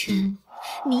楚晨，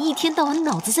你一天到晚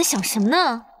脑子在想什么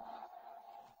呢？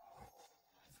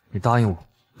你答应我，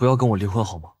不要跟我离婚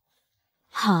好吗？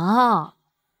好。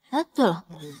哎，对了，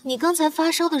你刚才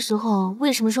发烧的时候，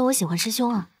为什么说我喜欢师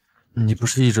兄啊？你不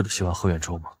是一直都喜欢喝远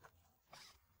粥吗？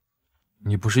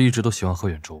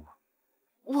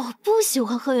我不喜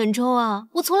欢喝远粥啊，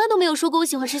我从来都没有说过我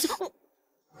喜欢师兄。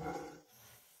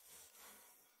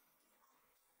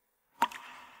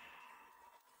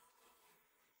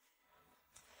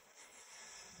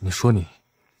你说你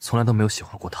从来都没有喜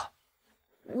欢过他。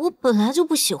我本来就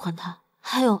不喜欢他。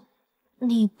还有，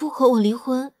你不和我离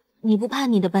婚，你不怕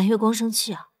你的白月光生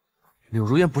气啊？柳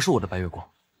如烟不是我的白月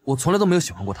光，我从来都没有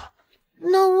喜欢过她。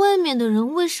那外面的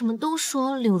人为什么都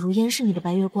说柳如烟是你的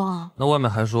白月光啊？那外面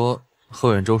还说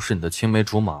贺远舟是你的青梅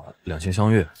竹马，两情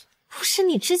相悦。不是，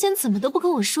你之前怎么都不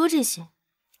跟我说这些？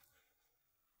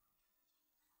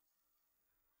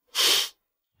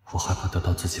我害怕得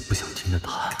到自己不想听的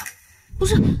答案。不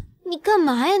是，你干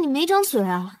嘛呀？你没张嘴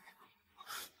啊？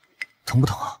疼不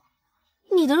疼啊？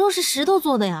你的肉是石头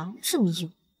做的呀，这么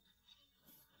硬。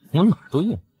我哪儿都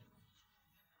硬。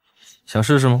想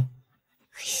试试吗？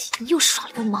你又耍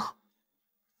流氓！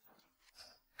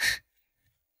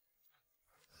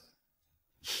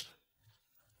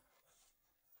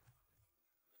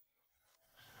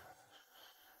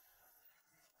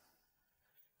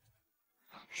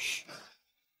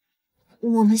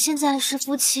我们现在是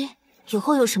夫妻，以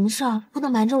后有什么事儿不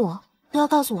能瞒着我，都要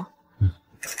告诉我。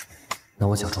那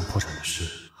我假装破产的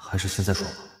事还是现在说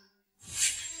吧。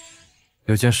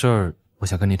有件事儿我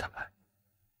想跟你坦白。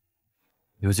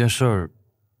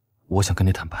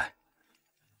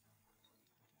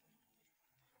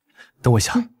等我一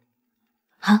下。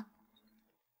好。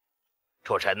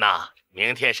楚晨呐，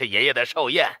明天是爷爷的寿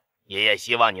宴，爷爷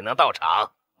希望你能到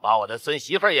场，把我的孙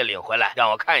媳妇儿也领回来，让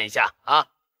我看一下啊。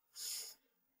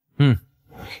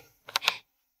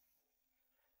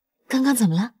刚刚怎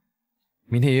么了？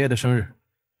明天爷爷的生日，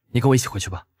你跟我一起回去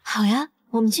吧。好呀，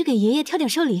我们去给爷爷挑点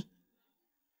寿礼。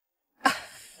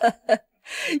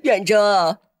远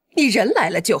征，你人来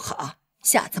了就好，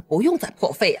下次不用再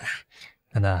破费了。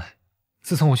奶奶，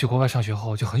自从我去国外上学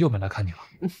后，就很有门来看你了。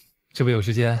这回有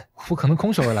时间，我可能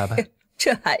空手而来呗。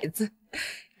这孩子，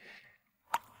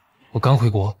我刚回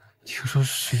国，听说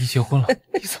十一结婚了，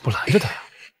你怎么不拦着他呀？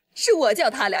是我叫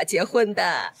他俩结婚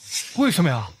的。为什么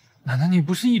呀？奶奶，你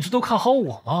不是一直都看好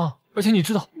我吗？而且你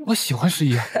知道我喜欢十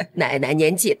一。奶奶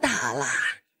年纪大了，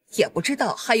也不知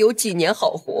道还有几年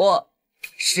好活。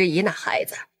十一那孩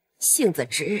子性子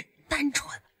直单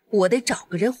纯，我得找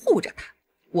个人护着他，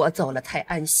我走了才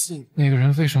安心。那个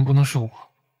人为什么不能是我？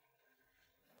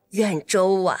远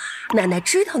舟啊，奶奶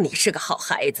知道你是个好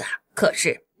孩子，可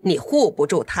是你护不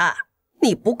住他，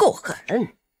你不够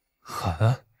狠。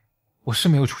狠？我是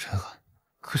没有楚晨狠，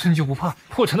可是你就不怕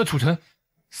破产的楚晨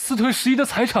私吞十一的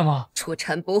财产吗？楚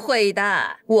晨不会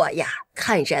的，我呀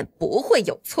看人不会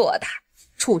有错的。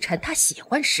楚晨他喜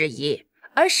欢十一，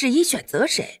而十一选择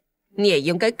谁，你也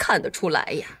应该看得出来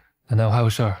呀。奶奶，我还有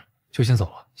事儿，就先走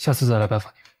了，下次再来拜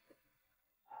访你。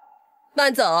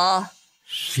慢走。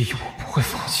十一，我不会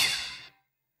放弃的。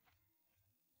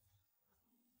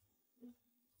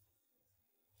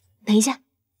等一下，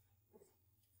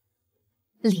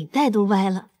领带都歪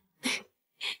了。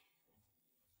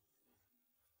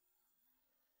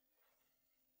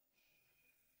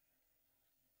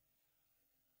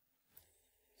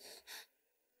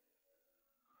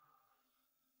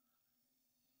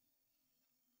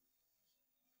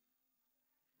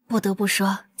不得不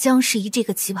说，江十一这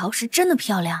个旗袍是真的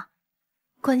漂亮，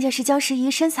关键是江十一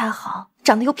身材好，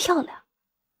长得又漂亮。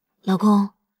老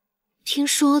公，听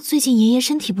说最近爷爷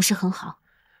身体不是很好。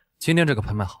今天这个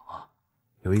拍卖好啊，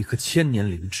有一颗千年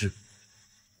灵芝，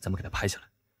咱们给它拍下来，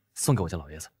送给我家老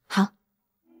爷子。好。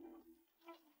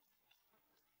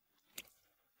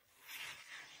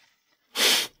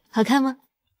好看吗？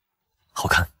好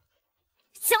看。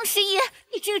江十一，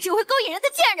你这个只会勾引人的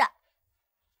贱人！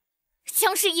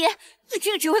江十一，你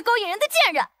这个只会勾引人的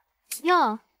贱人！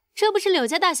哟，这不是柳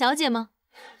家大小姐吗？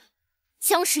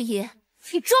江十一，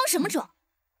你装什么装？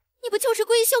你不就是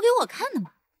故意秀给我看的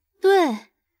吗？对，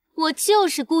我就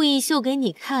是故意秀给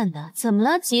你看的。怎么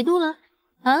了？嫉妒了？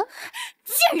啊！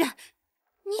贱人，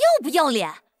你要不要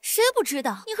脸？谁不知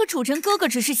道你和楚晨哥哥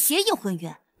只是协议婚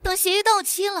约，等协议到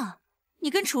期了，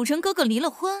你跟楚晨哥哥离了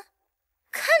婚，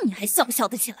看你还笑不笑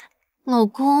得起来？老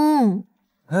公，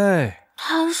哎，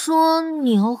他说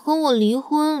你要和我离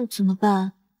婚，怎么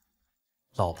办？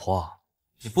老婆，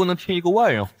你不能听一个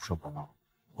外人胡说八道。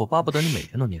我巴不得你每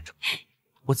天都黏着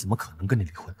我，我怎么可能跟你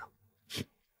离婚呢？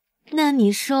那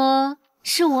你说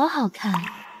是我好看，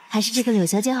还是这个柳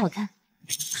小姐好看？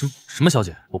什么小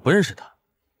姐？我不认识她，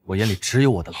我眼里只有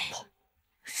我的老婆。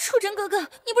楚晨哥哥，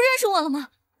你不认识我了吗？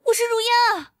我是如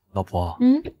烟啊。老婆，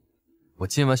我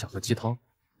今晚想喝鸡汤。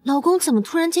老公怎么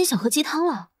突然间想喝鸡汤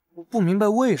了？我不明白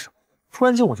为什么，突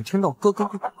然间我就听到咯咯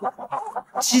咯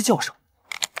咯鸡叫声。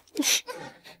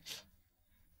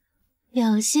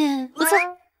表现不错，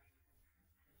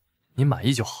你满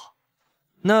意就好。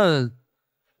那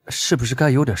是不是该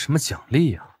有点什么奖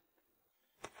励呀？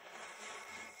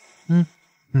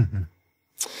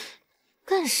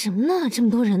干什么呢？这么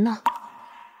多人呢？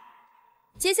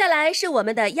接下来是我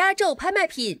们的压轴拍卖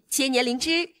品千年灵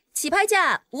芝，起拍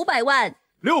价500万、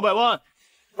600万、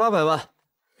800万、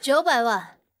900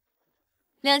万、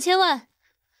2000万，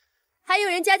还有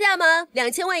人加价吗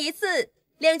？2000万一次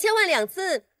，2000万2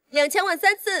次，2000万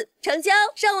3次，成交！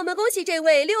让我们恭喜这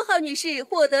位6号女士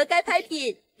获得该拍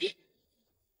品。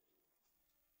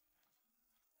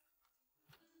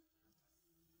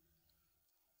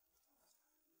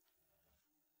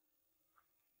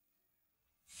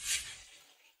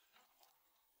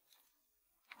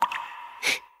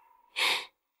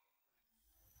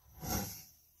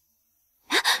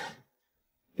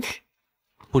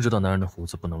不知道男人的胡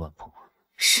子不能乱碰啊？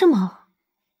是吗？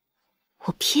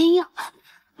我偏要。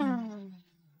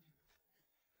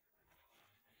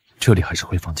这里还是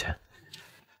回房间。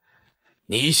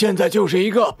你现在就是一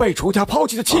个被楚家抛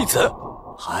弃的弃子，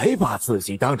还把自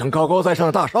己当成高高在上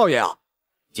的大少爷啊！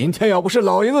今天要不是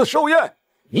老爷子寿宴，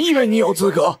你以为你有资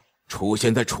格出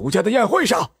现在楚家的宴会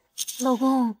上？老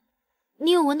公，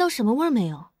你有闻到什么味儿没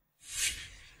有？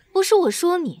不是我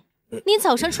说你，你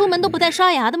早上出门都不带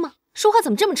刷牙的吗？说话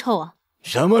怎么这么臭啊？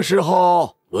什么时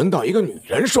候轮到一个女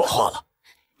人说话了？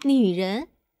女人？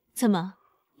怎么？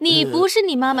你不是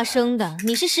你妈妈生的，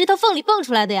你是石头缝里蹦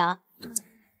出来的呀？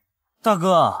大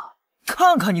哥，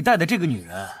看看你带的这个女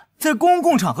人，在公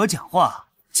共场合讲话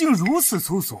竟如此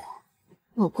粗俗。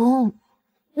老公，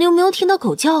你有没有听到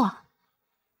狗叫啊？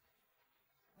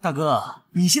大哥，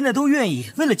你现在都愿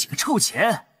意为了几个臭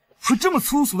钱和这么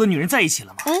粗俗的女人在一起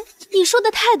了吗？哎，你说的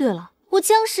太对了。我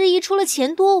江时宜除了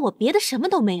钱多，我别的什么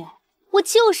都没有，我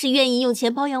就是愿意用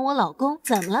钱包养我老公。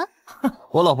怎么了？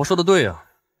我老婆说的对呀，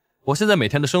我现在每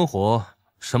天的生活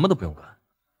什么都不用干，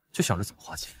就想着怎么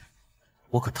花钱。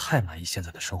我可太满意现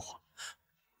在的生活了，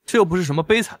这又不是什么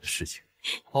悲惨的事情，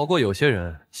好过有些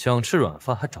人想吃软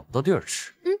饭还找不到地儿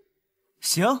吃。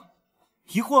行，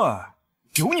一会儿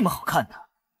有你们好看的。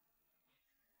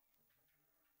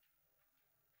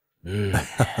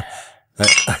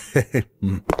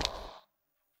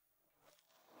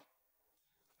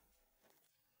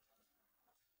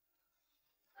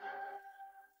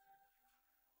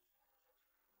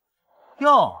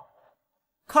哟，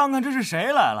看看这是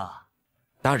谁来了？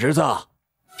大侄子，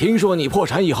听说你破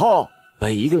产以后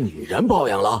被一个女人包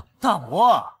养了。大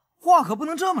伯，话可不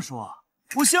能这么说。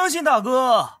我相信大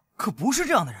哥可不是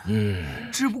这样的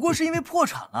人，只不过是因为破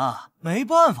产了，没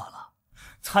办法了，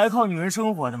才靠女人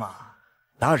生活的嘛。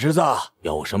大侄子，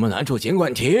有什么难处尽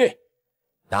管提，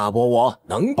大伯我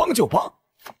能帮就帮。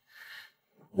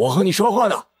我和你说话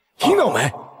呢，听到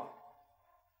没？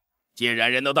既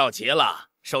然人都到齐了，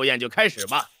寿宴就开始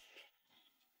吧。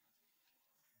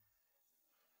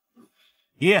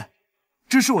爷，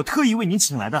这是我特意为您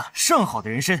请来的上好的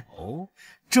人参哦，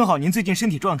正好您最近身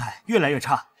体状态越来越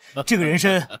差，这个人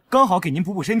参刚好给您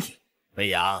补补身体。飞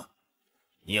扬，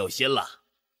你有心了。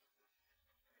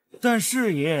但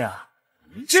是爷呀，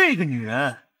这个女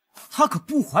人她可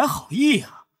不怀好意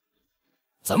呀。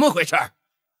怎么回事？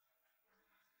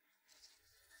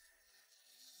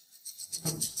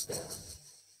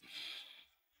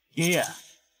爷爷，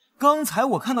刚才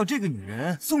我看到这个女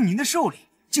人送您的寿礼，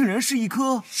竟然是一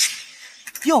颗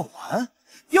药丸。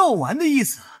药丸的意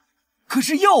思可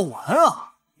是药丸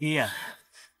啊！爷爷，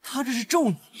她这是咒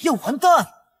你要完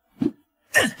蛋。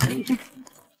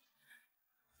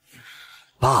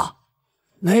爸，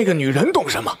那个女人懂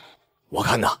什么？我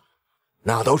看呐，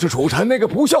那都是楚晨那个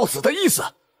不孝子的意思。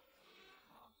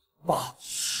爸，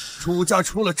楚家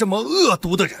出了这么恶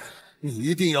毒的人，你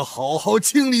一定要好好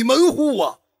清理门户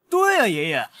啊！对啊，爷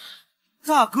爷，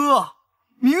大哥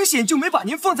明显就没把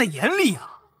您放在眼里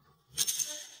啊！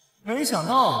没想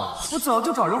到啊，我早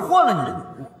就找人换了你的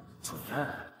女人。主人，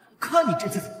看你这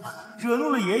次怎么办？惹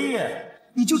怒了爷爷，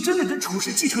你就真的跟楚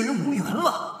氏继承人无缘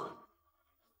了。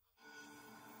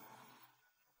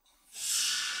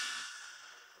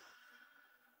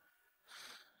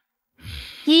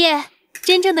爷爷，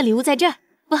真正的礼物在这儿。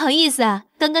不好意思啊，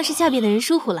刚刚是下边的人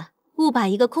疏忽了，误把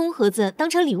一个空盒子当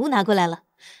成礼物拿过来了。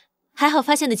还好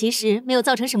发现的及时，没有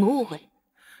造成什么误会。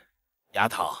丫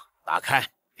头，打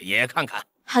开，给爷爷看看。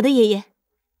好的，爷爷。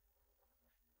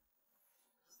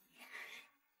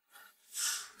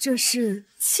这是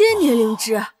1000年灵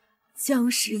芝，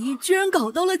江十一居然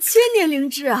搞到了1000年灵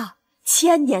芝啊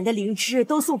！1000年的灵芝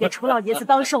都送给楚老爷子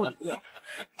当寿礼，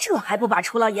这还不把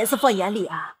楚老爷子放眼里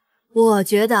啊？我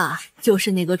觉得就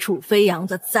是那个楚飞扬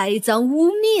的栽赃污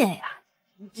蔑呀！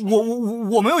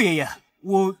我没有爷爷，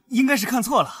我应该是看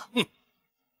错了。哼，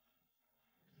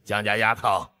江家丫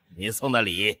头，你送的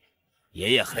礼，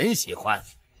爷爷很喜欢，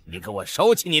你给我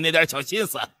收起你那点小心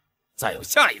思，再有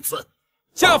下一次，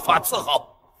家法伺候。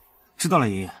知道了，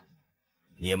爷爷。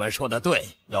你们说的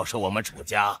对，要是我们楚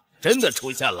家真的出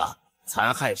现了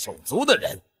残害手足的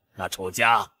人，那楚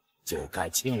家就该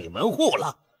清理门户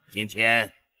了。今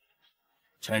天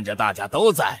趁着大家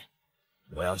都在，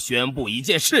我要宣布一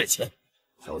件事情。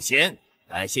首先，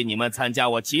感谢你们参加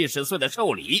我70岁的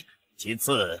寿礼；其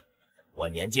次，我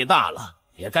年纪大了，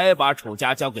也该把楚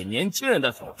家交给年轻人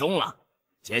的手中了。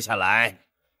接下来，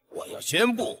我要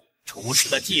宣布楚氏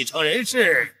的继承人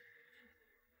是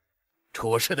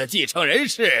楚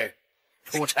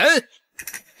晨。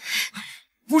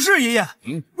不是爷爷，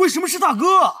为什么是大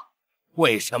哥？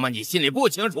为什么你心里不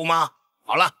清楚吗？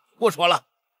好了，不说了，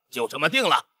就这么定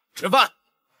了。吃饭。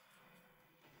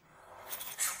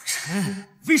楚晨，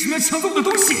为什么要抢走我的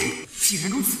东西？既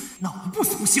然如此，那我们不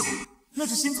死不休，那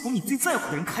就先从你最在乎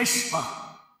的人开始吧。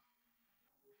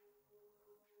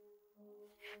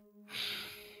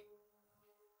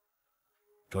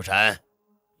楚晨，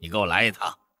你给我来一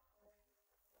趟。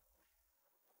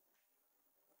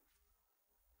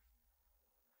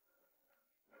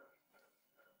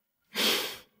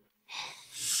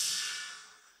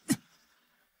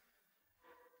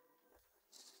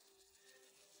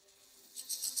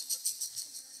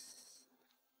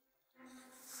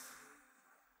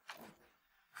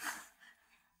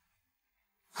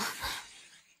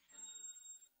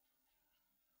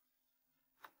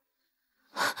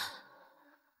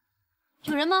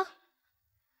有人吗？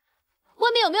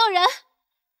外面有没有人？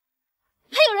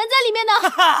还有人在里面呢！哈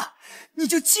哈，你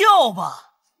就叫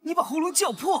吧，你把喉咙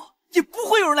叫破，也不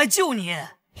会有人来救你。有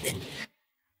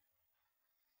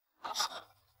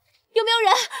没有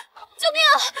人？救命啊！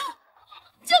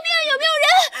救命啊！有没有人？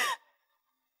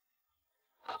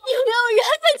有没有人？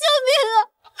快救命啊！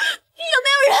有没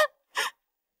有人？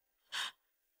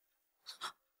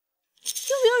有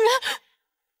没有人？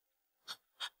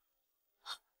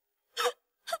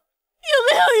有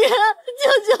没有人？救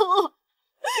救我！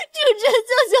主持人，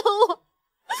救救我！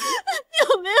有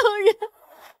没有人？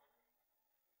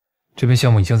这边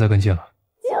项目已经在跟进了。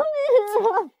救命啊！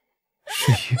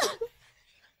十一，救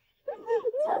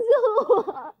救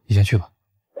我！你先去吧。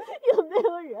有没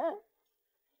有人？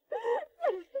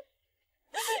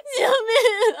救命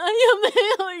啊！有没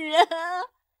有人？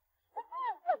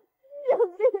救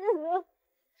命啊！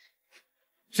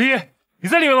十一，你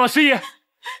在里面吗？十一，师兄，我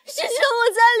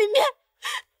在里面。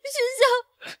师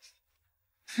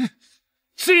兄，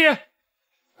十一，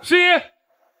十一，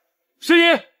十一，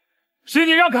十一，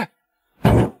你让开！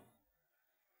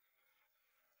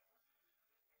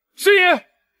十一，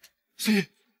十一，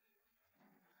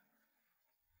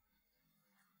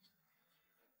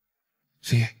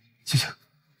十一，醒醒！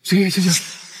十一，醒醒！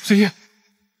十一，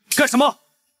干什么？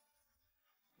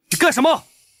你干什么？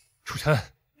楚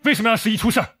晨，为什么让十一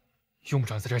出事？用不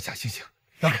着在这儿假惺惺，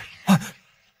让开！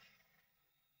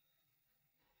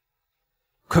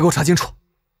快给我查清楚！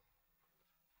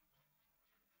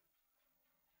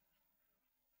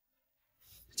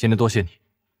今天多谢你，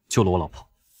救了我老婆。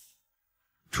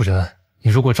楚晨，你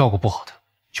如果照顾不好她，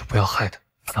就不要害她，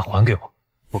把她还给我。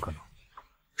不可能，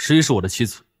十一是我的妻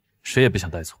子，谁也别想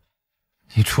带走。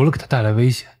你除了给她带来危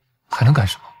险，还能干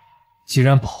什么？既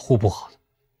然保护不好她，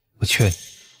我劝你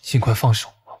尽快放手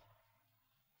吧。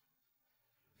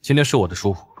今天是我的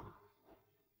疏忽，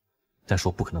但是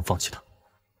我不可能放弃她。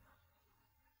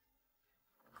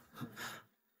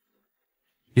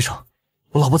医生，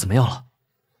我老婆怎么样了？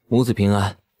母子平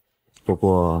安，不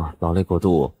过劳累过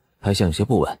度，还想有些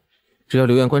不稳，只要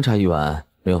留院观察一晚，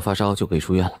没有发烧就可以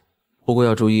出院了。不不过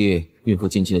要注意，孕妇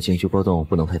近期的情绪波动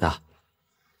不能太大。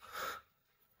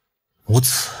无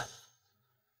耻！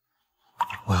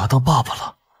我要当爸爸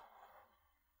了。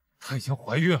她已经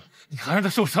怀孕了，你还让她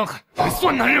受伤害，还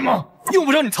算男人吗？用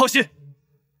不着你操心。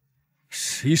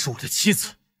十一是我的妻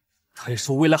子，她也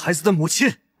是我未来孩子的母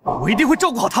亲，我一定会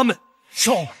照顾好他们。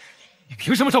少，你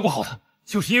凭什么照顾好她？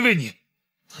就是因为你，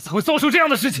她才会遭受这样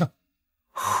的事情。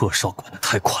贺少管得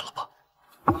太宽了吧？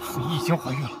你已经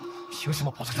怀孕了，凭什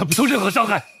么保证她不受任何伤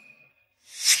害？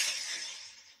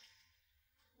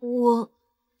我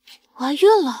怀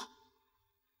孕了。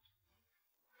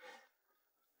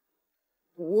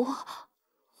我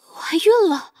怀孕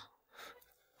了，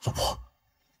老婆，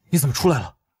你怎么出来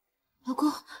了？老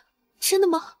公，真的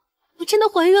吗？我真的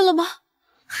怀孕了吗？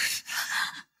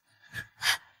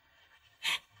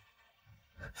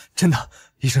真的，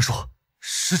医生说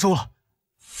10周了。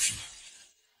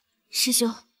师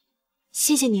兄，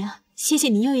谢谢你啊，谢谢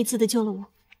你又一次的救了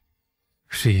我。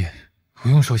十一，不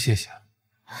用说谢谢。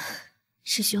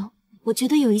师兄，我觉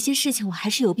得有一些事情我还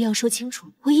是有必要说清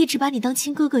楚。我一直把你当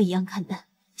亲哥哥一样看待。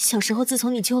小时候，自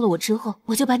从你救了我之后，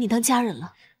我就把你当家人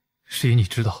了。十一，你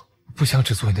知道，不想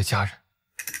只做你的家人。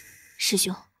师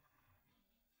兄，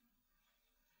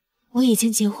我已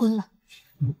经结婚了。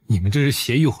你们这是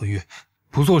协议婚约，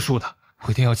不作数的。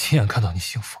我一定要亲眼看到你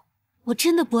幸福。我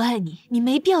真的不爱你，你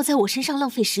没必要在我身上浪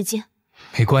费时间。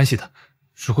没关系的，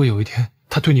如果有一天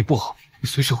他对你不好，你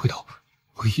随时回头，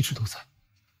我一直都在。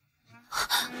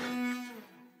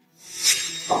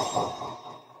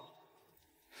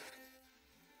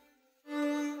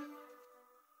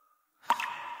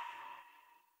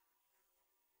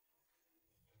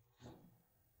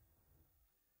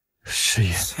十一，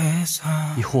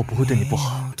以后我不会对你不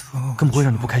好，更不会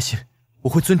让你不开心。我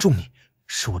会尊重你，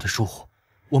是我的疏忽，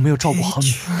我没有照顾好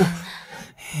你。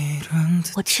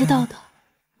我知道的，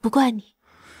不怪你。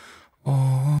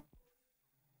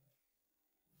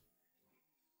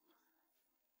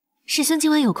师兄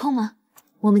今晚有空吗？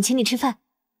我们请你吃饭，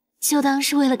就当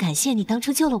是为了感谢你当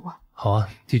初救了我。好啊，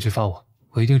地址发我，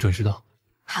我一定准时到。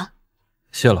好，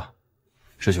谢了，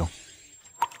师兄。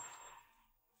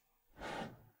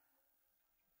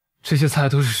这些菜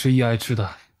都是十一爱吃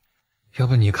的，要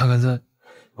不你看看再……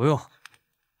不用，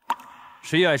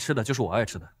十一爱吃的就是我爱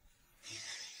吃的。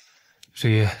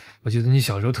十一，我记得你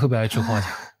小时候特别爱吃花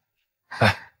甲，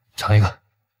来尝一个。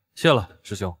谢了，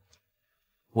师兄，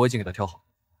我已经给他挑好。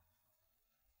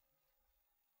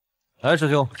来，师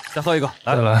兄，再喝一个，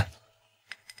来。再来。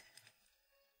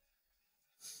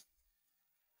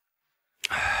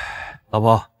老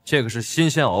婆，这个是新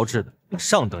鲜熬制的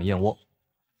上等燕窝。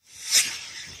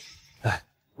哎，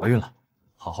怀孕了，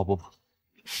好好补补。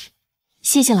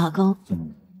谢谢老公。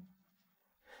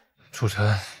楚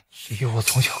晨，十一我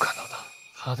从小看到大，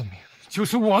他的命就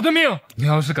是我的命。你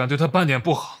要是敢对他半点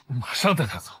不好，我马上带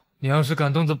他走。你要是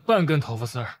敢动他半根头发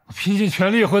丝儿，我拼尽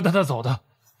全力也会带他走的。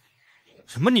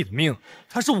什么你的命？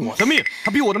他是我的命，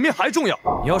他比我的命还重要。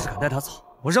你要是敢带他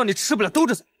走，我让你吃不了兜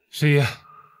着走。十一，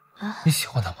你喜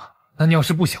欢他吗？那你要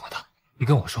是不喜欢他，你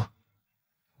跟我说，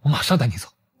我马上带你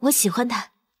走。我喜欢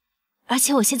他，而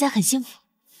且我现在很幸福。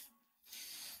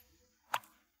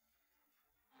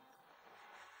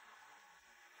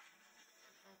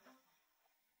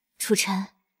楚晨，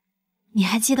你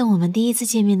还记得我们第一次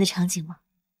见面的场景吗？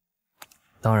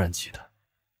当然记得。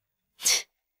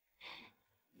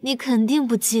你肯定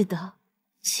不记得。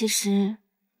其实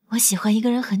我喜欢一个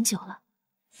人很久了。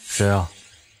谁啊？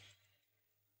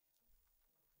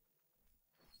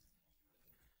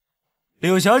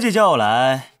柳小姐叫我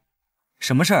来，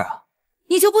什么事儿啊？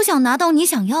你就不想拿到你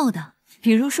想要的，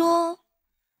比如说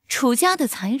楚家的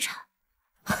财产？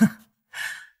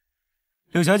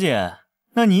柳小姐，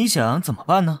那你想怎么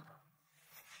办呢？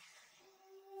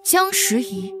江时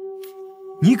宜，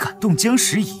你敢动江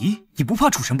时宜？你不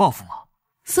怕楚晨报复吗？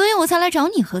所以我才来找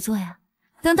你合作呀。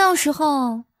等到时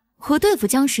候我对付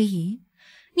江时宜，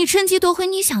你趁机夺回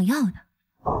你想要的。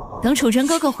等楚晨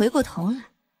哥哥回过头来，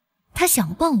他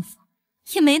想报复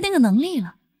也没那个能力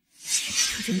了。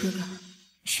楚晨哥哥，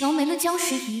只要没了江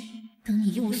时宜，等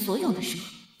你一无所有的时候，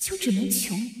就只能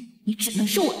求你，你只能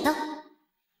是我的。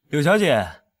柳小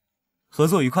姐，合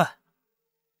作愉快。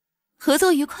合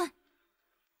作愉快。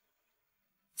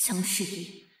江时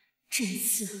宜，这一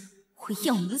次我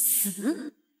要你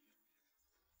死！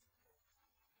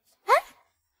哎，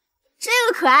这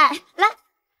个可爱，来，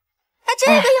哎，这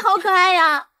个也好可爱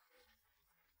呀，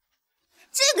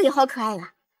这个也好可爱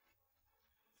呀，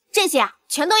这些啊，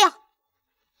全都要。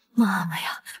妈妈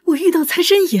呀，我遇到财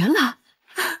神爷了！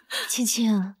青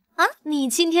青啊，你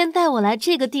今天带我来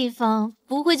这个地方，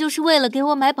不会就是为了给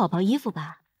我买宝宝衣服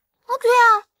吧？哦，对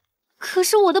啊，可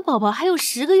是我的宝宝还有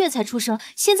10个月才出生，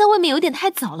现在未免有点太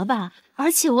早了吧？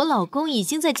而且我老公已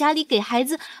经在家里给孩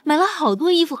子买了好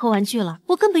多衣服和玩具了，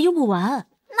我根本用不完。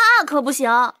那可不行，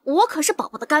我可是宝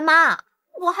宝的干妈，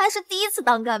我还是第一次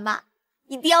当干妈，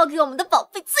一定要给我们的宝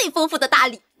贝最丰富的大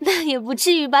礼。那也不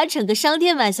至于把整个商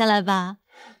店买下来吧？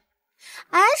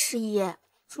哎，十一，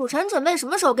楚晨准备什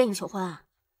么时候跟你求婚啊？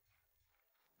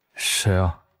谁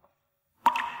啊？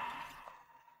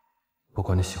不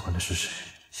管你喜欢的是谁，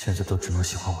现在都只能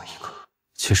喜欢我一个。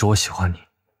其实我喜欢你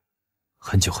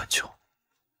很久很久。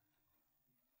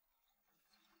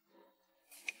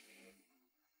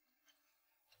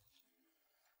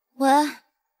喂，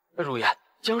如言，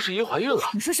江十一怀孕了。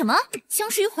你说什么？江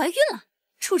十一怀孕了？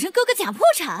楚晨哥哥假破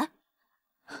产？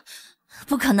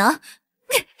不可能，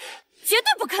绝对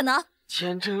不可能！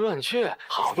千真万确，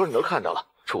好多人都看到了。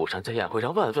楚晨在宴会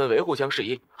上万分维护江十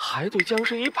一，还对江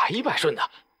十一百依百顺的。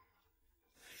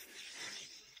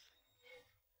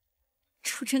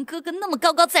楚晨哥哥那么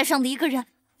高高在上的一个人，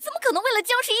怎么可能为了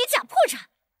江十一假破产？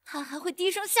他还会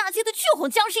低声下气的去哄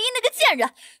江十一那个贱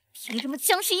人。凭什么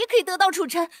江十一可以得到楚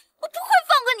晨，我不会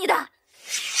放过你的！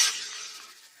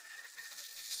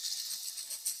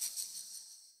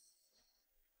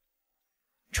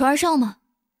楚二少吗？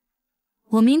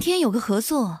我明天有个合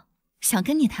作，想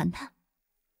跟你谈谈。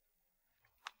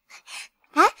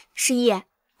哎，十一，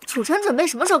楚晨准备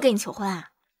什么时候跟你求婚啊？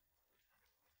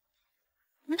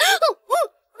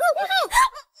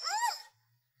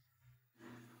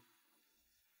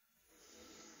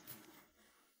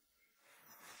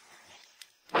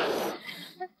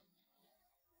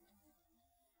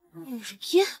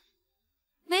耶！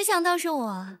没想到是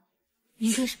我。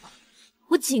你说什么？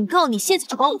我警告你，现在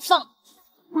就把我放了，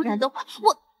不然的话，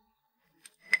我……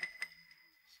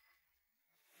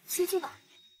青青呢？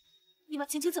你把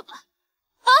青青怎么了？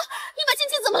啊！你把青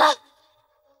青怎么了？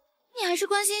你还是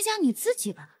关心一下你自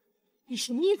己吧。你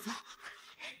什么意思？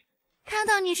看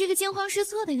到你这个惊慌失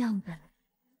措的样子，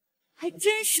还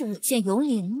真是我见犹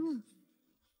怜啊！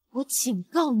我警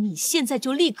告你，现在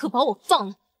就立刻把我放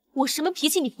了！我什么脾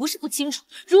气你不是不清楚。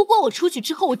如果我出去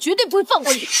之后，我绝对不会放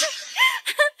过你。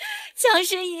江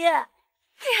十一，你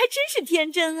还真是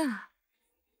天真啊！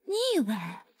你以为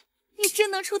你真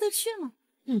能出得去吗？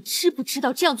你知不知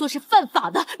道这样做是犯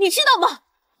法的？你知道吗？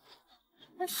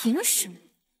凭什么？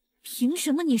凭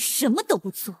什么你什么都不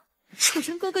做，楚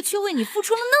晨哥哥却为你付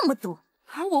出了那么多，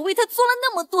而我为他做了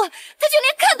那么多，他就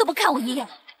连看都不看我一眼。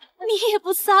你也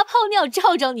不撒泡尿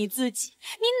照照你自己，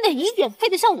你哪一点配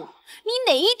得上我？你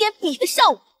哪一点比得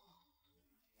上我？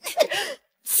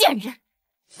贱人，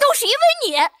都是因为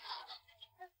你！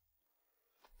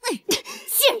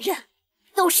贱人，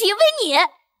都是因为你！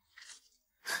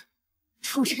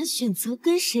楚晨选择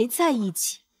跟谁在一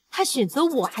起，他选择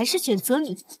我还是选择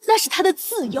你，那是他的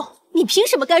自由，你凭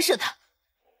什么干涉他？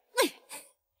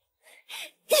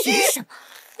凭什么？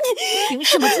凭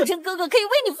什么楚晨哥哥可以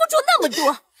为你付出那么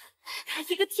多？他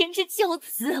一个天之骄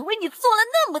子，为你做了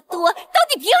那么多，到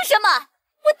底凭什么？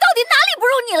我到底哪里不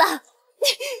如你了？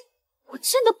我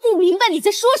真的不明白你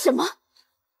在说什么。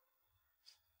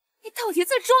你到底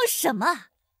在装什么？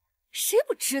谁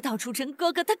不知道楚晨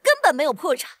哥哥他根本没有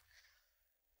破产？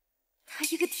他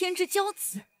一个天之骄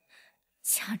子，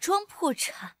假装破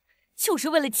产，就是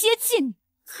为了接近你，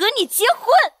和你结婚。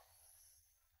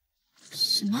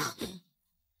什么？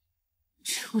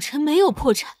楚晨没有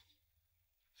破产？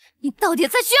你到底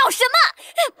在需要什么？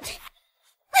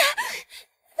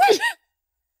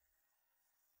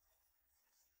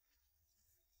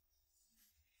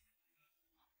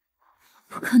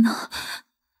不可能！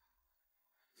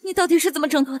你到底是怎么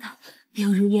挣脱的？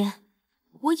柳如烟，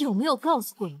我有没有告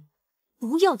诉过你，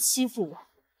不要欺负我？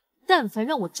但凡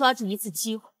让我抓住一次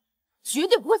机会，绝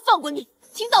对不会放过你，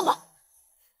听到吗？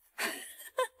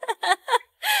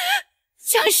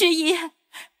江十一，你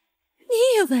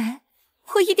以为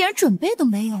我一点准备都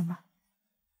没有吗？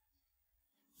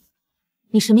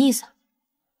你什么意思？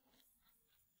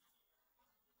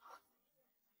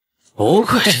不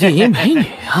愧是一美女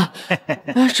啊！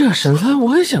这身材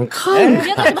我也想看看。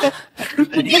别干什么！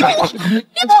别碰我！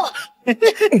别碰我！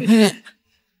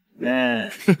别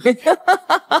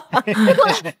过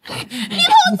来！别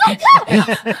碰我！走开！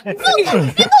走开！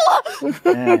别碰我！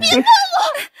别碰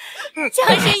我！江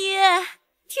十一，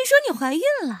听说你怀孕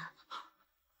了，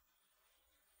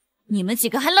你们几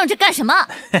个还愣着干什么？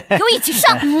给我一起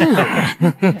上！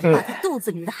把他肚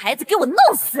子里的孩子给我弄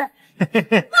死！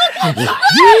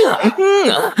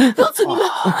告诉你们，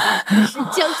我是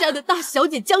江家的大小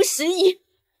姐江十一。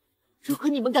如果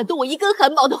你们敢动我一根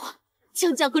汗毛的话，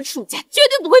江家和楚家绝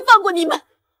对不会放过你们。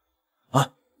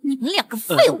啊！ 你们两个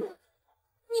废物！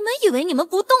你们以为你们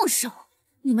不动手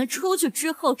你们出去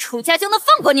之后，楚家就能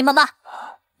放过你们吗？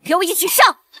给我一起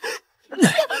上！别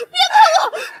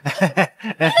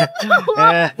碰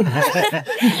我！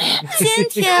今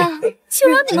天就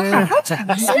让你们好好尝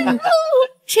尝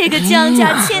这个将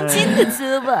价千金的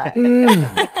滋味。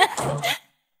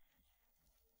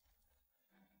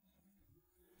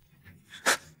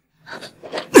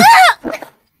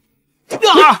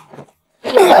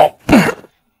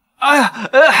哎呀，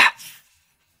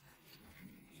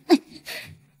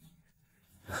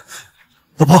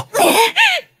老婆，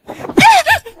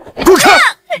滚开！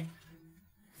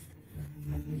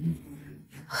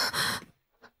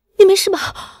你没事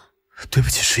吧？对不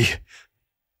起，十一，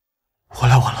我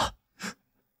来晚了。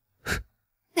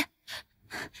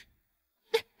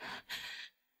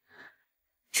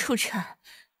楚晨，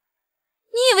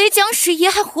你以为江十爷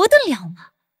还活得了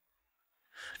吗？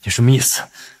你什么意思？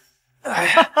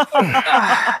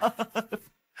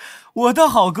我的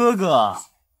好哥哥，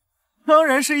当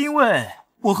然是因为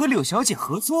我和柳小姐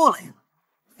合作了呀。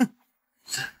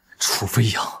楚飞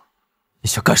扬，你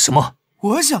想干什么？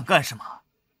我想干什么？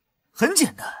很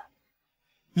简单，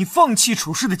你放弃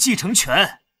楚氏的继承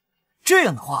权，这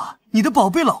样的话，你的宝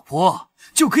贝老婆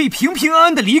就可以平平安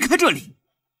安的离开这里。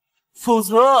否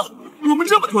则，我们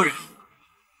这么多人，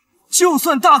就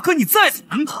算大哥你再怎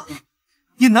么能打，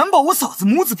也难保我嫂子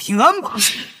母子平安吧。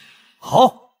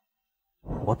好，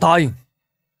我答应你，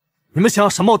你们想要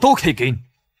什么我都可以给你，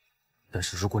但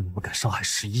是如果你们敢伤害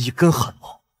十一一根汗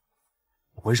毛，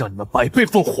我会让你们百倍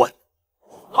奉还。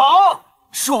好，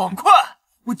爽快！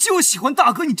我就喜欢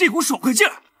大哥你这股爽快劲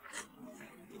儿。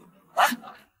来，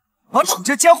把楚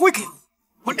家家徽给我，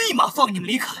我立马放你们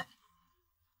离开。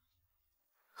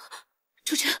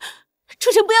楚晨，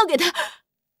楚晨，不要给他。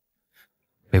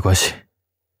没关系，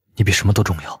你比什么都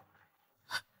重要。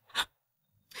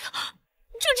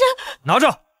楚晨，拿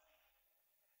着。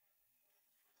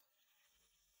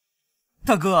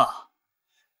大哥，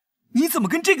你怎么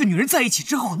跟这个女人在一起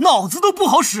之后，脑子都不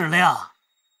好使了呀？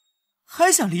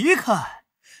还想离开？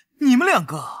你们两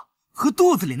个和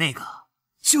肚子里那个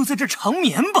就在这长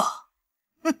眠吧。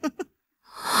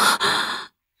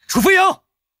楚飞扬，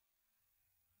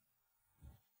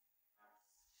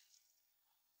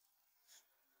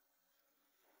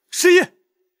十一，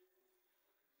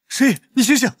十一，你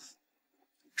醒醒！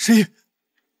十一，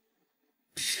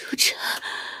楚晨，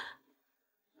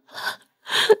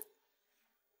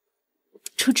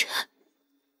楚晨，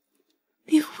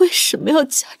你为什么要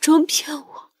假装骗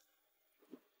我？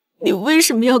你为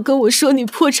什么要跟我说你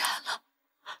破产了？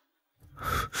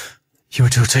因为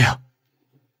只有这样，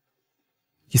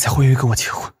你才会愿意跟我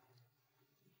结婚。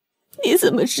你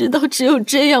怎么知道只有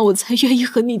这样我才愿意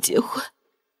和你结婚？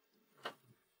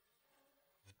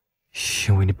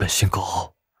因为你本性高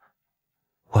傲，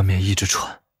外面一直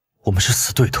传我们是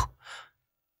死对头，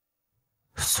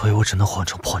所以我只能谎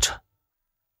称破产，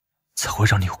才会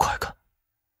让你有快感，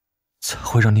才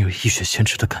会让你有一雪前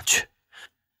耻的感觉，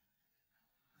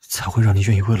才会让你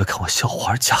愿意为了看我笑话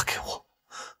而嫁给我。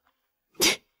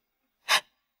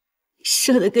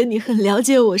说的跟你很了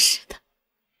解我似的。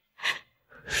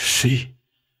十一，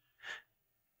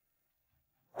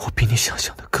我比你想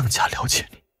象的更加了解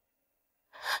你。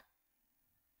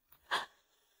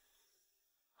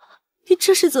你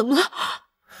这是怎么了？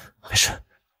没事，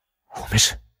我没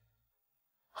事。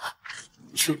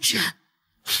楚晨，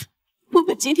我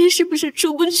们今天是不是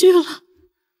出不去了？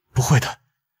不会的，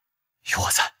有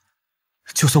我在，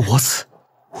就算我死，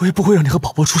我也不会让你和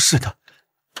宝宝出事的。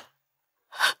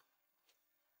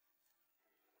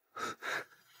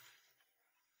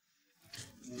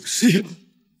十一，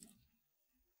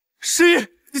十一，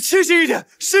你清醒一点，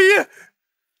十一。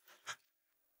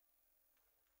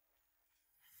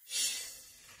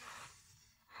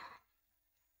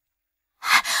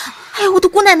哎呀，我的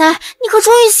姑奶奶，你可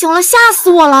终于醒了，吓死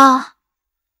我了！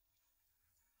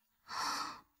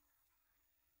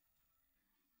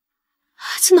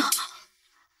孩子呢？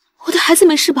我的孩子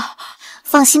没事吧？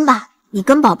放心吧，你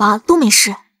跟宝宝都没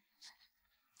事。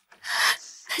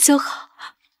那就好。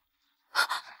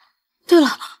对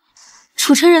了，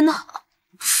楚晨人呢？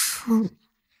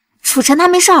楚晨他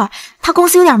没事儿，他公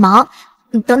司有点忙，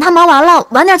等他忙完了，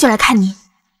晚点就来看你。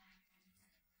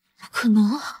不可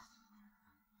能啊！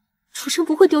楚晨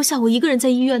不会丢下我一个人在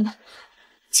医院的。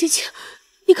姐姐，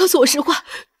你告诉我实话，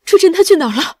楚晨他去哪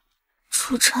儿了？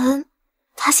楚晨，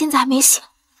他现在还没醒。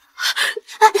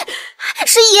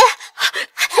十一，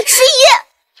十一，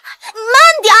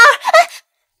慢点儿！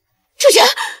楚晨。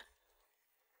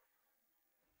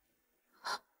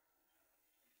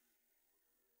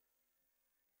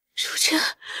楚晨，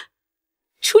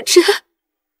楚晨，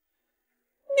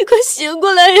你快醒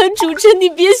过来呀，主持，你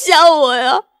别吓我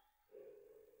呀！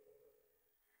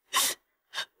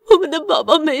我们的宝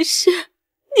宝没事，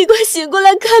你快醒过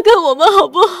来看看我们好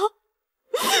不好？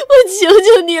我求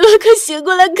求你了，快醒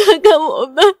过来看看我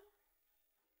们！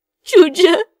主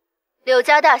持，柳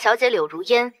家大小姐柳如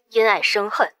烟因爱生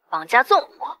恨，绑架纵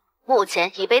火，目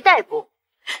前已被逮捕。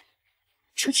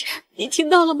主持，你听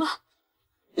到了吗？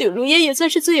柳如烟也算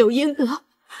是罪有应得，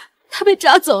她被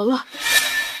抓走了。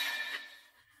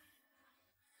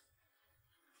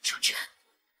主持，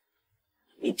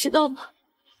你知道吗？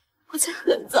我在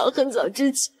很早很早之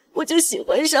前我就喜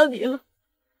欢上你了，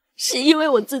是因为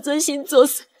我自尊心作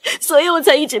祟，所以我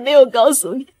才一直没有告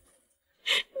诉你。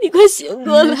你快醒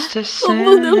过来，我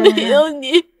不能没有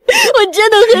你，我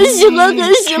真的很喜欢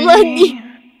很喜欢你。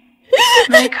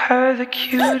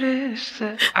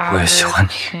我也喜欢你。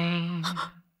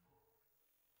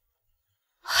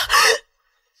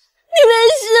你没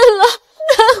事了，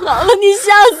太好了，你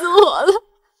吓死我了。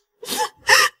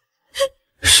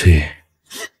十一，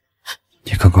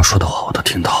你刚刚说的话我都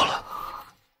听到了，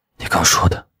你刚说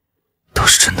的都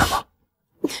是真的吗？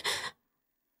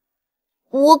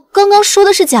我刚刚说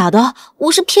的是假的，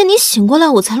我是骗你醒过来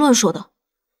我才乱说的。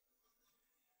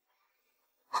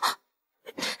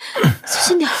小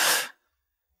心点。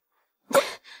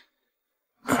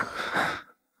你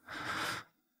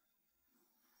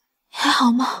还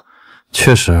好吗？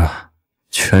确实，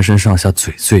全身上下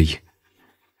嘴最硬。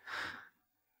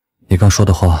你刚说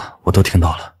的话我都听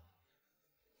到了，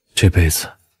这辈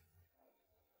子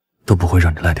都不会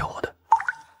让你赖掉我的。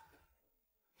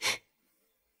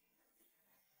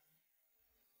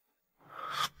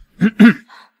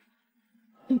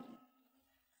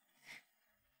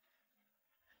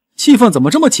气氛怎么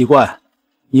这么奇怪？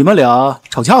你们俩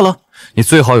吵架了？你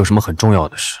最好有什么很重要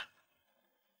的事。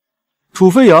楚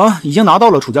飞扬已经拿到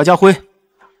了楚家家徽，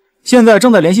现在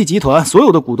正在联系集团所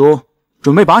有的股东，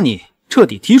准备把你彻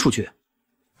底踢出去。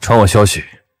传我消息，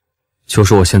就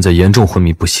说我现在严重昏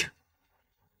迷不醒，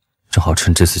正好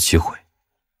趁这次机会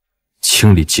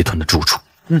清理集团的住处。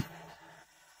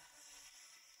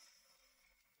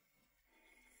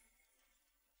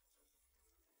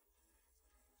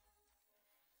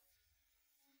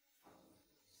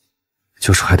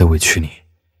就是还得委屈你，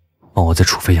帮我在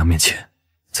楚飞扬面前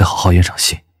再好好演场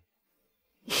戏。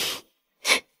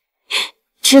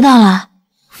知道了。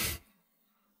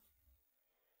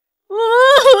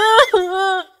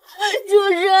主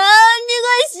持人，你快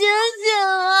醒醒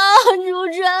啊！主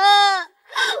持人，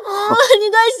你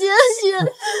快醒醒！我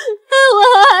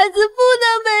和孩子不能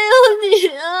没有你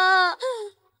啊！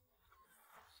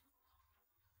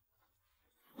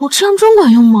我这样真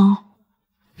管用吗？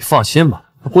你放心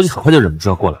吧，他估计很快就忍不住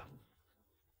要过来了。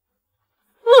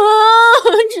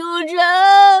主持人，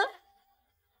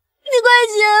你快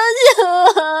醒醒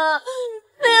啊！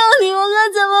没有你我可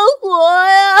怎么活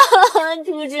呀？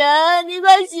主持人，你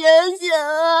快醒醒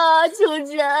啊！主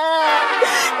持人，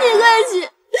你快醒！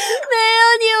没有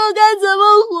你我该怎么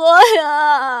活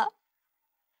呀？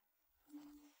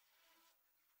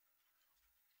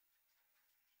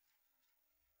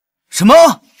什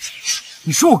么？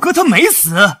你说我哥他没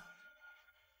死，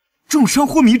重伤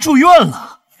昏迷住院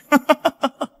了？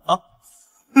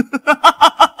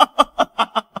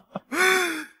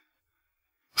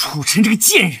楚晨这个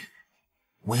贱人，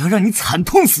我要让你惨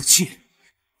痛死去，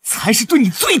才是对你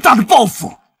最大的报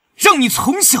复，让你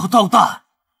从小到大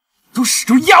都始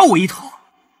终压我一头。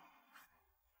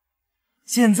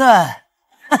现在，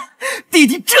弟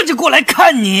弟这就过来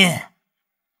看你。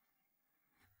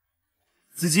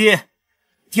司机，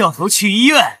掉头去医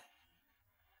院。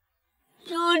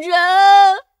主持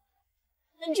人，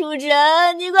主持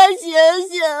人，你快醒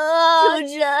醒啊！主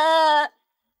持人。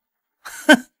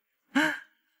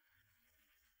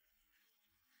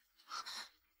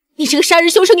你这个杀人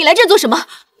凶手，你来这做什么？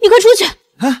你快出去！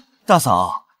哎，大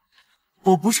嫂，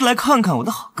我不是来看看我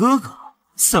的好哥哥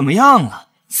怎么样了，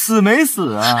死没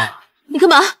死啊？你干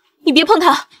嘛？你别碰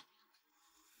他！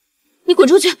你滚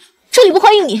出去，这里不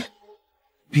欢迎你！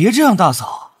别这样，大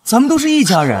嫂，咱们都是一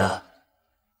家人。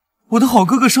我的好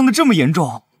哥哥伤得这么严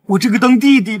重，我这个当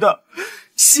弟弟的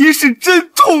心是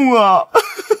真痛啊！我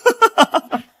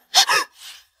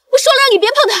说了让你别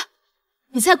碰他，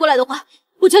你再过来的话，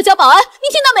我就要叫保安，你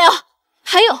听到没有？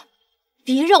还有，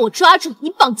别让我抓住你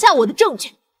绑架我的证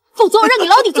据，否则我让你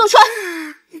牢底坐穿。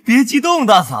别激动，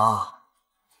大嫂，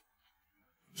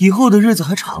以后的日子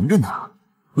还长着呢，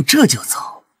我这就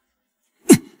走。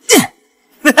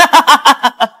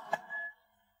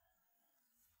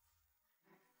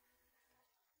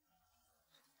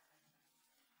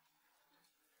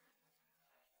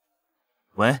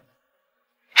喂，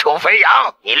楚飞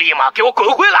扬，你立马给我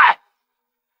滚回来！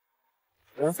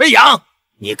楚飞扬，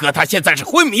你哥他现在是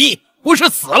昏迷，不是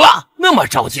死了，那么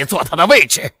着急坐他的位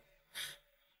置，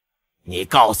你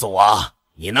告诉我，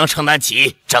你能承担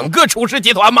起整个楚氏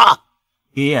集团吗？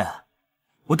爷爷，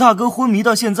我大哥昏迷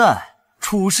到现在，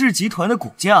楚氏集团的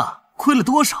股价亏了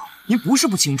多少，您不是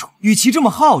不清楚。与其这么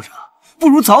耗着，不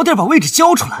如早点把位置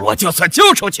交出来。我就算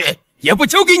交出去，也不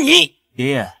交给你。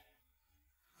爷爷，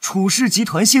楚氏集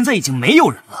团现在已经没有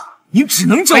人了，您只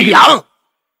能交给飞扬。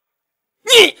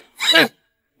你，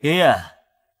爷爷，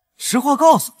实话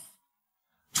告诉你，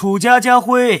楚家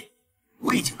辉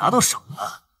我已经拿到手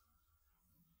了。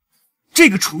这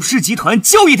个楚氏集团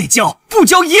交也得交，不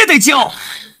交也得交。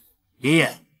爷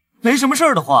爷，没什么事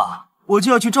儿的话，我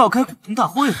就要去召开股东大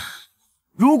会了。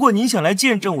如果您想来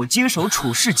见证我接手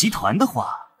楚氏集团的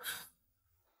话，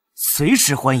随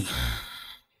时欢迎。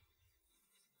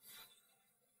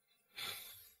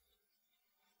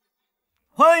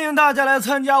欢迎大家来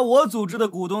参加我组织的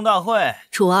股东大会。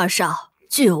楚二少，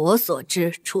据我所知，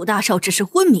楚大少只是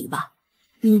昏迷吧？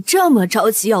你这么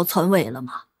着急要篡位了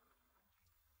吗？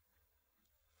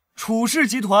楚氏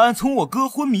集团从我哥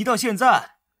昏迷到现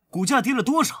在，股价跌了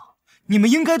多少，你们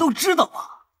应该都知道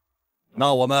吧？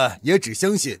那我们也只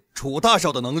相信楚大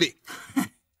少的能力。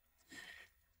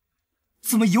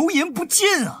怎么油盐不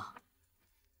进啊？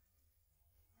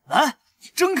来，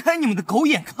睁开你们的狗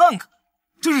眼看看，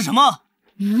这是什么？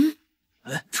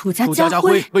楚家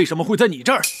辉为什么会在你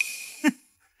这儿？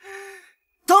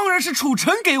当然是楚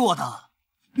晨给我的，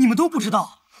你们都不知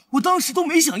道，我当时都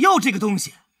没想要这个东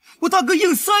西，我大哥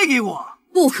硬塞给我。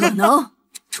不可能，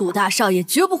楚大少爷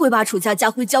绝不会把楚家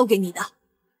辉交给你的。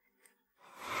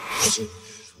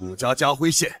楚家辉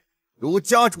县如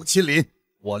家主亲临，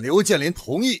我刘建林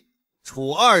同意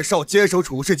楚二少接手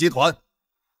楚氏集团。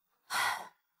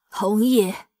同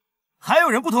意。还有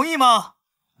人不同意吗？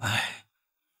哎，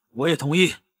我也同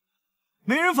意。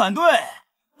没人反对，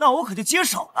那我可就接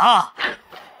手了。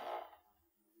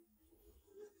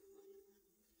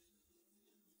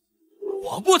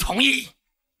我不同意。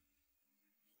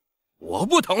我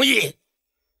不同意。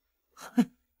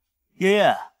爷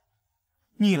爷，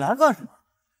你来干什么？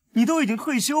你都已经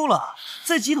退休了，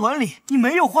在集团里你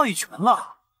没有话语权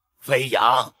了。飞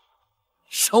扬，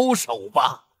收手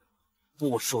吧，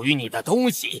不属于你的东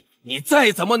西，你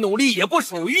再怎么努力也不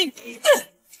属于你。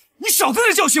你少在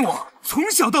这教训我！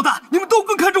从小到大，你们都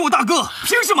更看重我大哥，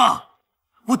凭什么？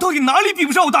我到底哪里比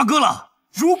不上我大哥了？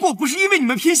如果不是因为你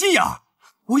们偏心眼儿，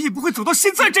我也不会走到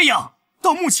现在这样。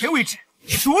到目前为止，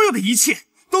所有的一切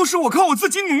都是我靠我自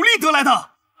己努力得来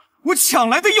的，我抢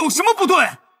来的有什么不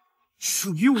对？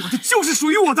属于我的就是属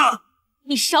于我的。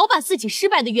你少把自己失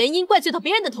败的原因怪罪到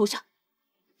别人的头上。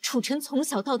楚晨从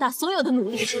小到大所有的努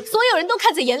力，所有人都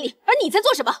看在眼里，而你在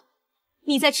做什么？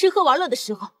你在吃喝玩乐的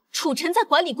时候，楚晨在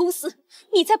管理公司；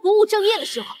你在不务正业的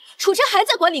时候，楚晨还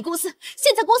在管理公司。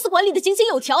现在公司管理的井井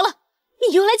有条了，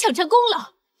你又来抢占功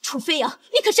劳，楚飞扬，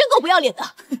你可真够不要脸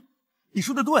的！你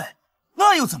说的对，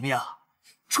那又怎么样？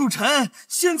楚晨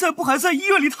现在不还在医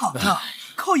院里躺着，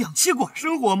靠氧气管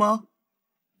生活吗？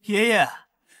爷爷，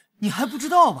你还不知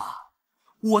道吧？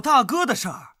我大哥的事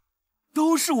儿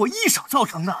都是我一手造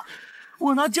成的。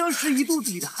我拿江诗怡肚子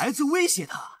里的孩子威胁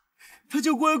他，他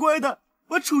就乖乖的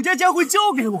把楚家辉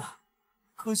交给我。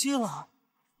可惜了，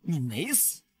你没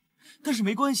死。但是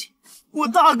没关系，我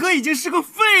大哥已经是个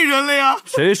废人了呀。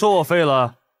谁说我废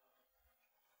了？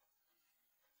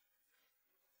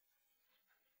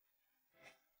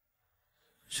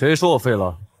谁说我废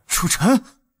了？楚晨，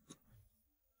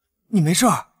你没事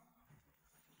儿？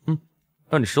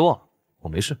让你失望，我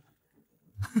没事。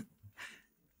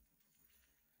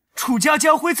楚家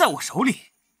辉在我手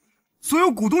里，所有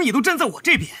股东也都站在我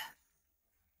这边。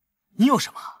你有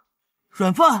什么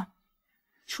软饭？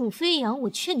楚飞扬，我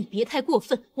劝你别太过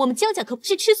分，我们江家可不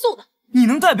是吃素的。你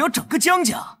能代表整个江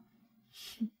家？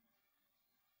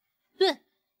对，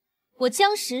我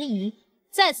江时宜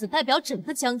在此代表整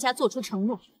个江家做出承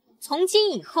诺，从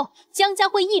今以后，江家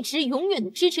会一直永远的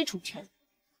支持楚晨。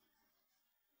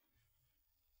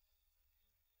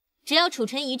只要楚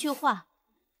晨一句话，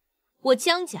我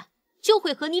江家就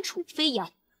会和你楚飞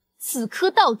扬死磕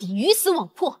到底，鱼死网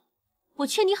破。我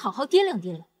劝你好好掂量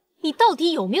掂量，你到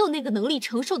底有没有那个能力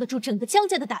承受得住整个江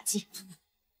家的打击？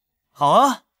好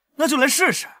啊，那就来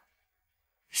试试。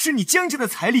是你江家的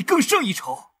财力更胜一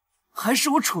筹，还是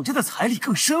我楚家的财力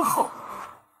更深厚？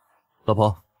老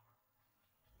婆，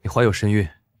你怀有身孕，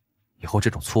以后这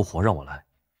种粗活让我来。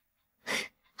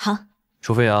好。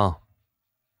楚飞扬，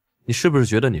你是不是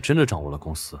觉得你真的掌握了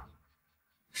公司？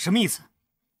什么意思？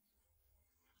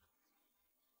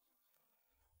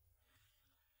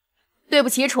对不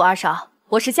起，楚二少，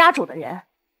我是家主的人，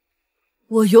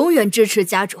我永远支持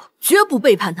家主，绝不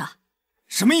背叛他。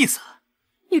什么意思？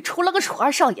你除了个楚二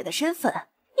少爷的身份，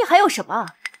你还有什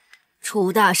么？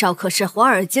楚大少可是华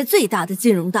尔街最大的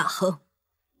金融大亨，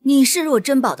你是若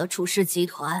珍宝的楚氏集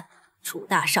团，楚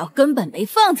大少根本没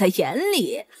放在眼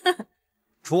里。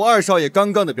楚二少爷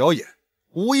刚刚的表演，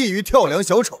无异于跳梁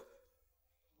小丑，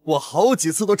我好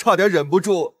几次都差点忍不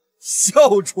住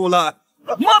笑出来。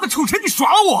妈的，楚晨，你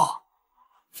耍我！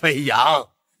飞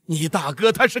扬，你大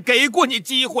哥他是给过你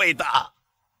机会的。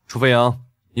楚飞扬，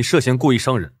你涉嫌故意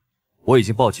伤人，我已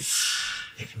经报警。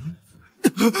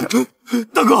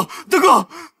大哥，大哥，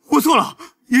我错了，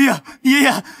爷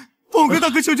爷，帮我跟大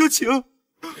哥求求情。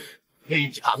飞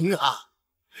扬啊，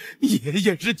爷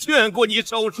爷是劝过你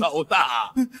收手的。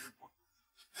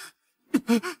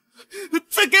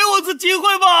再给我次机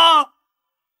会吧！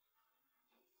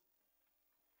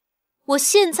我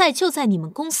现在就在你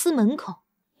们公司门口，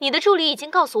你的助理已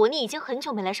经告诉我你已经很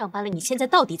久没来上班了，你现在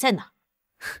到底在哪？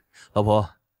老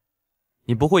婆，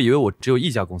你不会以为我只有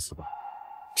一家公司吧？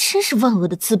真是万恶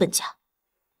的资本家。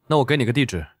那我给你个地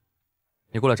址，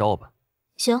你过来找我吧。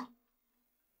行。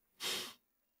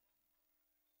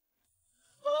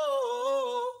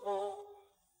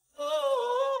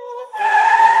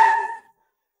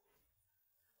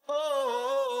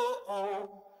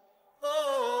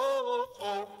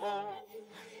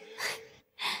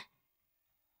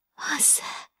哇塞，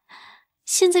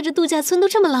现在这度假村都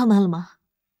这么浪漫了吗？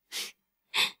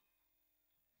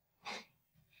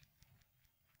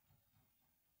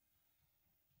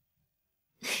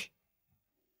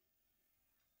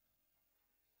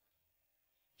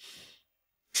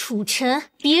楚晨，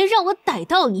别让我逮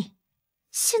到你！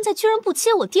现在居然不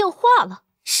接我电话了，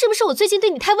是不是我最近对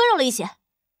你太温柔了一些？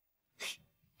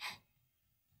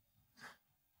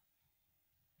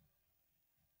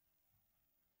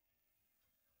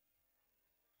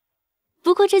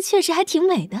不过这确实还挺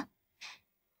美的。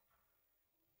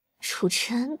楚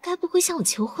晨该不会向我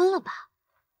求婚了吧？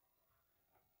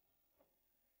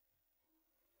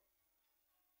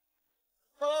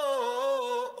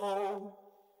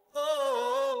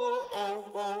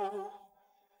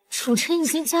楚晨已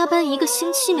经加班1个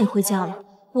星期没回家了，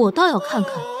我倒要看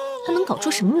看他能搞出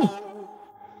什么名。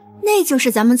那就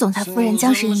是咱们总裁夫人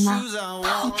江诗怡吗？她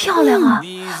好漂亮啊，好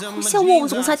羡慕我们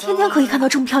总裁天天可以看到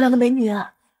这么漂亮的美女。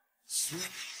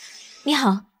你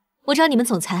好，我找你们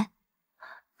总裁。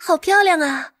好漂亮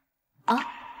啊！啊，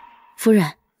夫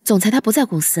人，总裁他不在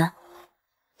公司。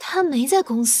他没在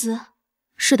公司？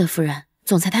是的，夫人，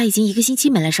总裁他已经1个星期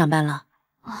没来上班了。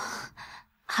哦，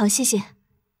好，谢谢。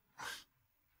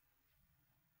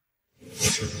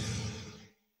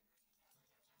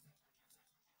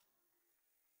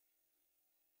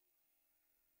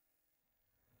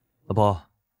老婆，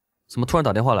怎么突然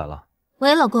打电话来了？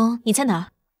喂，老公，你在哪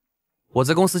儿？我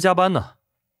在公司加班呢。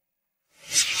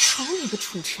好你个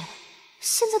楚晨，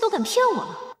现在都敢骗我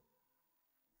了！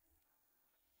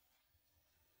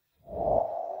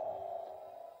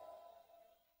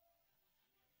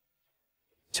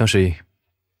江诗怡，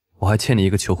我还欠你一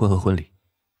个求婚和婚礼。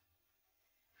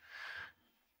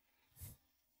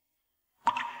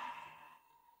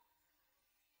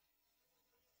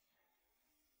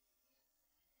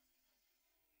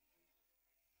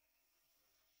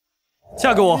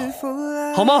嫁给我，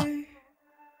好吗？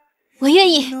我愿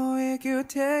意。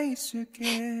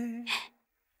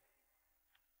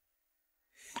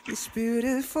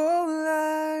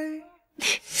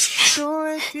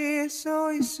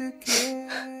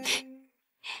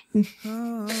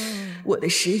我的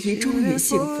诗怡终于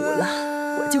幸福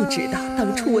了，我就知道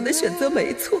当初我的选择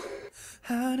没错。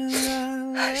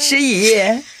诗怡，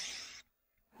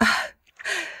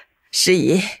诗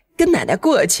怡，跟奶奶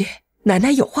过去，奶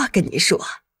奶有话跟你说。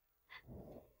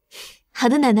好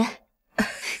的，奶奶。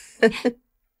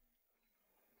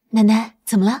奶奶，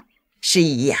怎么了？诗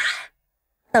怡呀，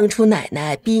当初奶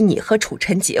奶逼你和楚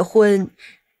晨结婚，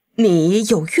你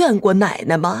有怨过奶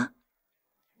奶吗？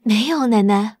没有，奶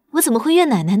奶，我怎么会怨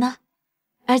奶奶呢？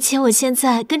而且我现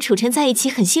在跟楚晨在一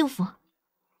起很幸福。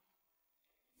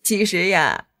其实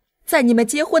呀，在你们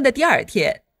结婚的第2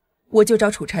天，我就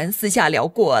找楚晨私下聊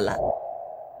过了。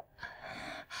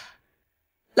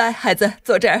来，孩子，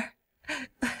坐这儿。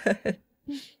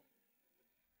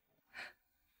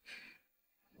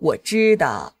我知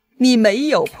道你没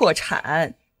有破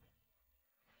产。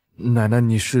奶奶，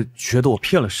你是觉得我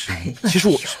骗了诗怡？其实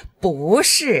我不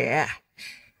是。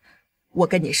我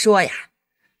跟你说呀，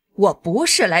我不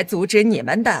是来阻止你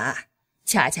们的，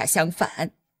恰恰相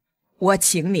反，我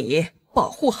请你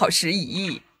保护好诗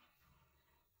怡。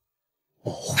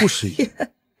保护诗怡？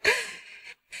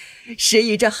十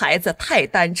一这孩子太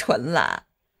单纯了，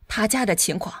他家的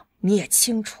情况你也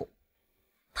清楚，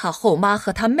他后妈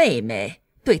和他妹妹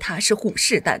对他是虎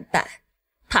视眈眈，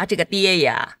他这个爹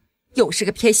呀又是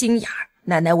个偏心眼儿。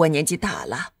奶奶我年纪大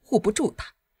了，护不住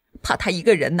他，怕他一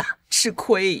个人呐吃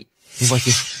亏。您放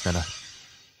心，奶奶，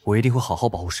我一定会好好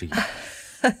保护十一。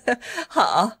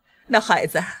好，那孩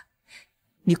子，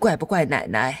你怪不怪奶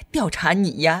奶调查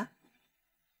你呀？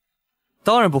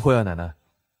当然不会啊，奶奶。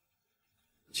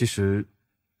其实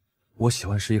我喜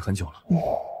欢十一很久了，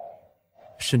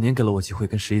是您给了我机会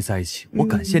跟十一在一起，我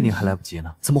感谢您还来不及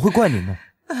呢，怎么会怪您呢？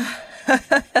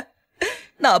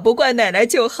那不怪奶奶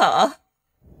就好。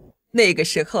那个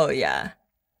时候呀，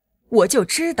我就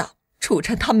知道楚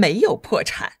晨他没有破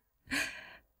产，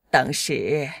当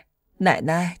时奶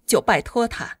奶就拜托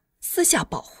他私下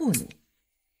保护你。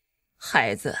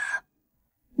孩子，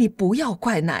你不要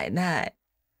怪奶奶，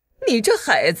你这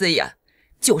孩子呀，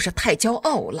就是太骄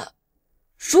傲了。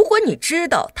如果你知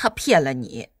道他骗了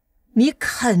你，你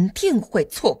肯定会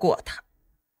错过他。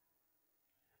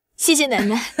谢谢奶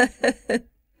奶。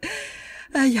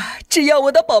哎呀，只要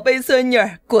我的宝贝孙女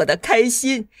儿过得开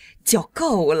心就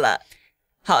够了。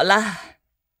好了，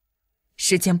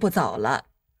时间不早了，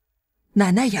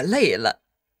奶奶也累了，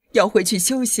要回去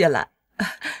休息了。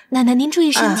奶奶您注意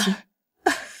身体。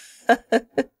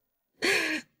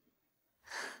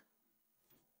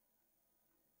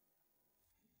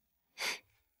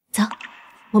走，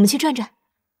我们去转转。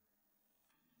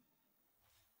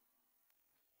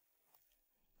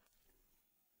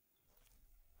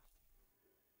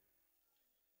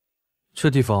这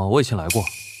地方我以前来过。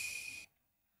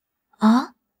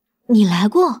啊，你来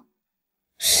过？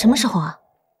什么时候啊？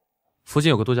附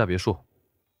近有个度假别墅。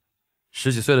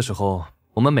10几岁的时候，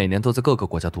我们每年都在各个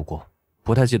国家度过，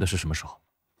不太记得是什么时候。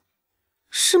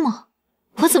是吗？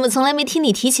我怎么从来没听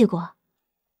你提起过？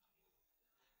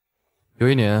有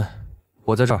一年，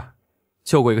我在这儿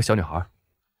救过一个小女孩。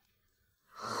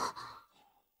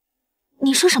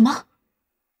你说什么？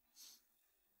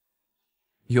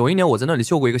有一年我在那里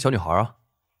救过一个小女孩啊。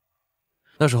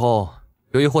那时候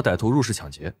有一伙歹徒入室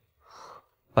抢劫，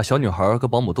把小女孩跟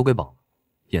保姆都给绑了，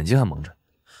眼睛还蒙着。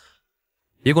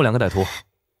一共2个歹徒，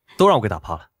都让我给打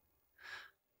趴了。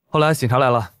后来警察来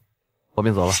了，我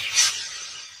便走了。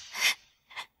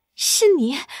是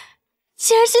你，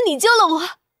竟然是你救了我！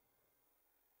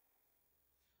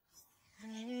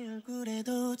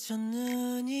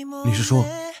你是说，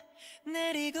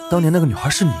当年那个女孩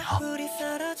是你啊？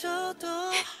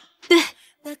对，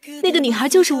那个女孩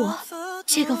就是我。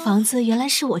这个房子原来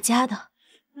是我家的，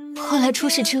后来出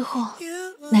事之后，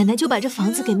奶奶就把这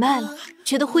房子给卖了，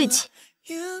觉得晦气。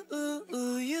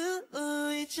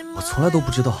我从来都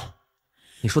不知道，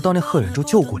你说当年贺远舟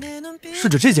救过你，是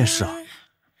指这件事啊？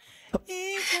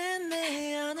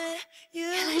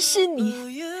原来是你，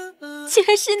竟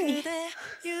然是你！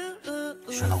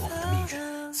原来我们的命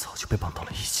运早就被绑到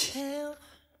了一起。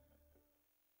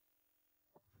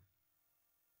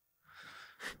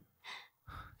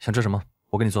想吃什么？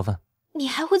我给你做饭。你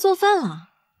还会做饭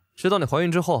啊？知道你怀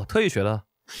孕之后，特意学的。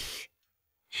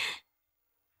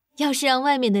要是让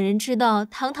外面的人知道，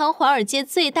堂堂华尔街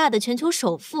最大的全球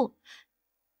首富，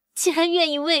竟然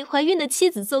愿意为怀孕的妻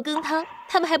子做羹汤，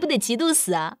他们还不得嫉妒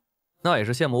死啊？那也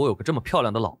是羡慕我有个这么漂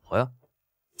亮的老婆呀。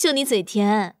就你嘴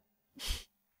甜。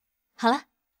好了，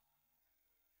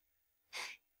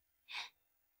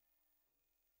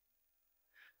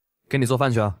给你做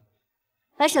饭去啊。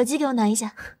把手机给我拿一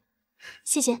下，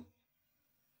谢谢。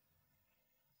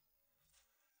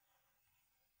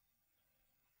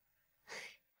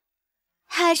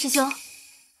嗨，师兄，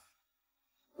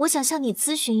我想向你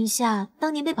咨询一下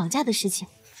当年被绑架的事情。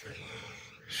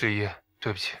十一，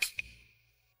对不起，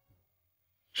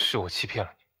是我欺骗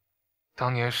了你。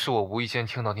当年是我无意间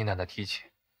听到你奶奶提起，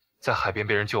在海边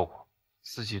被人救过，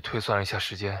自己推算了一下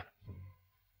时间，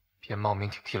便冒名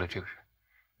顶替了这个人。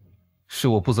是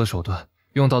我不择手段，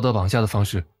用道德绑架的方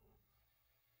式，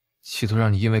企图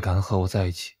让你因为感恩和我在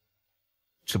一起。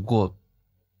只不过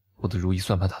我的如意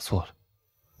算盘打错了，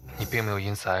你并没有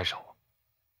因此爱上我，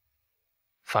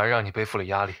反而让你背负了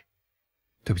压力。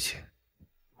对不起，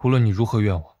无论你如何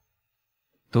怨我，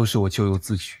都是我咎由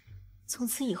自取。从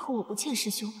此以后我不欠师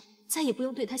兄了，再也不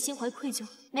用对他心怀愧疚。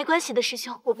没关系的，师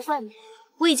兄，我不怪你。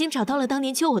我已经找到了当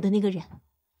年救我的那个人。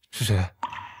是谁？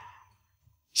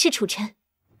是楚晨。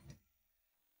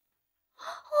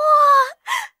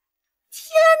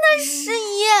天哪，十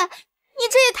一，你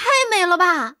这也太美了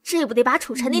吧！这不得把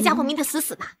楚晨那家伙迷得死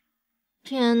死的。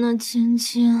天哪，青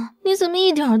青，你怎么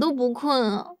一点都不困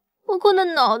啊？我困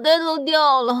得脑袋都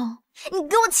掉了。你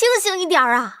给我清醒一点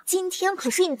啊！今天可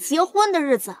是你结婚的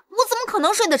日子，我怎么可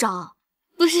能睡得着？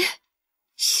不是，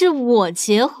是我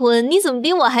结婚，你怎么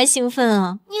比我还兴奋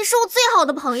啊？你是我最好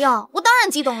的朋友，我当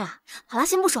然激动了。好了，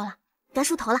先不说了，该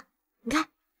梳头了。你看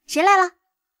谁来了？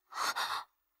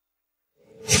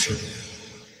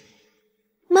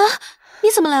妈，你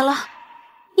怎么来了？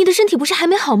你的身体不是还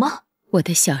没好吗？我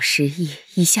的小十一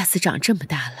一下子长这么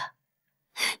大了。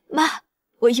妈，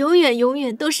我永远永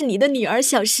远都是你的女儿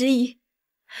小十一。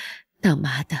当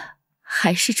妈的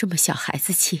还是这么小孩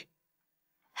子气。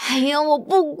哎呀，我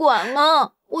不管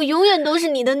了，我永远都是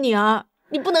你的女儿，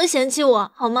你不能嫌弃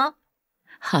我好吗？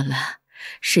好了，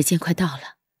时间快到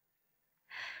了，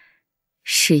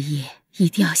十一一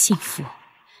定要幸福。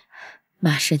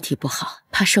妈身体不好，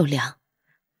怕受凉，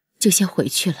就先回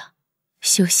去了，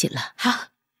休息了。好。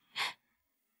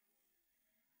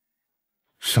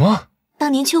什么？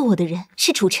当年救我的人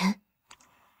是楚晨。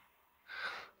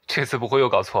这次不会又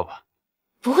搞错吧？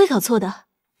不会搞错的，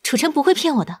楚晨不会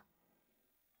骗我的。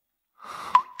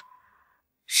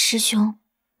师兄，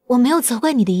我没有责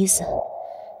怪你的意思。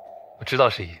我知道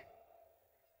十一，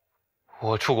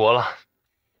我出国了。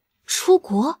出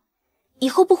国？以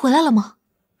后不回来了吗？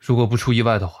如果不出意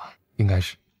外的话，应该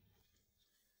是。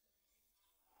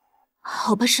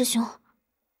好吧，师兄。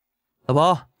老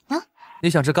婆，你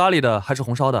想吃咖喱的还是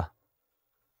红烧的？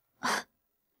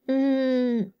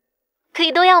可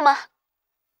以都要吗？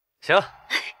行。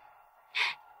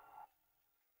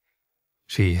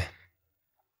十一，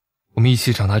我们一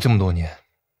起长大这么多年，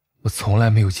我从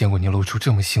来没有见过你露出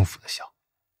这么幸福的笑。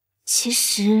其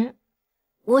实，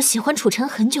我喜欢楚晨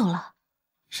很久了。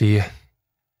十一，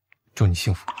祝你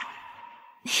幸福。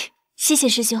谢谢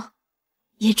师兄，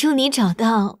也祝你找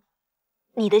到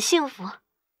你的幸福。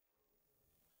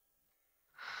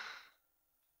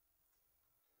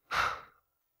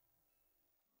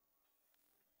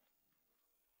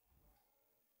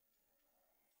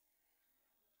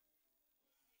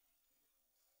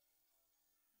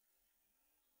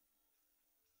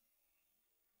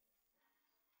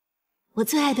我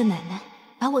最爱的奶奶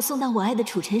把我送到我爱的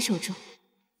楚晨手中，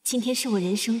今天是我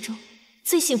人生中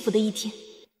最幸福的一天。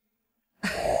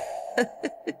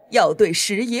要对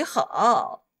十一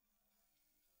好。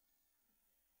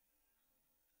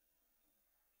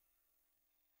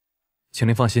请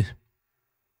您放心，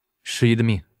十一的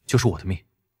命就是我的命，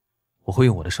我会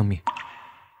用我的生命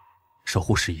守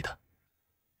护十一的。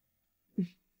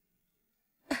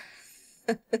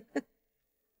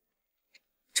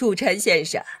楚晨先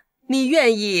生，你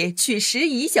愿意娶十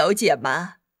一小姐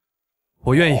吗？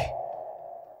我愿意。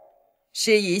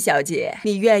十一小姐，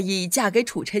你愿意嫁给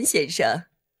楚晨先生，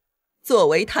作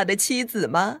为他的妻子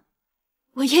吗？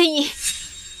我愿意。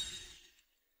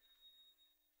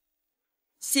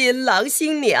新郎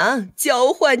新娘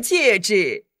交换戒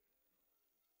指。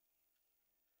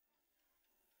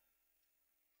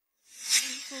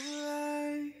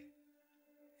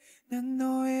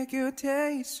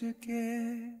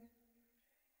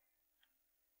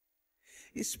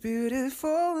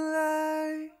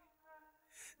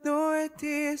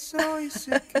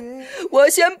我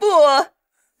宣布，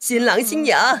新郎新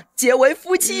娘结为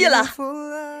夫妻了，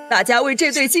大家为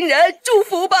这对新人祝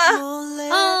福吧。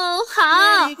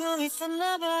好。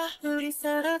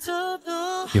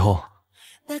以后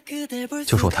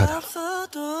就是我太太了。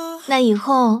那以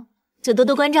后就多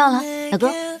多关照了，老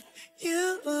公。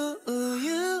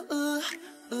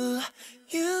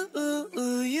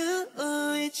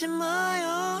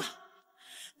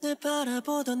날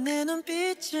바라보던 내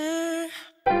눈빛을